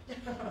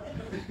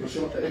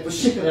 Ek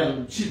was seker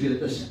en sien wie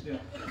dit is.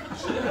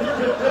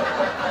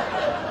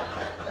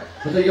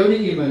 Want hy jou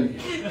nie e-mail nie.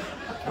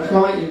 Ek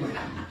kan my e-mail.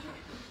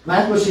 Maar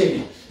ek moet sê,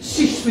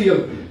 sies vir jou,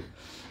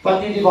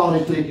 wat nie die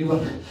waarheid trek nie,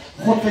 want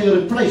God kan jou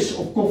replace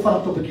of kom van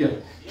het op 'n keer.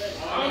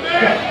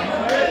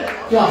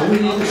 Ja, we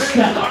need to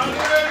stand up.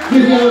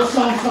 Give you a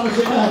song, son of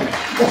a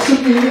of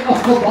something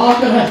of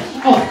gewater,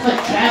 of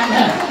gejam,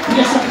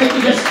 yes, ek weet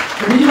dis,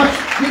 weet jy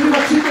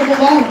wat sê op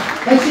bewaar?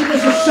 Hy sê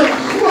dis 'n sin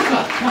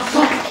groter, maar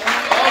sag.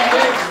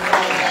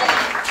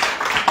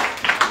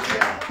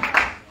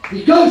 He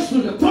goes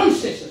through the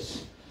processes.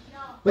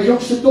 My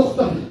jongste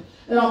dogter,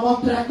 en haar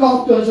man trek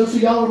Kaap toe, en so 'n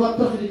jaar wat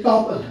terug in die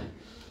Kaap in.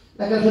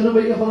 Ek het genoem by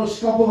een van ons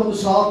kampe wat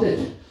ons gehad het.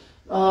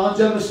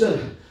 Jamester,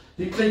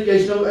 die kleintjie,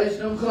 hy is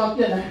nou graad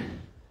 1, hè?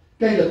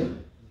 Caleb.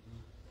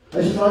 Hy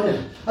is 'n vraag.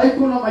 Hy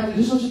kom na my toe,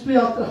 dis ons 2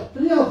 jaar terug.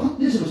 3 jaar,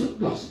 dis was ook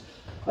klas.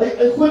 Hy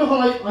gooi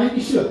nogal hy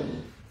handjie so.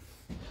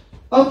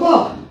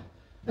 Oupa,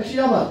 ek sê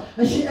jammer.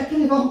 Hy sê ek kan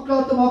nie wag om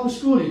klaar te maak vir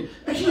skool nie.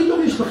 Ek sê jy moet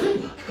eens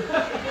begin.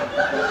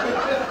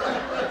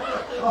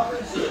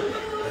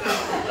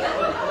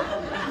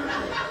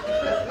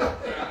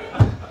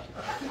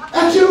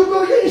 Ek sê hoe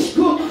kom jy nie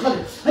skool te gaan?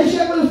 Hy sê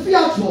ek wil 'n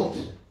veearts word.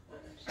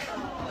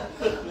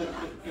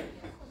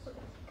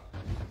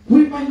 We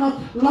might not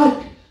like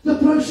the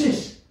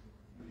process.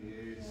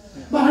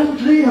 Maar hy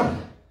moet leer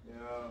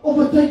om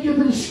 'n tydjie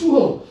by die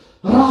skool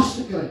raas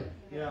te kry.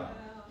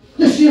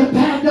 Dis nie 'n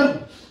bad ding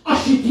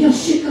as jy deur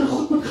sekere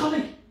goed moet gaan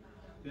nie.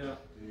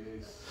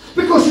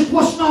 Because it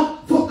was not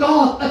for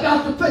God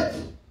about the pit.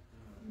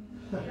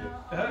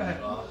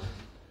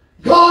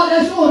 God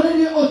has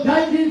already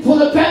ordained him for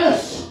the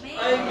palace.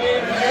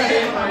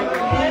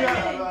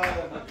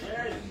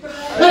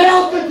 En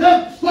elke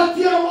ding wat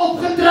hier hom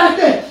opgetrek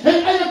het,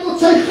 het eintlik tot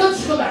sy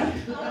guns gewerk.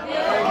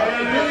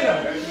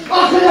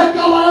 Ach, ek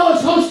kan maar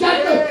ons huis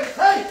kyk.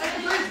 Hey, ek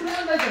is nie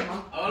vreemdeling,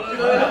 man.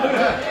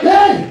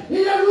 Hey,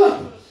 hier loop.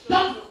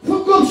 Dan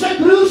verkoop sy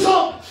broers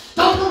op.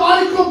 Dan kom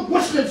hy kom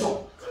moslims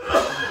op.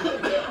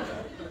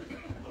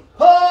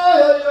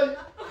 Hoi.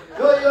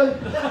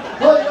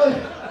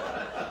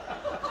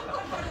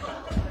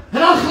 En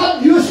dan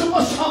gaan Josef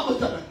maar saam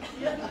met hom.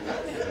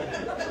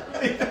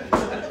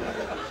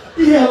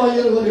 Ja, wat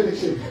jy hoor ek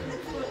sê.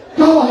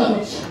 Kom maar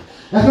ons.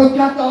 Ek gaan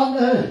kyk aan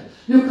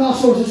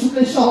Newcastle, so 'n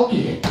klein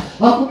saaltjie.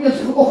 Maar kom eers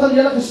vanoggend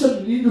hele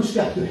gesin Lindo's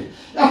kerk toe.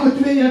 Ek het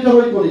 2 in 'n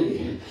rooi kolletjie.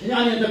 En die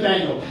ander in 'n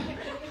bengel.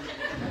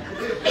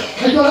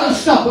 Ek wil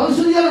aanstap, want is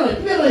die hele ry,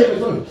 2 rye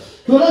met.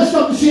 Toe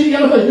aanstap te sien die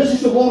hele ry, dis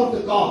is the word of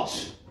the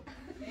gods.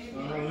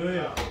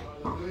 Halleluja.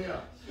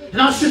 En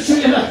dan sit sy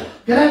in 'n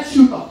grand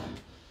suit op.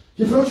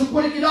 Die vrou se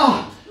kolletjie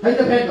daar, hy het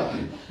 'n bengel.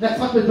 Ek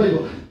vat my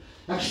Bybel.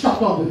 Ek stap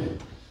daar toe.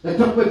 Ek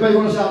druk my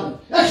Bybel in sy hand.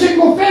 Ek sê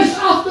confess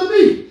after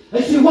me.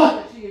 Hy sê wat?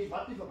 Ek sê jy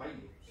wat nie vir my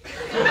nie.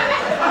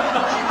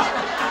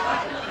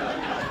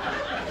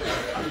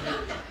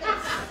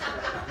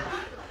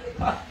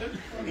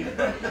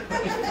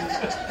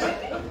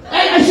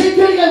 Hey, I said,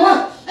 tell you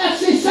what?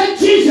 Actually, Saint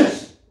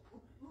Jesus.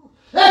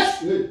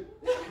 That's good.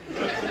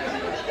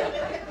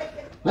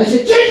 I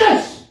said,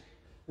 Jesus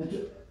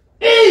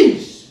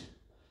is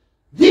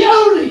the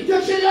only,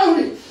 just the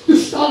only. To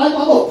staan hy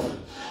maar op.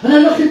 En hy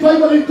lig die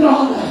Bybel in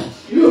trane.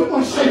 Loop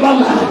maar sy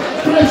wange.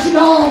 Prys die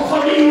naam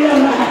van die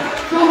Here.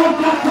 Kom op,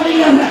 plak van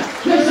die Here.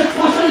 Jy sit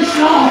vast in die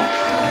slaap.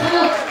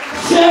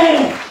 Sê,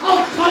 al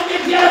gaan jy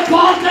weer 'n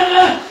paar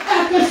dinge,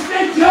 ek is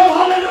met jou,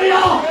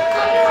 halleluja.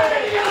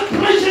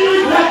 Prys die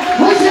Here.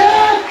 Hy sê,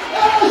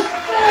 ek is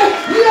met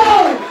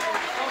jou.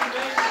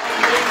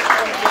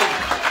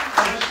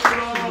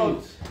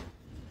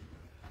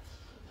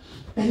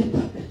 En dit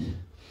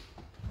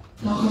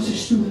dan gaan sy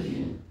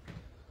storie.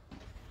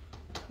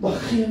 Maar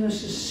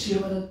Genesis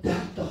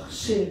 37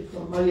 sê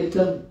vir my 'n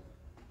ding.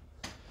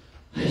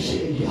 Hy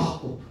sê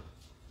Jakob,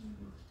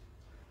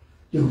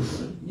 jou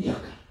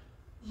verneker,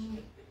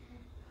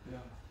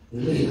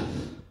 leef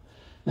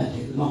in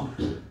die land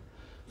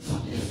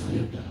van die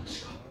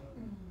vreemdelingskap.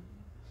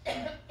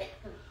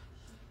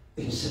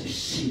 En sy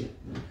seun,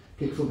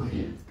 kyk vir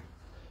my,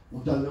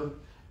 onthou nou,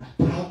 ek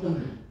praat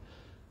nou,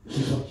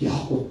 soos wat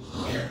Jakob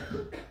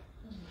gegaan.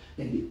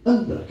 En die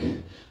indruk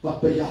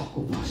wat by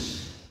Jakob was,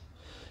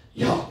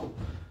 Jakob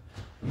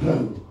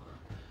rou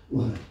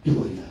oor 'n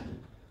dooie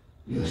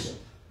Josef.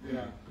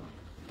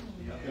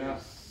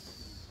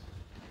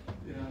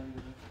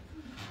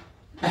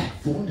 Ek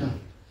wonder,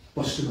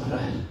 pastoor,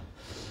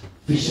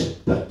 wie se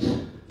bid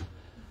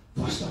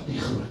was dat die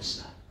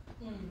grootste?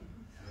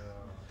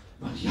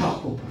 Want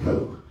Jakob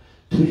rou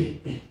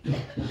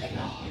 22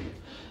 jaar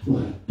oor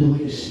 'n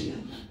dooie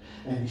seun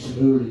en hy's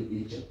ruling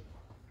Egypt.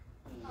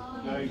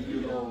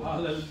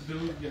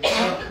 Hallelujah.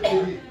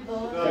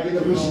 Ek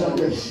het rus dat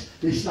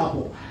jy snap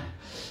hom.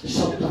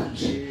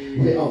 Sometimes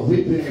we are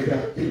weeping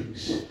about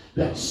things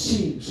that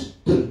seems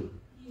true.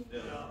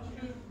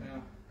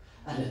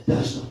 And it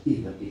does not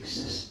even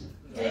exist.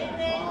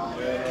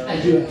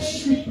 And you have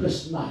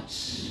sleepless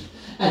nights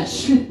and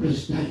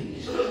sleepless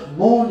days,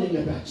 mourning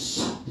about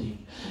something.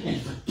 En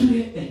vir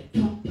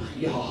 22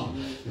 jaar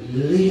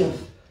leef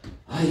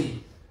hy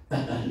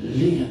in 'n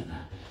leuen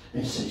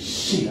en sy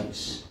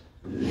seuns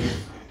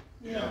leef.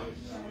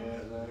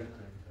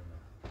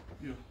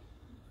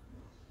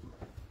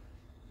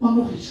 Maar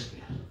nog iets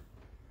gebeur.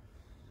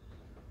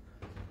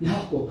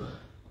 Jakob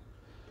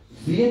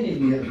weet nie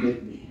meer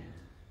dit nie.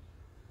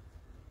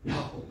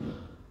 Jakob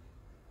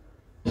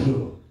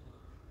droom.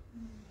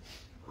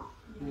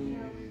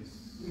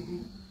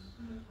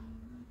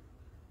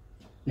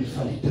 En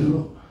van die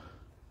droom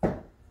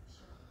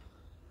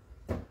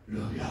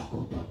loop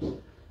Jakob dat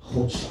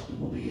God sal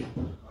hom op die heup.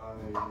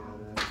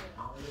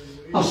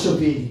 Asof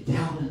hy die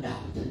down and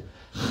out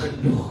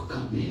genoeg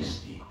kan wees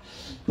nie.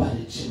 But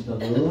it's in the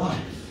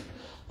life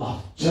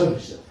of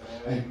Joseph.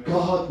 And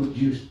God would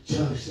use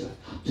Joseph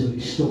to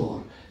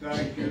restore.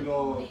 Thank you,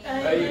 Lord.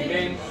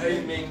 Amen,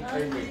 amen,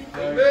 amen.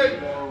 Amen.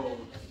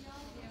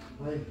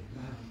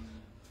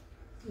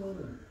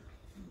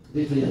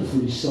 Dit wil jy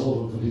vir die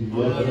salwing van die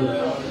Here.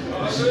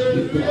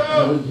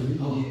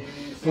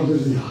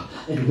 Halleluja.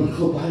 En ek word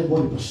gou baie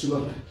mooi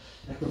pastoor.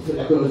 Ek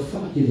wil het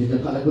vat hier,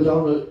 ek wil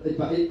daar uit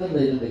my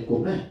inleiding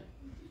uitkom, hè?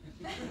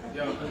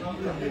 Ja.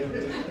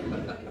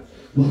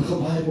 Word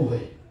gou baie mooi.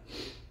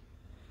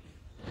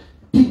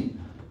 10.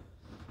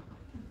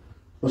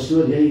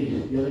 Pastoor, jy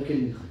ken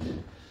nie goed.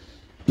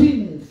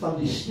 10 van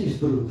die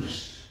stiefbroers.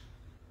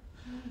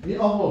 Nie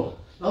almal,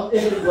 not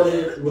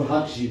everybody who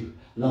hugs you,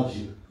 loves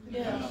you.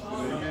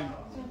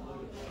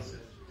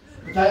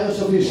 Party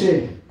ons op jy sê,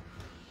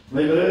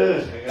 my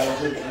broer, ek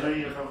gaan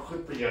jy gaan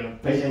goed by jou, dan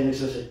pijn jy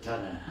niks as ek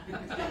tanden.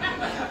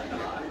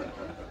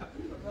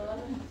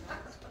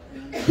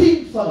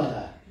 10 van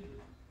hulle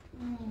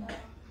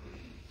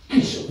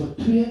kies op 'n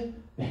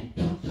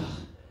 22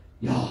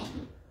 jaar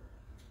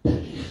te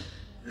lieg.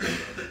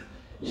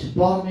 Dis 'n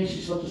paar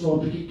mensies wat ons al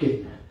 'n bietjie ken.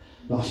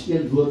 Daar's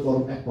een woord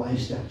waarom ek baie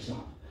sterk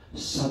staan.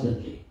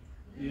 Suddenly.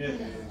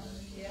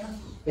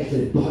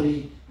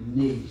 Everybody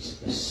needs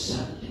a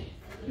suddenly.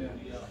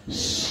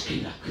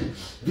 Skielik.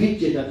 Weet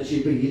jy dat as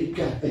jy by hierdie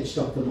kerk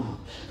uitstap vanavond,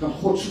 kan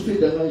God soveel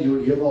dinge in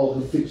jou lewe al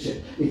gefiks het,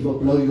 it will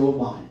blow your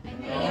mind.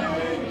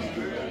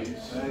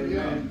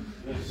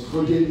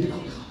 God jy nie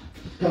goed gaan.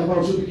 Kan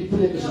maar so 'n bietjie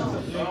preek is aan.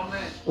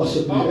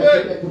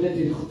 Asseblief, ek moet net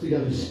hierdie goed vir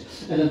jou is.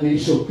 En dan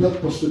mense so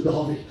blik pastoor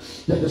David,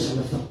 dit is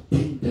hulle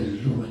verdiende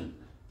loon.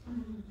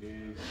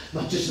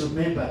 But just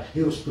remember,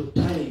 he was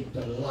portraying the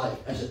life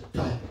as a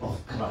type of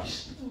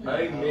Christ.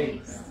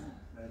 Amen.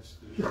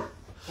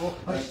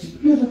 Hy is die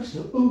eerlikste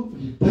ou in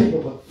die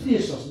Bybel wat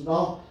vrees was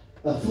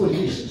voor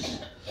Jesus.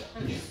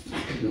 Die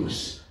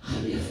vlekkeloos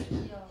geleef het.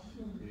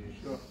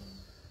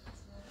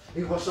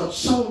 He was not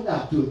sold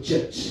out to a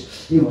church.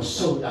 He was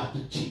sold out to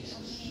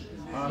Jesus.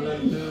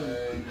 Hallelujah.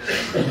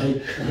 En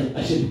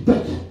hy sê die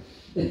bid.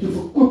 En toe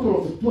verkoop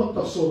hulle vir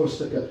 20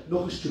 silverstukke,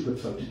 nog 'n stupid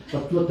fout.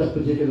 Want 20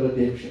 beteken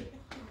redemption.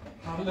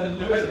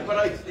 Halleluja.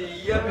 Prys die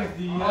Here,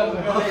 die Here.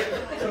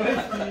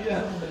 Prys die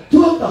Here.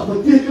 20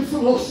 beteken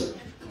verlossing.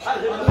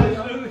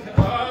 Halleluja.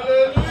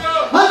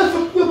 Hulle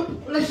verkoop,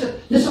 luister,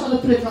 dis 'n ander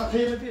preek van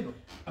gewe weer nog.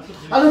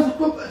 Hulle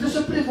verkoop, dis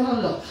 'n preek van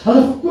hulle.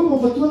 Hulle verkoop hom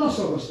vir 20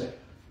 silverstukke.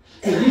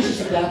 En Jesus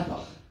se 30.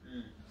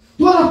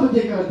 20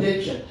 beteken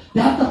redemption.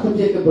 30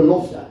 beteken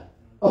belofte.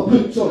 Oh,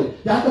 bloed, sorry.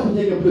 30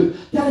 beteken bloed.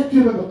 Tel dit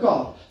twee by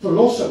mekaar.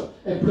 Verlossing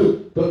en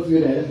bloed bring vir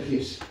die Heilige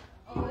Gees.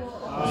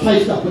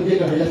 50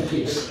 beteken Heilige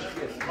Gees.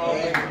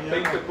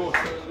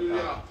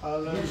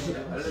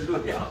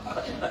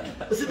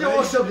 Is dit nie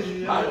awesome?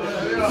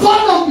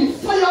 Vanaf die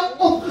vyand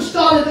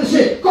opgestaan het en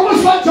sê, kom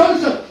ons vat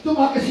Joseph, toe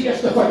maak as die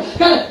eerste fout.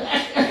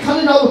 Ek gaan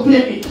dit nou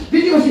bepreek nie.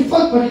 Weet jy wat die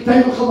fout wat die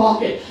duivel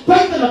gemaak het?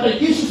 Buiten dat hy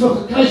Jesus wil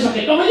gekruisig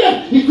het. Nummer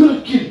 1, he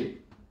couldn't kill him.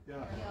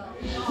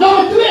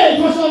 Nummer 2, it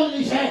was all in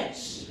his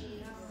hands.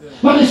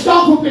 Maar hy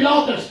staan voor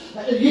Pilatus,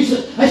 Jesus,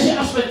 hy sê,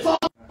 as my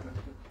vader,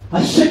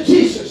 hy sit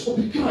Jesus op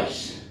die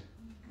kruis.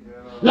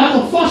 Laat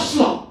hom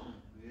vastslaan.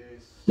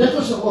 Dit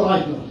was 'n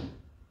orakel.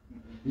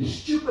 You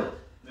stupid.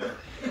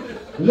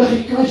 Lig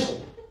die kruis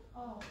op.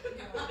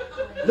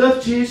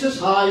 Lift Jesus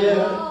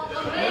higher.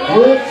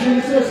 Lift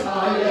Jesus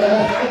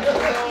higher.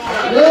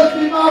 Lift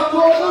him up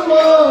for the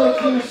world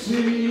to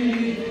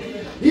see.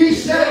 He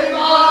said,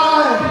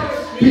 I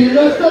be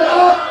lifted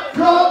up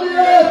from the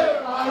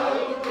earth. I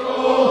will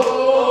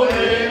grow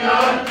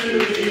unto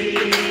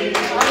thee.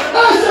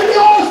 That's the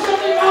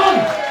awesome man.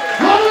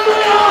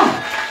 Hallelujah.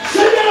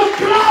 Sing it up,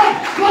 God.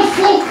 Was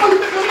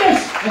volkomen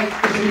geweest. En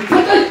is die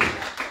putting.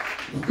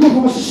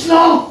 Kom as 'n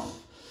slaaf.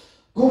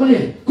 Kom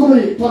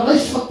nie,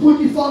 Parys van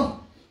Potifar.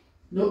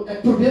 Nou,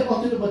 ek probeer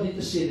altyd om dit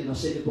te sê en dan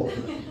sê ek ook.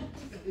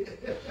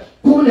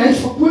 Kom in die huis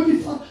van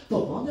Potifar,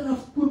 tot wanneer dan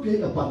koop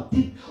jy 'n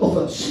bandiet of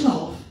 'n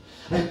slaaf?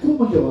 Hy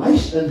kom in jou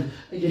huis in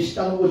en jy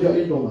stel oor jou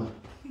eiendomme.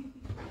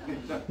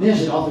 Nee,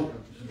 Suid-Afrika.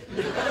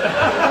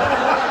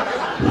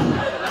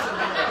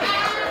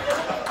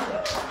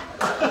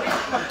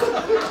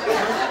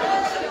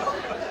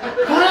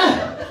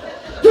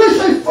 Toe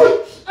sy voet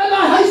in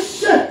die huis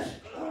sit.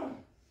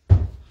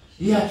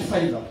 Hy het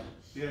favor.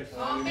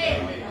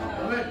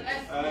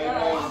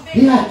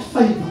 Hy het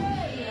favor.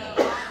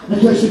 En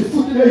toe sy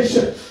voet in die huis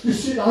sit, jy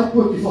sê die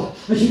pootjie van,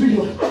 as jy weet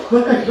wat,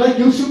 want ek lyk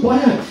jou so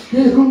baie,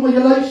 jy roem met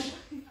jou huis.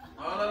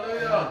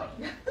 Halleluja.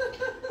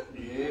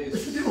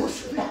 Yes.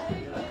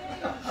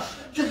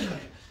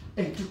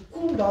 En toe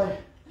kom daai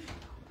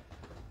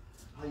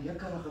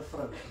jekkerige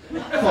vrou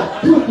van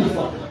pootjie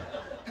van.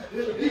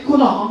 Ek kon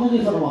haar hande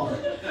nie van hom af.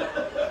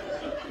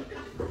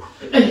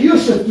 En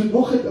Josef toe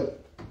nog gedink.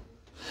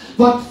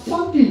 Want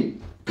van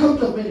die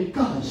Coat of Many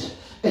Colors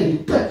en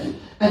die pit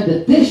en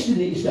the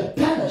destiny is the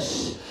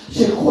palace,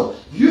 sê God,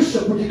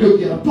 Josef moet ek jou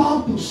deur 'n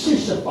paar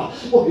prosesse vat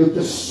om jou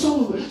te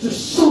silwer,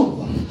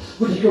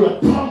 moet ek jou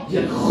brand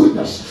deur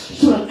goeders,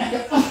 sodat ek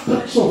 'n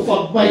afdruksel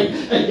van my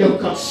in jou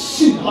kan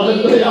sien.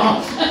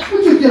 Halleluja. Ek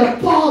moet jou deur 'n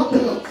paar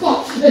dinge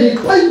vat. En die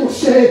Bybel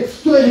sê,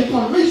 toe hy die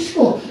parys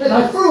kom, en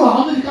hy vrou haar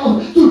hande in die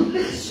kamer, toe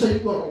lig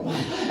sy oor hom.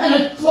 En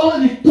hy val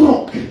in die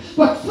tronk.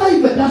 But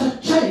favor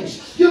doesn't change.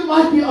 You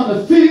might be on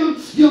the field,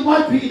 you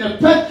might be in a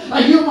pit,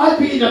 and you might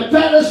be in a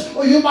palace,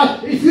 or you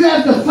might, if you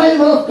have the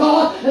favor of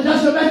God, it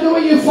doesn't matter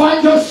where you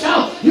find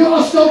yourself, you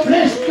are still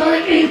blessed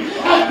going in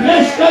and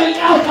blessed going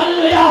out.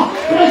 Hallelujah.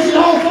 Praise the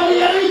Lord.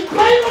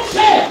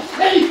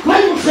 En die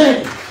Bybel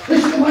sê,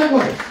 dis die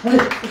Bybel,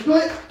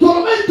 toe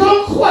hom in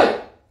tronk gooi,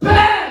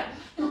 bam,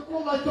 toe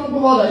kom hy tronk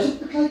bewaarde, hy sê,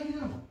 kyk hier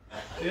nou.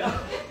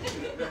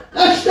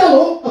 Ek stel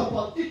hom 'n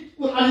bandiet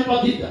oor al die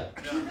bandiete.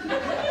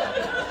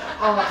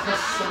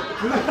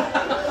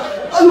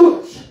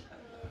 Hallo.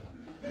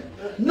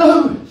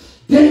 No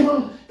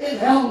devil in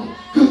hell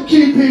could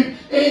keep him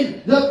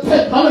in the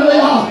pit.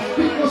 Hallelujah.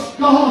 Because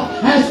God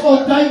has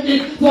ordained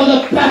it for the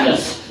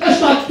palace. Is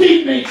daar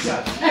 10 mense?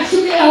 Ek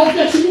soek nie 11,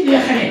 ek soek nie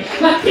 9 nie.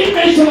 Maar 10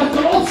 mense wat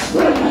kan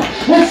opspring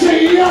en sê,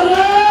 Here,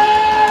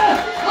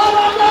 I'm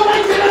on my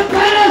way to the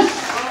palace.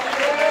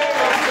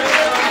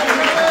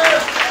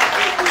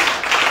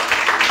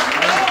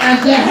 And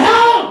the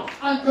hell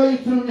I'm going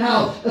through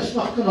now is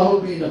not going to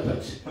hold me in a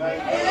pit.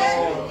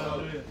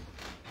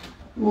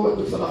 O, ek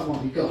moet vandag maar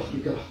die krag.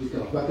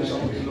 Wat is al?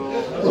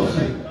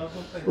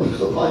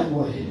 Baie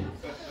mooi.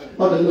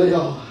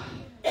 Halleluja.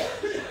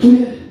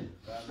 Twee.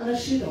 En hy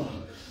sê daar.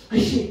 Hy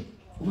sê,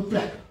 op 'n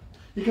plek.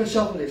 Jy kan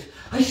self lees.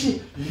 Hy sê,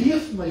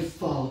 leef my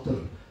Vader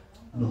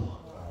nog.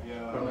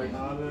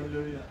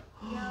 Halleluja.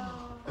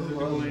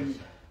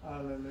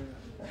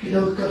 Ek het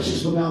nou 'n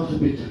kursus by my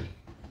aangebied.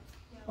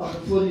 Ag,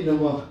 ek voel nie nou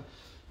maar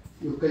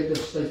jou kyk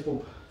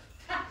styfpomp.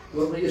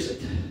 Hoor my eers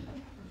uit.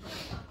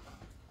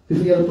 Die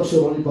van julle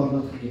pastoor al die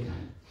barnaat gekyk.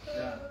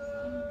 Ja.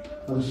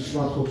 Dat is 'n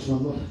smaak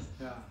godsman word.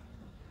 Ja.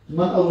 Die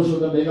man ouers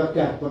wat aan mega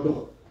kerk wat nog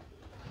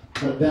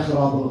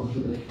wegrabel of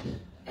gebreek.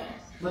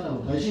 Maar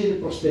nou, hy sê die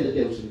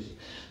prosperity ons is.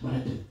 Maar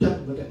het 'n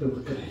ding wat ek nou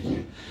gekry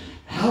het.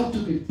 How to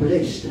be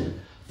blessed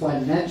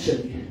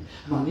financially,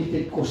 maar nie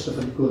ten koste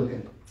van die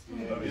koninkryk.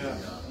 Ja.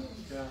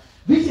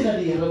 Weet jy dat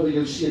die Here wil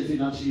jou seën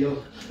finansiëel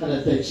in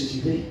 'n tyd soos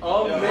hierdie?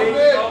 Amen.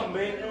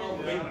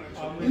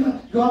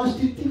 God is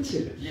die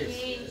teacher.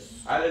 Yes.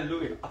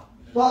 Hallelujah.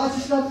 Maar as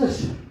jy slaap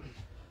is,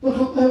 wat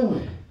gaan my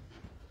mooi?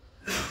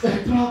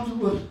 Ek praat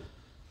oor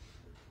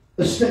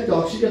 'n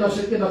spektakel. Seker as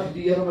ek eendag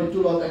die Here my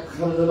toelaat, ek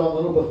gaan dit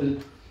dan op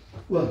doen.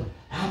 Oor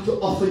how to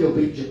offer your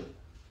Benjamin.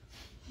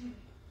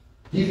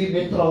 Die wie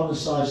met trane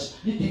saai,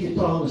 nie die wie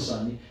trane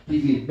saai nie,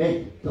 die wie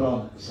met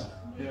trane saai.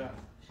 Ja.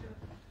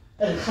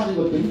 En ek gaan nie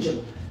oor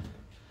Benjamin.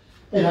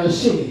 En hulle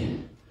sê,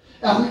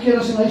 elke keer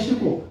as hy huis toe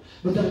kom,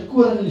 met hulle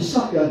koring in die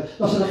sak uit,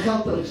 as hulle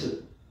geld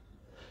terugsit.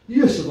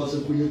 Jesus was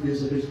 'n goeie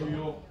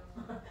besigheidsman.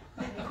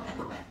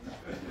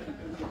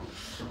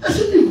 Is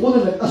dit nie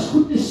wonderlik, as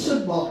goed nie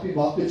sin maak nie,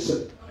 maak dit sin.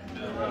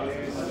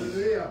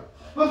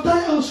 Want die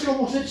ouens kom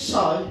ons net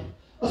saai,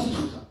 as het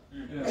goed gaan.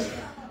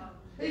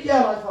 En ja,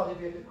 my vader,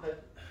 die weet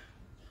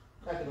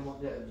ek het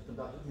nog nie,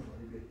 vandag nie, maar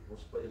die weet,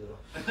 ons by julle.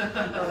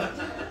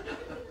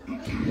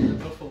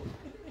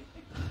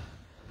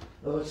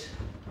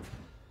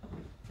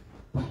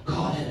 But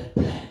God had a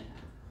plan.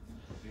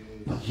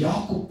 Want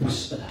Jakob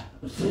was in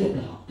 'n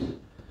vreemde land.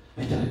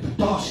 Hy het 'n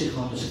reputasie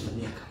gehad as 'n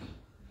verneker.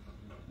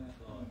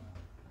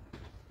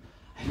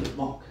 Hy het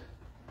maak.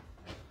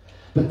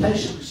 Party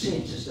sou gesê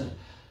het, suster,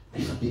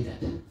 hy verdien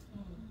dit.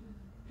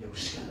 Jou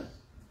skille.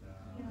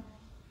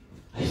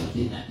 Hy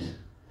verdien dit.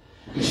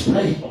 Hy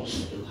sprei ons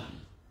verloor.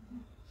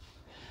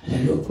 En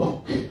hy loop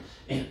maak.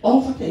 En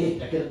al wat hy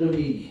het, ek het dit nou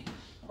nie,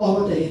 al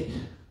wat hy het,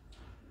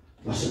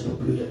 was 'n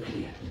bebloede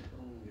kleed.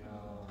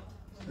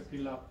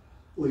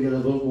 O,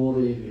 julle wil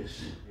môre hier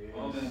wees.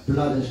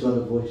 Blood has got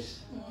a voice.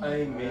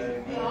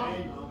 Amen.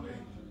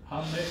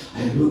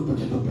 Hy loop met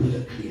 'n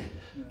bebloede kleed.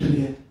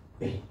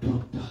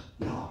 22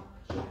 jaar.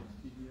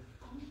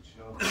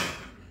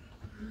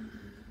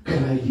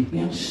 Kry die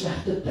een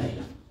slegte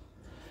tyding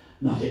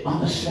na die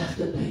ander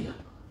slegte tyding.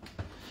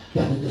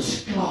 Ja, dit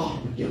is klaar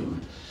met jou.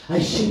 Hy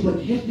sê met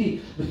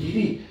hierdie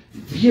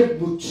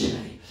weemoed sê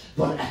hy,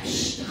 want ek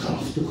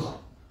graf toe gaan.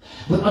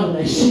 Want aan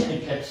hy sê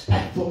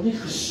ek wil nie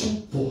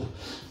gesond word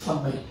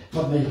van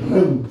my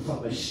rou, van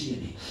my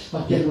seun nie.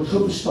 Want jy moet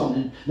gou verstaan,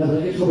 en nou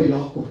wil ek gou by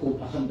Jakob kom,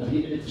 dan gaan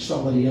jy net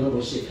verstaan wat die Here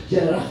wil sê. Jy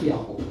reg vir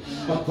Jakob.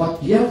 Want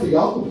wat die Here vir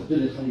Jakob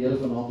gedoen het, gaan die Here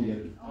vanaand weer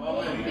doen.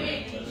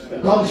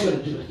 God is going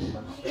to do it.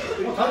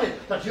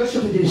 Dat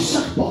Josef het die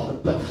sigbare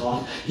put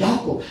gehad.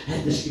 Jakob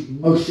het dis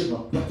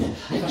emotional put.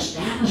 Hy was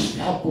nergens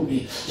welkom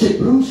nie. Sy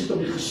broers het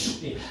hom nie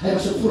gesoek nie. Hy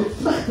was 'n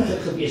voortvlugtiger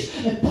gewees.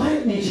 En baie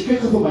mense, kyk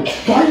vir my,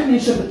 baie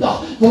mense vandag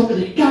word in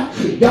die kerk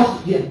gejag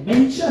deur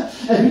mense.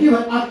 En weet jy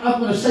wat, I'm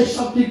going to say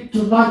something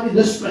tonight in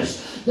this place.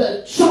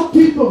 That some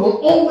people will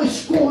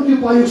always call you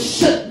by your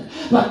sin,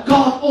 but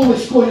God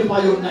always call you by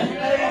your name.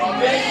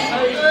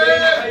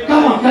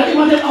 Come on, kan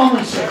iemand dit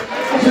amen sê?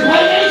 As jy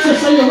baie mense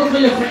sê, jy moet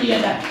vir jou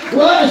verene.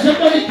 Is dit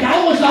nou die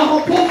kou, is daar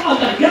op pop, aan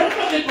die Here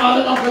van die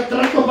maanden al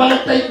gedruk op hulle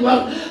tyd hoor.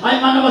 Hy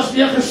manne was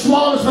meer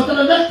geswaal as wat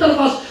hulle nigter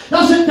was.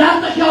 Dat is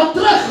 30 jaar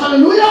terug,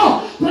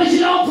 halleluja. Prys die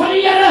naam van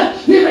die Here.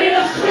 Wie wil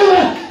jy glo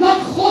dat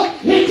God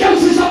het jou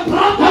soos 'n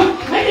brandhout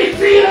en die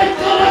vuur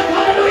uitgeruk,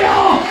 halleluja.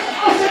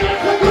 As jy dit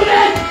gedoen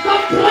het,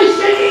 dan prys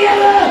jy die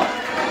Here.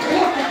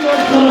 God het jou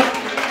uitgeruk.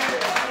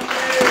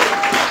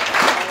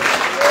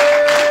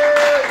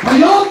 Maar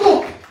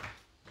Jakob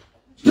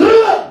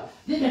droom,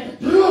 nie net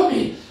 'n droom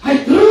nie, hy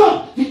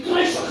droom die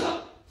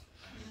kruisiging.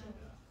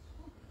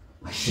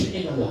 Hy sien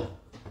engele.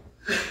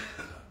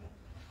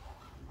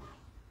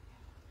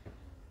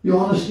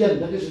 Johannes 1,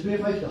 dit is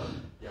 52.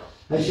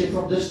 Hy sê,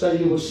 from this day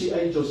you will see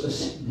angels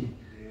ascending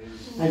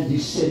and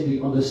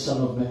descending on the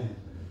Son of Man.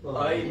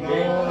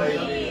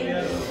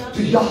 Amen.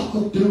 Toe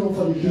Jakob droom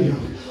van die Here,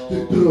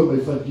 toe droom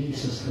hy van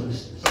Jesus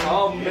Christus.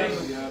 Amen.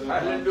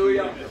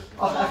 Halleluja.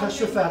 Ag, ek gaan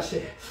so ver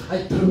sê, hy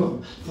droom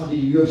van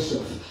die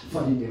Josef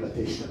van die Nuwe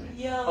Testament.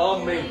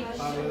 Amen.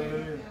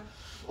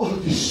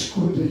 Die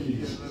skone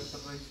Jesus.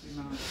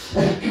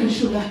 En ek kry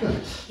so lekker,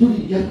 toe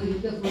die Here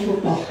het my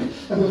opmaak,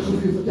 en my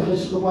gevoel vertel,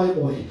 is ook baie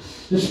mooi.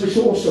 Dis my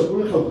so awesome,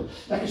 hoor gauw,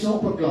 ek is nou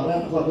opgeklaar,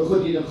 en wat we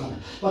goed hierin gaan.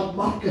 Want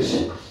Markus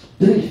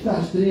 3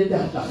 vers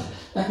 33,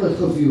 ek wil het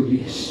gevoel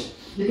lees.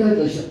 Jy kan het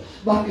luister,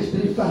 Markus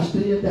 3 vers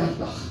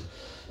 33.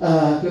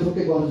 Ek wil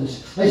kyk waar het is.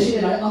 Hy sê,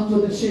 en hy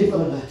antwoord en sê vir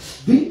hulle,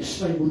 wie is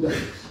my moeder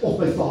of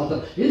my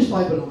vader? Dit is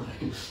baie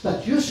belangrik,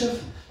 dat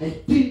Josef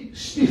het 10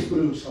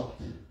 stiefbroers gehad,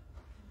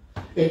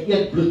 en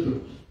 1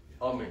 bloedbroer.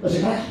 Amen. Is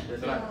ek reg?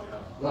 Dis reg.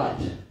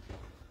 Right.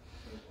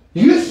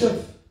 Josef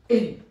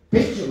en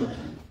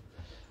Benjamin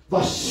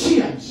was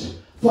seuns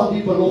van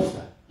die belofte.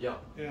 Ja.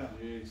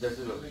 Dis is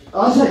ook.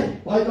 As hy,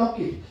 baie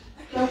dankie.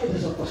 Ek dink dit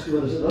is 'n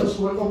pastoor, dit is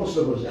gewoon almal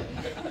slimmer sê.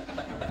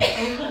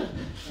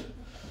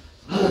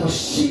 Hulle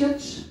was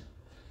seuns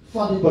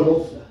van die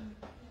belofte.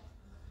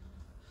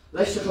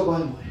 Luister gou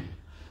baie mooi.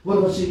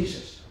 Hoor wat sê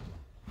Jesus.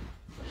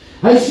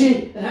 Hy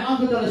sê, en hy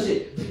antwoord hulle sê,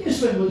 wie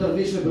is my moeder,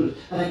 wie is my broer?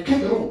 En hy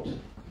kyk rond.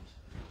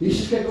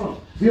 Jesus kyk rond,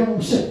 wie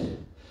hom sit.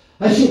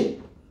 Hy sê,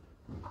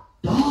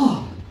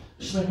 daar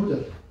is my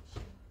moeder.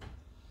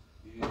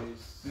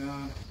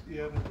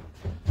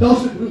 Daar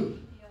is my broer.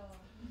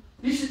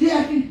 Jesus die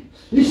ek nie.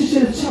 Jesus sê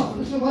dit self,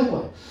 dit is nou baie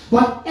mooi.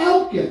 Want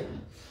elkeen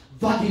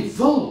wat die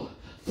wil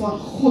van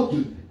God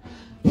doen,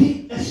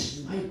 die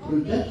is my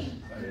broeder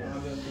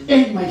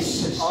en my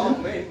suster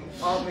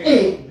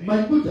en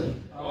my moeder.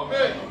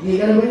 Nie,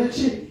 jy wil dit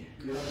sê.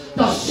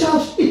 Dat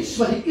selfs iets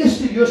wat die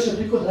eerste Josef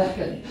nie kon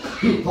regken nie.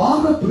 Die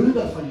ware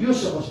broeder van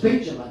Josef was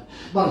Benjamin.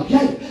 Maar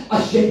jy,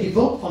 as jy die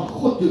wil van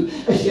God doen,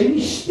 is jy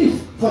nie stief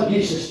van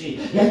Jesus nie.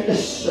 Jy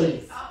is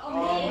sy.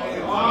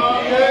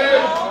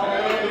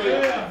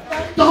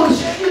 Daar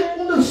is geen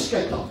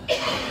onderskeid dan.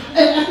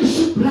 En ek is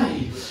so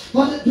bly,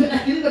 want toe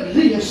ek dit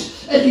lees,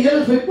 en die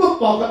Here vir my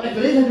oopmaak, want ek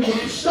wil net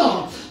moet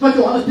verstaan, wat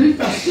Johannes 3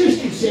 vers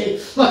 16 sê,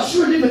 wat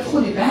so lief met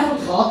God die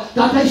wêreld gehad,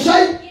 dat hy sy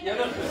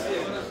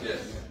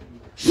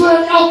so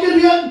in elke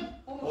een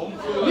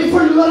nie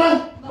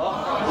verloren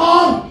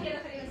gaan.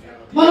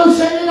 Maar nou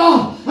sê hy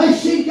daar, hy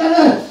sê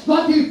julle,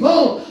 wat die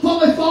wil van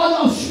my Vader,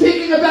 I'm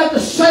speaking about the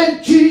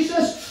same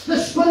Jesus, the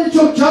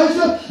spiritual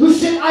Joseph, who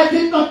said, I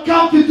did not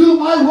come to do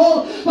my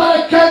will, but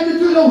I came to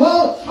do the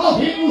will of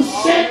him who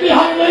sent me.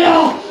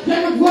 Halleluja. Jy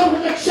moet hoor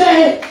wat ek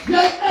sê,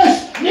 jy is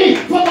nie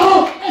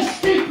vanaf een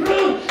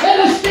stiefbroer en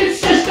een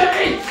stiefsister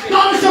nie.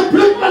 Daar is 'n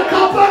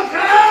bloedvertapping.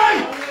 Hey!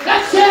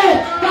 Ek sê,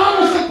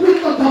 daar is 'n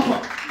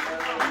bloedvertapping.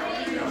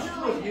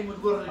 Jy moet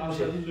hoor wat ek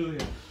sê.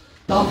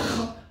 Dan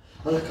gaan,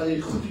 hulle kan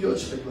hier goed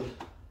Joods spreek hoor.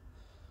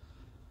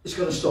 It's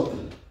going to stop.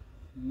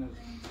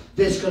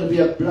 There's going to be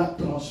a blood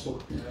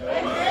transport.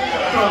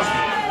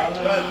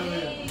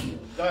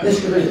 There's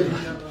going to be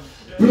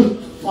bloed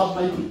van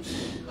my bloed.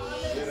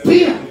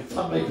 Been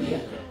van my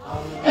been.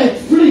 En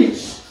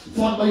vlees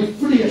van my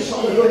vlees.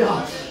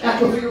 Halleluja. Ek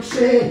wil vir jou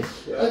sê,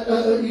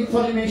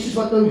 van die mense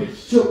wat nou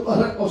so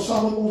ruk ons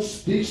saam met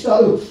ons dienste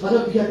hou,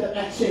 hulle weet dat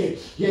ek sê,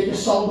 jy het 'n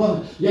salwing,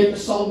 jy het 'n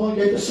salwing,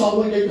 jy het 'n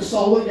salwing, jy het 'n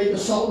salwing, jy het 'n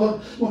salwing,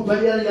 want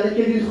baie julle ken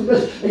hierdie goed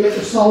is, en jy het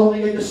 'n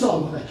salwing, jy het 'n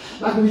salwing.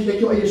 Maar ek weet jy het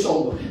jou eie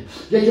salwing.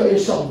 Jy het jou eie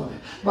salwing.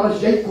 Maar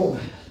as jy kom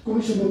kom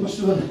jy so my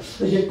pastoor,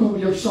 en jy kom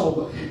met jou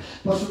salwing.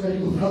 Pastoor, kan jy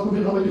mevrouw, kom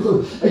jy na my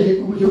toe, en jy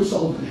kom met jou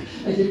salwing,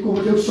 en jy kom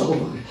met jou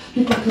salwing.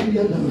 Kijk wat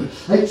gebeur nou,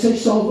 hy het sy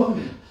salwing,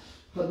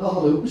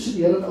 genade, hoe is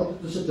die Here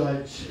altyd tussen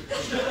Duits?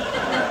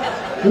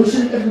 Hoe sê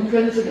ek, hoe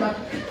klein is ek maak?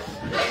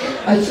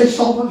 Hy het sy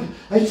salwing, en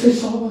hy het sy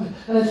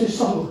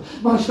salwing,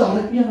 maar as daar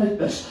 'n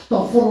eenheid is,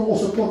 dan vorm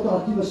ons 'n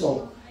korporatiewe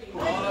salwing.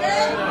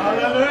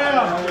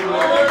 Halleluja!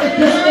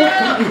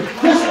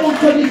 Dis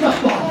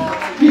onvernietigbaar.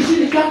 Jy sien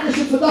die kerk is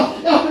dit vandag,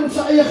 elke op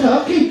sy eie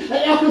gehukkie,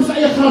 en elke op sy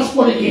eie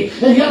graspolletjie.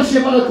 En Here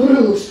sê maar dat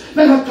broers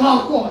by mekaar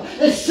kom,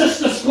 en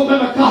susters kom by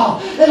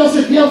mekaar, en ons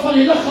is deel van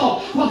die liggaam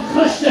van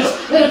Christus,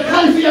 en het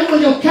gaan nie vir jou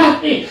oor jou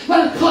kerk nie,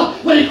 maar het gaan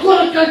oor die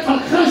koninkryk van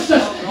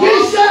Christus,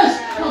 Jesus,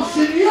 dan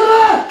sê die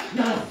Here,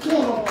 na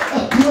vorm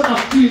 'n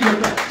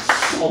bonatuurlike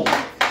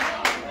salwing.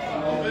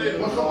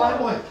 Wat gaan baie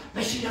mooi,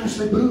 my sê julle is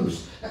my broers,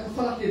 ek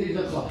wil vanaf hier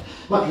liggaam,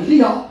 want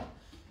Lia,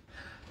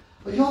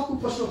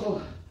 Jakob was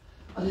nogal,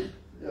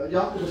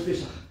 Jakob is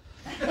besig.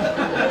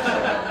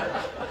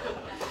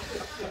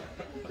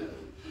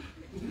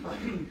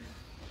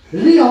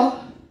 Lia,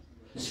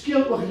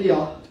 skieoog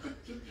Lia,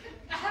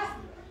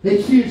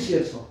 het 4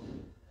 seuns gehad.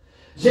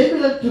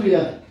 Zebulon 2,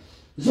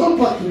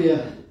 Zilpa 2,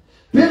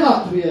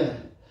 Bilha 2,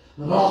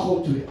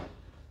 Rachel 2.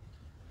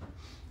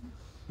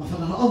 Maar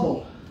van hulle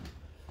almal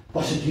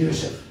was dit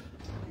Josef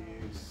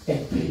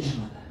en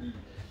Benjamin,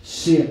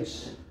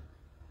 seuns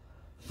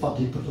van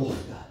die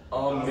belofte.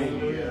 Amen.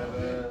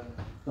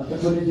 Want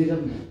ek wil net hier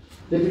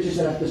dit bietjie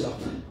se regte sak.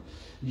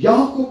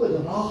 Jakob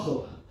en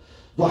Rachel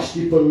was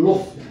die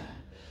belofte.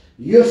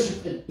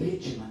 Josef en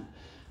Benjamin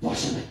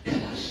was hulle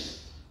kinders.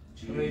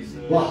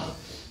 Wag,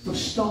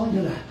 verstaan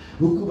julle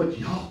hoekom het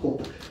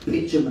Jakob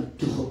Benjamin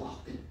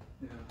toegemaak?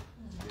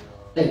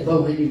 En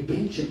wou hy die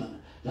Benjamin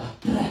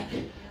laat trek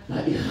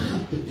na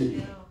Egipte toe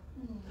nie.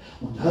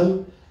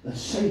 Onthou, dat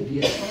sy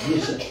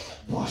wese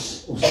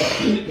was, ons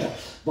gedenke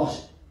was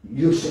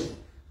Josef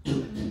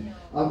dood.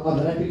 I'm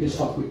wrapping this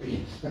up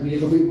quickly. Ek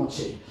wil vir iemand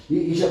sê,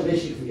 hier is 'n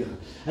blessing vir jou.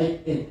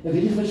 En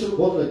weet jy van so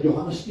wonderlik,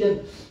 Johannes 1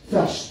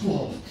 vers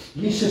 12.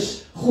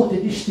 Jesus, God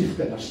het nie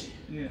stiefkinders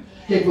nie.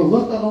 Jy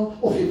behoort aan hom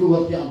of jy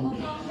behoort nie aan hom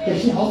nie. Jy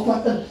is nie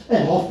halfpad in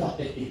en halfpad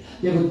uit nie.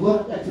 Jy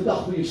behoort, ek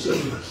vandag wil jy sê,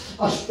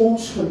 as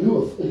ons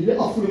geloof in die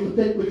afgelope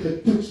tyd ooit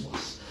getoets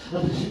was,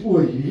 dan is jy, o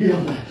Here,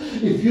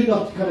 if you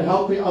not can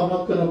help me, I'm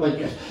not gonna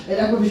make it. En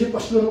ek wil vir jy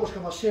pastoor, ons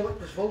kan maar sê wat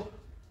ons wil.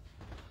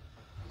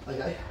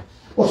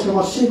 Ons kan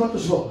maar sê wat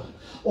ons wil.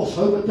 Ons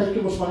hou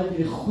beteken ons maar net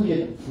die goeie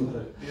ding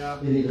voor.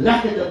 En die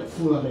lekker ding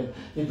voor.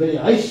 En by die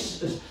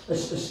huis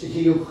is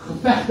jy jou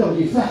gevegte wat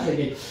jy veg en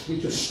jy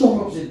het jou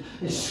storms en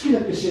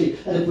skielik is jy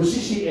in 'n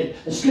posisie en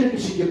skielik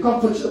is jy jou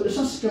comfort zone. Dis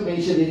as ek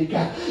mense in die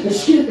kerk. En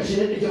skielik is jy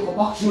net uit jou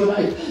gemaksone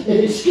uit.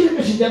 En skielik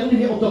is jy dinge nie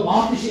meer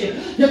outomaties en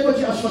dit wat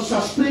jy as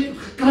vanselfsprekend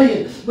gekry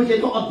het, moet jy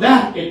nog aan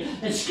werk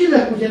en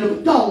skielik moet jy nou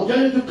betaal. Jy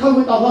het 'n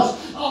COVID al was.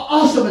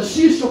 Asem en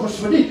suurstof is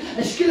verniet.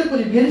 En skielik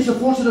moet die mediese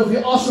fondse nou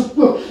vir asem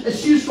koop en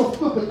suurstof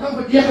koop en kan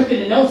beteken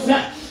en nou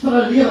weg van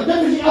 'n lewe. Dit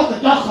is nie elke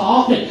dag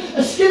gehad het.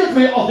 En skielik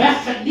word jy al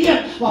weggeneem,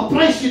 maar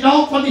prys die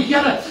naam van die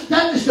Here.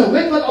 That is the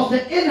weapon of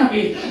the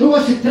enemy who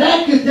wants to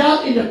drag you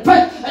down in the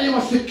pit and he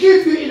wants to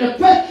keep you in the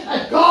pit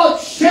and God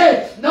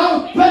said,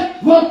 no pit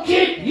will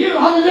keep you.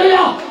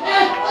 Hallelujah.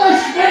 Ek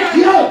is met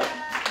jou.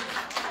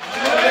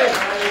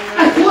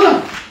 Ek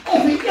hoor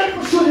of die een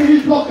persoon in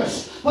die blok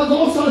is. Want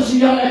ons sal sê,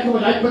 Here, ek kom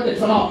uit die put uit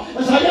vanaf.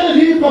 As hy in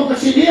hierdie blok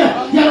sê, nee,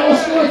 Here,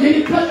 ons kom uit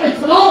hierdie put uit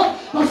vanaf,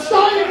 dan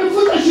staan jy met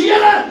voet as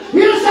Here,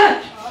 hier is ek.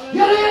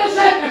 Here, hier is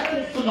ek. Ek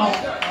kom vanaf.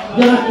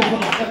 Here, ek kom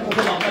vanaf. Ek kom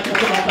vanaf. Ek kom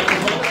vanaf. Ek kom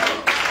vanaf.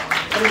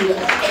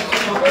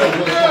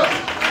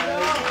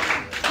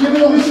 Jy wil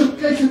nog eens so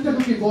kyk so tik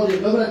op die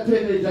volume. Nou wil ek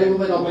preek en die duiwel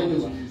my daar my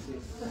doen.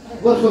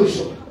 Hoor gou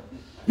so.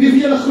 Wie vir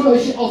julle glo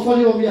is die Alfa en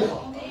die Omega?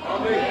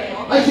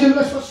 Hy sê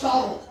jy is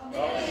verstaan.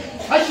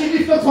 Hy sê die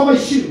liefde van my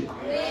siel.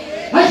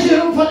 Hy sê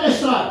roem van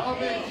Israel.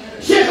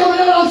 Sê gou met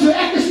hulle so,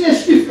 ek is nie 'n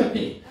stiefkind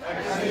nie.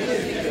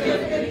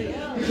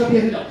 Dit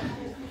gebeur nie.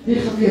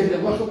 Dit gebeur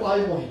nie. Wat op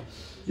baie mooi.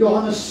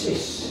 Johannes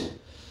 6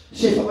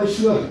 sê vir my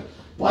so,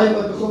 baie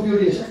wat ek gou vir jou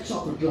lees, ek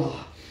sal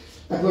verklaar.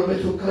 Ek wil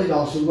net gou kry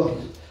daar so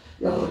woord.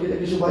 Ja,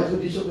 ek is so baie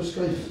goed hierso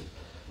beskryf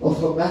of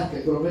gemerk.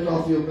 Ek wil net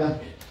daar vir jou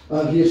merk.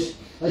 Lees.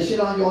 Hy sê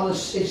daar in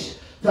Johannes 6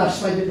 vers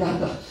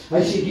 35.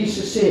 Hy sê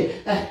Jesus sê,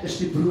 ek is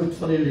die brood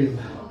van die lewe.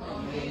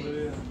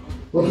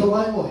 Wat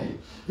baie mooi.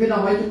 Wie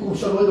na my toe kom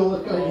sal nooit honger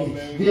kry nie.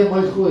 Wie in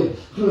my gooi,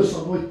 glo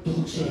sal nooit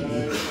dors nie.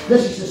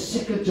 Dis is 'n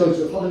second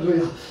Joseph.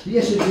 Halleluja. Die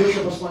eerste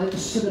Joseph was maar net 'n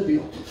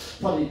sinnebeeld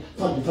van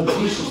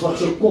Jesus wat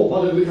sou kom.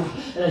 Halleluja.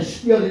 En hy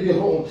speel hierdie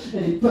rol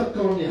en die put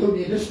kan hom nie hou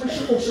nie. Dis my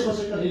so as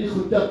ek aan hierdie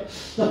goed dink.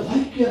 Dat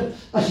baie keer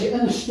as jy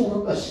in 'n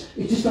storm is,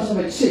 dit is wat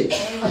ek sê,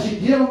 as jy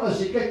deur hom is,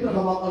 jy kyk terug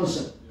en maak alles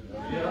sin.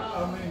 Ja,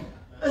 amen.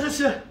 Is dit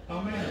so?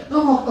 Amen.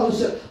 Dan maak alles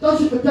sin. Dan is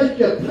jy baie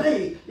keer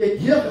bly jy het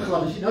deur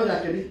gegaan, as jy nou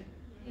lekker nie.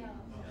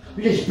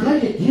 Jy is bly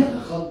jy deur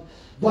gegaan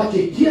wat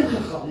jy deur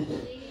gegaan het.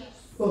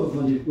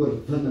 Van die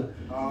oorwinning.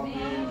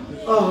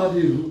 Amen.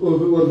 Die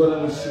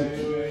oorwinning is soet.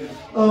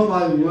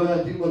 My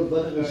word, die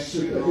oorwinning is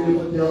soet. Ek wil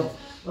vertel,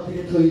 wat ek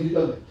het gou hierdie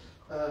ding.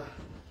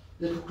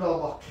 dit ook klaar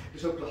maak,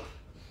 is ook klaar.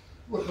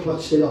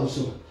 Oorgewat stel daar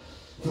so,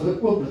 vir 'n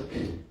oomblik,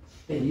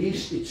 en hier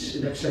is iets,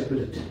 en ek sluit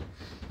met dit,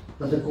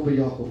 dat ek kom by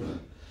Jakob.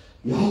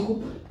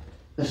 Jakob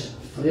is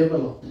 'n vreemde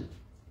land.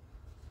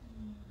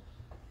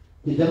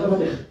 Die dinge wat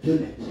hy gedoen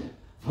het,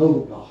 hou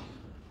op daar.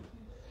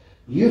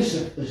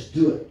 Josef is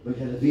dood, wat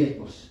jy weet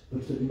mos,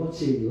 moet vir niemand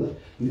sê nie hoor,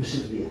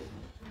 Josef leef.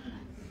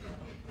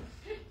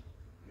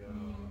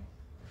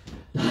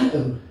 Daai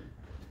ou,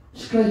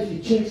 skryf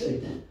die checks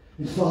uit,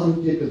 en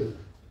Farao teken.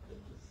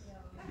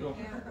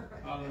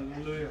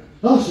 Halleluja.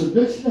 Nou so,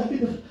 niks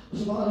lekker,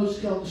 as om aan ons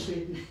geld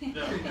spend nie.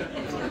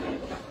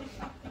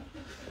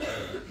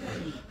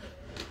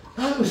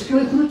 Hy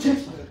skryf groot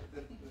checks.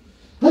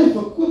 Hy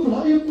verkoop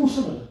hulle eie kos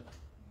aan hulle.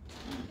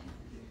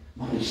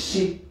 Maar hy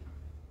sê,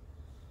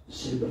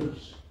 sy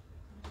broers,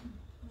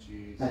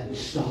 en hy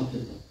staat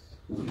in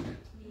oor.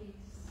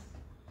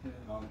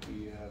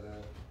 Dankie, Here.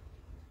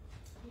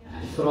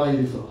 Hy vra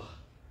hierdie vraag.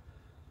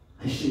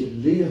 Hy sê,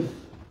 leef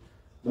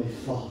my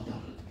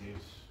vader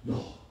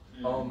nog.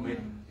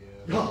 Amen.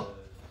 Ja,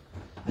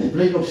 hy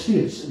bly nog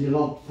steeds in die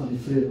land van die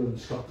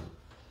vreemdelingskap.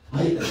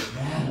 Hy is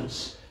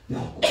nergens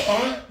welkom.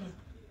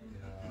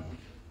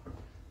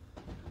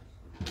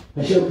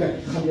 Hy sê, ok,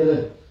 ek gaan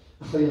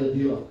julle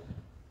deel aan.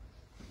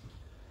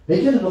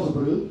 Het julle nog 'n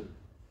broer?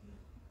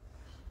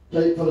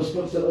 Jy van 'n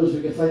springster ouers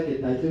wat ek fyn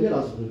het, nee, jy weet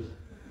as 'n broer.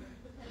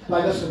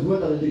 Maar hy was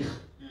gewoon aan 'n lieg.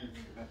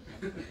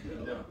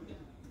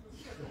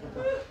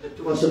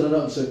 Toe was hulle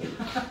nou so.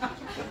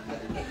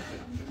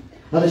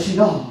 Hulle sê,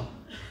 ja,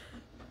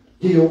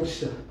 die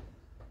jongste,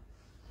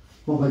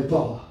 maar my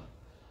pa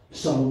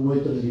sal hom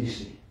nooit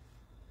release nie.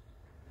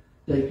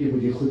 Dink jy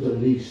moet jy goed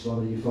release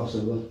waar jy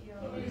vashou hoor.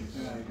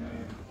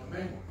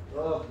 Amen.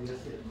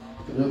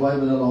 Ek nou baie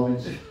met hulle al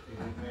mense.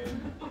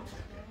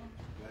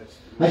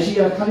 Hy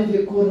sê, ek kan nie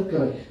weer koring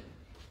kry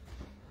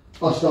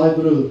as daai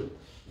broer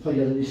van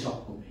julle nie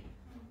saamkom nie.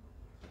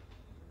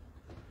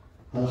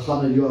 Hulle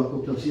gaan na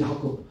Jakob, dan sê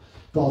Jakob,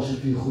 pa sê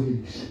vir goeie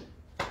nuus.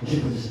 Hy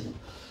sê, wat is dit?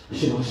 Hy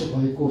sê, daar is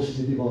baie kos, is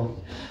dit nie waard.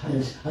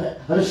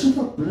 Hulle is so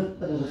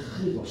verblind in hulle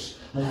gegriefels.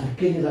 Hulle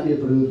herken nie dat die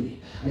broer nie.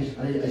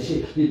 Hy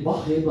sê, die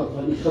maghebber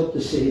van Egypte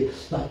sê,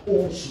 dat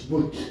ons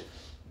moet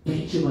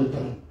Benjamin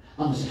bring.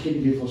 Anders ek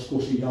nie weer van ons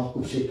kos nie.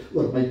 Jakob sê,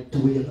 oor my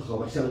tweede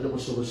gauw. Hy sê, dit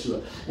was so.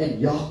 En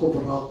Jakob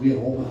raak weer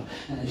honger.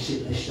 En hy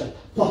sê, luister,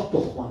 wat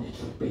toch maar net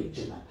vir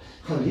Benjamin.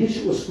 Gaan lees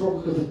die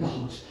oorspronklike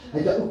vertalings. Hy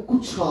het ook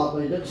koets gehad,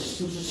 maar hy dink,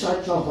 soos een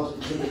sidetrack was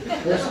het gedoen.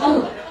 Hy is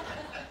arm.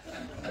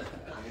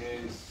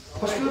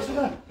 Verstaan jy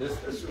dat? Dis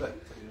so.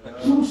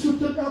 Zo soek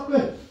dit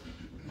elke.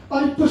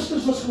 Al die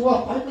pisters was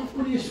gewap. Hy kon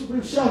vir die soek vir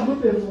homself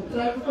loop en van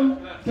trek om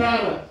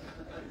pere.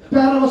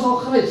 Pere was al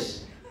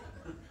grys.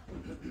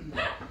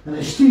 En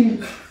hy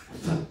stuur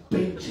vir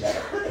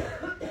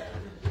Benjamin.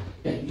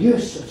 En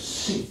Josef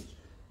sien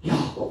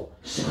Jakob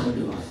se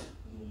geloof.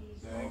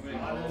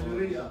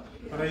 Halleluja.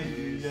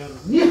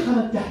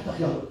 39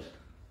 jaar oud.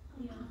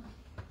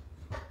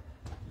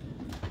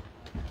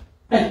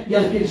 En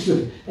jy ken die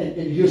storie.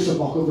 En Josef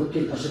maak ook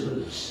bekend as sy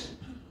broers.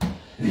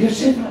 En jy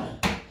sê vir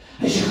hulle,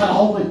 hy sê, gaan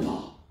haal my pa.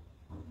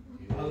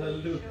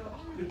 Halleluja.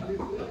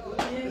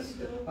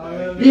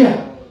 Nee,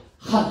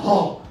 gaan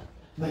haal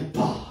my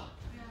pa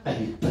in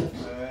die put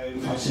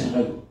van sy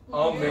rou.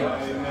 Amen.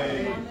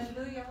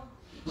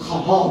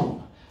 Gaan haal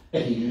hom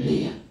in die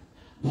leen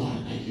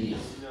waarin hy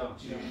leef.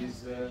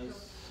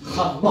 Jesus.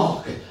 Gaan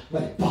maak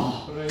my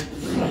pa vry.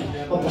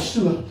 Maar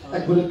pastoor,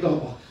 ek wil dit klaar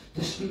maak.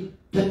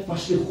 Dit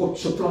was nie God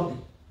se plan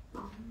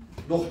nie.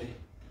 Nog nie.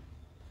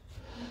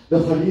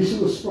 Dan gaan lees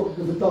die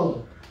oorspronklike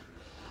vertaling.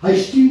 Hy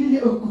stuur nie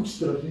die ou koets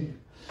terug nie.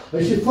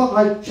 Hy sê, vang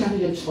hy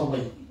chariots van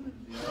my.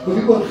 Met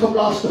die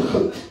oorgeblaaste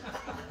goud.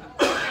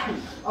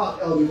 Ag,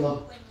 Elwina.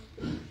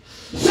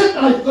 Sit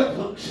hy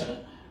witwings in.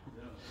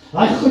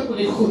 Hy goed met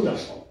die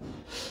goeders op.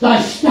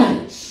 Daai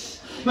sterks.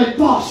 My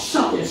pa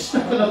sal jy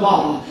stikkende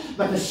waar.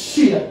 Met 'n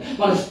seer,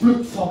 maar is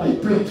bloed van my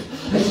bloed.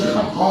 Hy sê,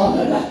 gaan haal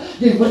hulle.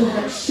 Jy wil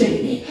ek sê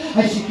nie.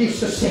 Hy sê,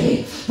 Jesus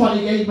sê,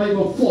 wanneer jy my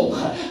wil volg,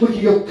 moet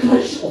jy jou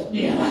kruis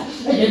opneem.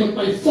 En jy moet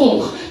my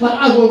volg, but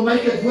I will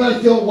make it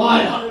worth your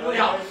while.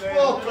 Halleluja.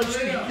 Oh, prys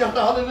die Here,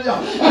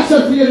 halleluja. Ek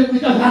sal vir julle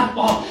met 'n werk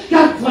maak.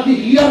 Kerk van die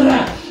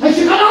Here. Hy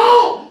sê, gaan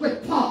haal my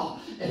pa.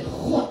 En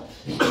God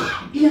het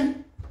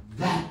een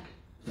werk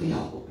vir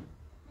jou.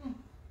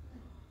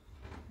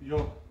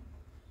 Jo.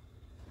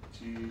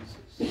 Jesus.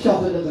 Ek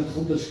sal dit dat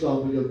God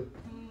sklaap met jou.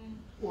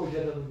 O,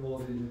 jy dan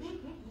môre.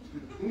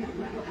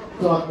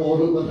 Praat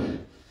môre oor.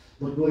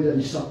 Moet nooit dat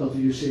die stap dat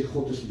vir jou sê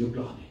God is met jou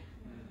klaar nie.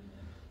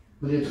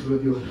 Maar net glo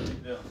jou.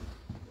 Ja.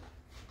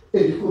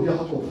 En die kom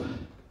Jakob.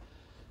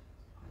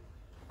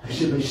 Hy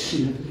sê my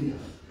siel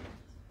leef.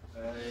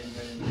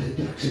 Amen. Hy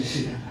druk sy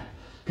siel.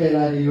 Kyk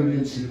daar die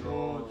Julian sien.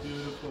 Oh,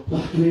 beautiful. Na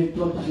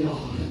 22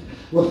 jaar.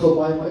 Word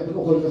gebaai, maar ek ben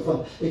ongelukkig van.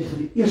 En vir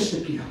die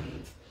eerste keer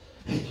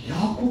het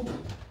Jakob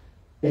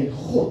en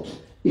God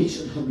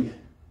iets in gemeen.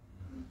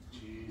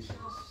 Jesus.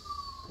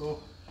 Oh,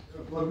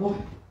 maar mooi.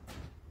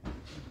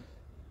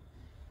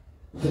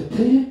 Vir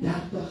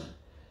 33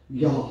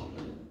 jaar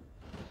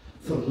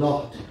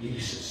verlaat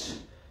Jesus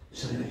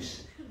sy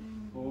reis.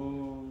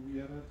 Oh,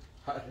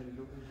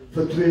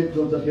 vir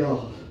 22 jaar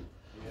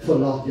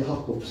verlaat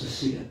Jakob se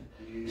seun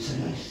sy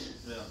huis.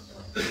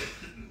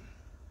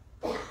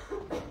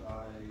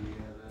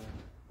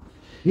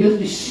 Hier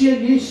die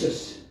seun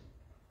Jesus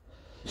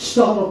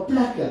staan op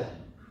plekke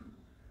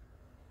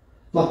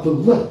wat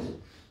behoort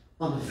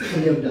aan 'n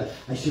vreemde.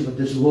 Hy sê, but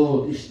this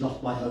world is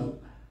not my home.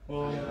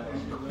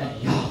 En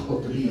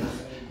Jakob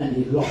leef in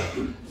die lot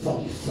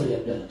van die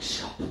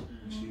vreemdelingskap.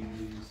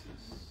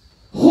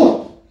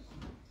 God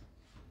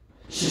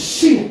se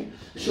seun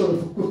so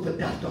verkoop vir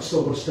 30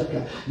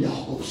 silverstukke.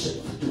 Jakob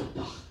sit vir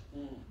 20.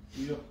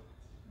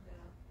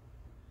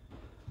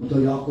 Want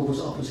Jakob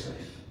was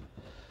afgeskryf.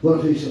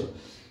 Hoor jy so?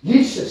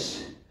 Jesus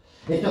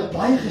het 'n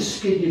baie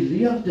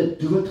geskeduleerde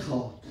dood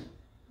gehad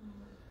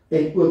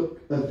en ook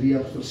 'n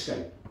weer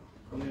verskyn.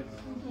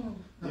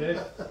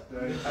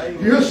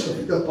 Josef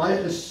het 'n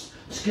baie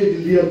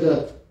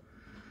geskeduleerde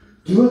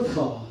dood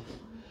gehad,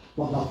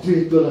 maar na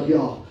 22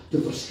 jaar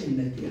te verskyn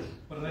hy weer.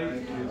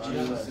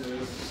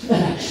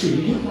 En ek sê,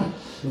 Here,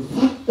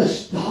 wat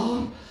is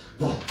daar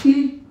wat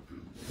U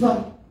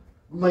vir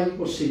my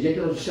moet sê? Jy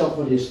kan dit self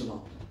wel lees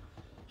vanaand.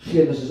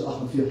 Genesis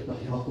 48,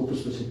 Jakob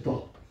is by sy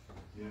pa.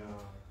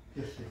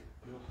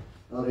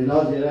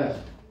 Arena die reg.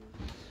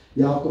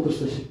 Jakob is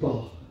by sy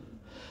pa.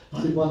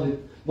 Maar die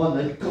man,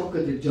 hy kak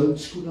in die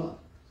Jones skoene aan.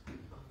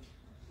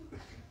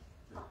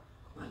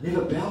 Maar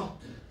never belt.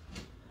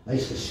 Hy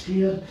is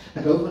geskeer.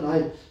 Ek hou van hy,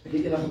 ek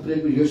het eendag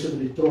gepreek met Josef in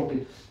die tronk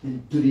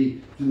en toe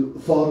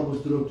Farao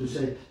moes droom, toe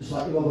sê, is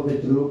daar iemand wat my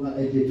droom na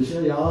uitleed? Toe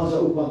sê, ja, is 'n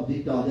ou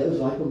bandiet daar, die ou is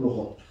like hom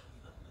nogal.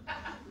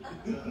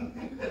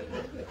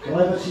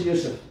 Maar wat sê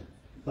Josef?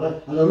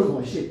 Hulle roep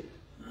hom, hy sê,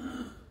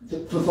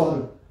 vir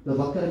Farao, nou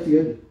wat kan ek vir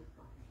jou doen?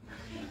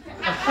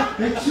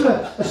 Net so,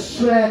 'n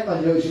swerd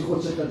aan jou as jy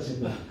God se kind sê.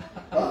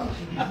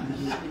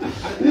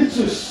 Net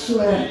so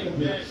swerd aan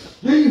jou.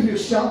 Jy hoef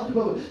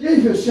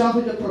jouself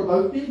nie te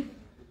promote nie.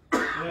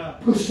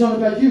 Because it's not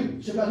about you,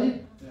 it's about him.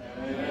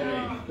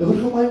 Hoor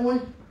gaan baie mooi.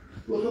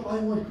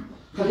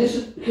 Gaan lees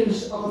het,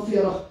 Genesis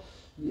 48,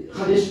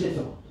 gaan lees het net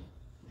vanavond.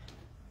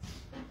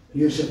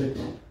 Josef het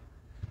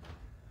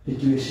die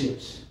twee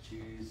seuns,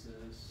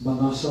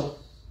 Manasseh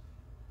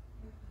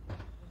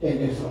en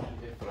Ephraim.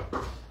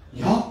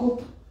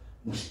 Jakob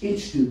moes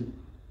iets doen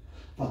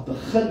wat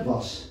begin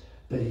was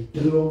by die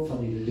droom van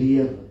die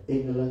leer van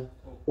engele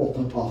op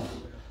en af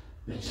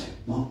met sy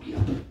mankie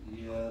op.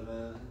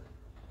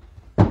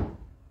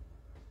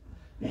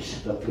 En sy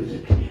het op bloed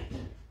gekneed.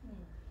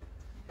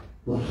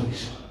 Hoor gaan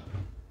so.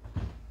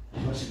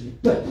 Hy was in die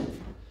put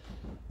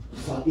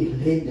van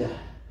ellende.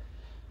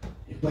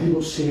 Die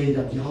Bybel sê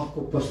dat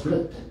Jakob was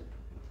blind.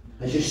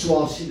 Hy sê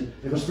swaar sien,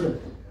 hy was blind.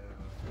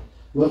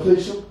 Hoor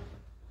gaan so.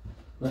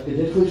 Laat ek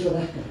dit goed so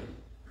regkry.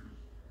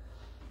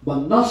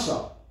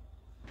 Manasseh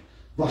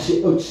was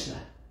die oudste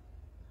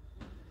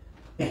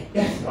en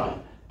Ephraim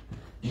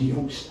die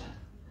jongste.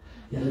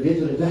 Julle weet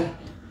hoe dit werk.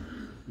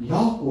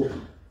 Jakob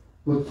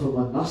moet vir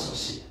Manasseh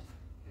sê.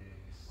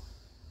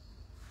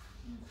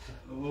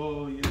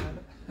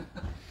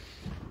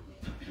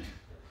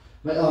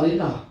 My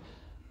Arena,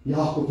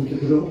 Jakob het 'n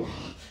droom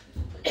gehad.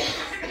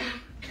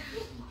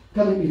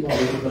 Kan ek nie maar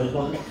weer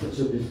wag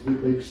so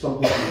staan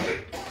op.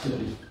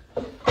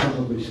 Gaan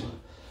gaan wees.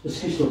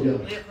 Ekskuus tog ja.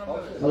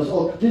 Alles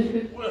al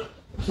dit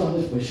staan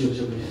net by so.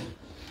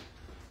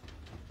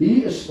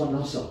 Hier is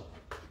Manasseh.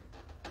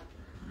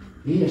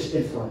 Hier is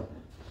Ephraim.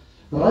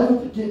 Maar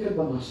wat beteken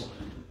Manasseh?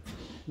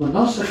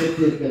 Manasseh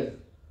beteken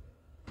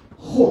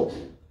God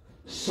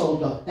sal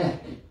dat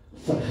ek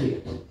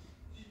vergeet.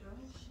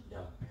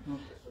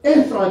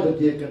 Ephraim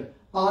beteken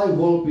I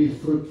will be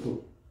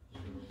fruitful.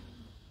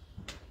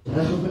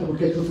 Reg op my,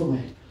 kyk vir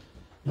my.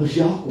 Nou is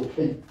Jakob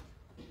en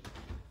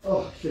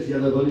sê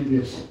julle wil nie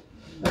wees.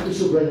 Ek is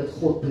so bly dat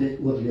God bring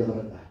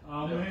oorlewering.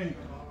 Amen.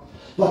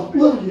 Wat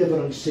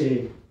oorlewering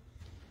sê,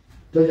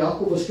 dat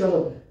Jakob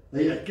beskelm,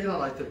 hy erken al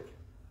daai trek.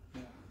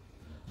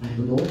 Hy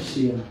moet hom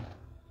seën,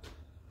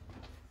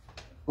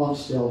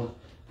 aanstel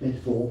en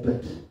vir hom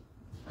bid.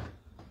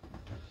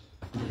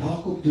 Maar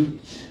Jakob doen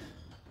iets,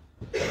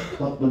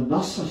 wat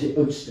Manasseh is die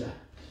oudste,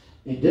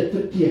 en dit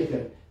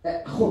beteken,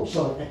 God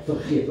sal ek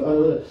vergeef,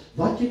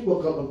 wat jy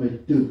ook al aan my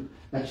doen,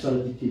 ek sal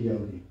dit nie teen jou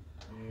nie.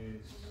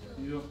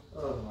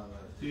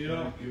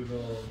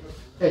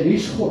 En hier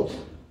is God.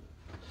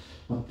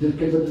 Want dit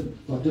kyk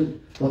wat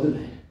doen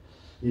hy?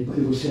 Die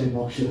Bybel sê hy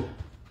maak so.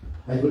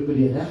 Hy moet met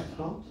die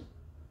regterhand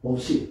hom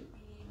sien.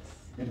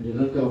 En met die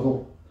linkerhand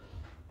hom.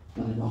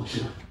 En hy maak so.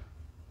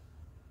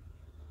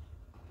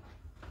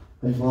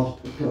 Hy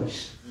maak 'n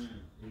kruis.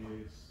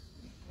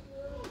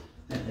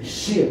 En hy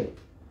sê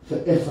vir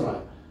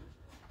Ephraim.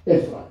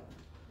 Kyk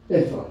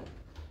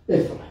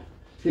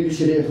as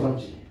jy die Ephraim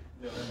sien.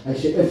 Hy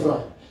sê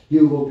Ephraim,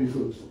 you will be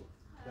fruitful.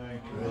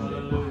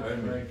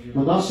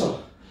 Manasseh,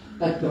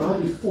 ek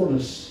draai die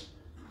vonnis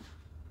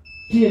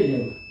teen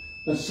jou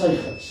in sy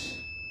guns,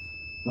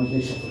 want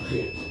jy sal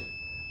vergeet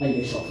en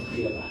jy sal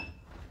vergewe.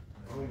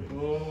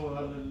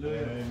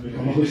 Ek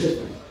kan maar goed sit.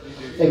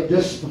 Ek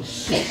dis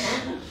presies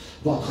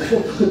wat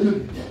God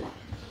gedoen het.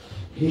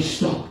 Hier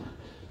staan,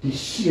 die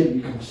seun,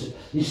 hier kom sit,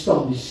 hier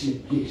staan die seun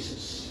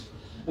Jesus,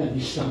 en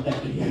hier staan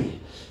ek en jy,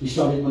 hier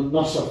staan die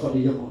Manasse van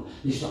die hemel,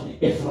 hier staan die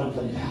Efraim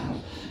van die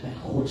wêreld, en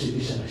God sê,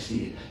 wie sal ek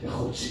stuur, en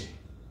God sê,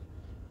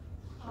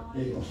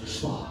 jy het ons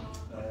gespaar,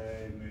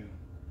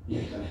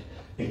 jy kan,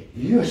 en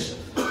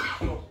Josef,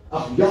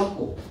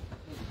 Jakob,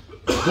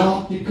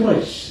 maak die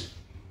kruis,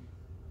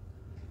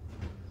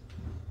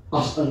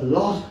 as 'n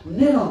laat,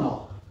 net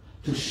daarna,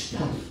 toe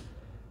sterf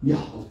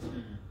Jakob,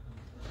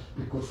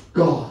 because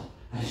God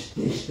has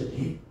destined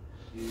him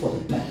for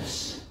the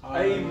best.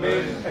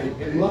 Amen.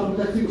 Waarom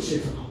dat ek sê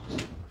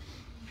vanaand?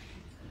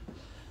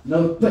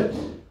 No pit,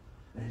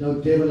 and no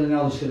devil in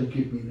hell is going to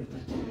keep me in the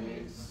pit.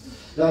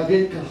 Daar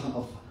geen kan gaan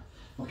afval.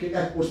 Maar kyk,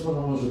 ek ons moet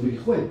ons 'n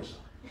bietjie gooi.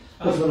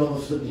 Ons wil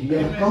ons vir die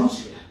Here kans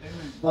gee.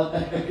 Want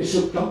ek is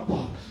so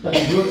dankbaar dat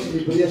die woord in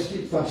Hebreërs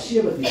 10 vers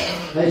 17,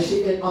 hy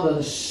sê en aan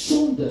hulle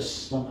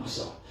sondes van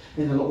Asa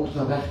en hulle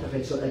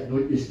ongeregtigheid sal ek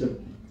nooit eens dink.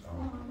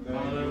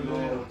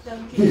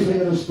 Wie van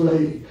julle is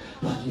bly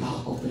dat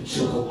Jakob het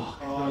so gemaak?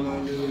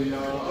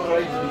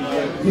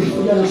 Wie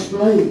van julle is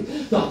bly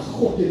dat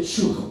God het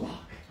so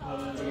gemaak?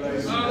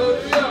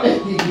 En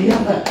die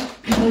Here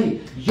kry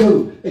jou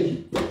en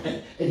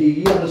die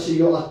Here sê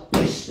you are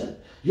destined.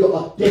 You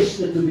are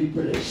destined to be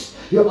blessed.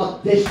 You are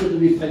destined to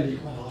be family.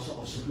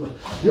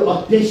 You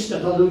are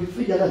destined. Halleluja.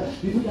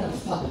 Wie van julle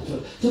vat het?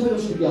 Sê vir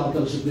ons op die hart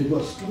asseblief.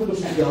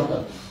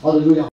 Halleluja.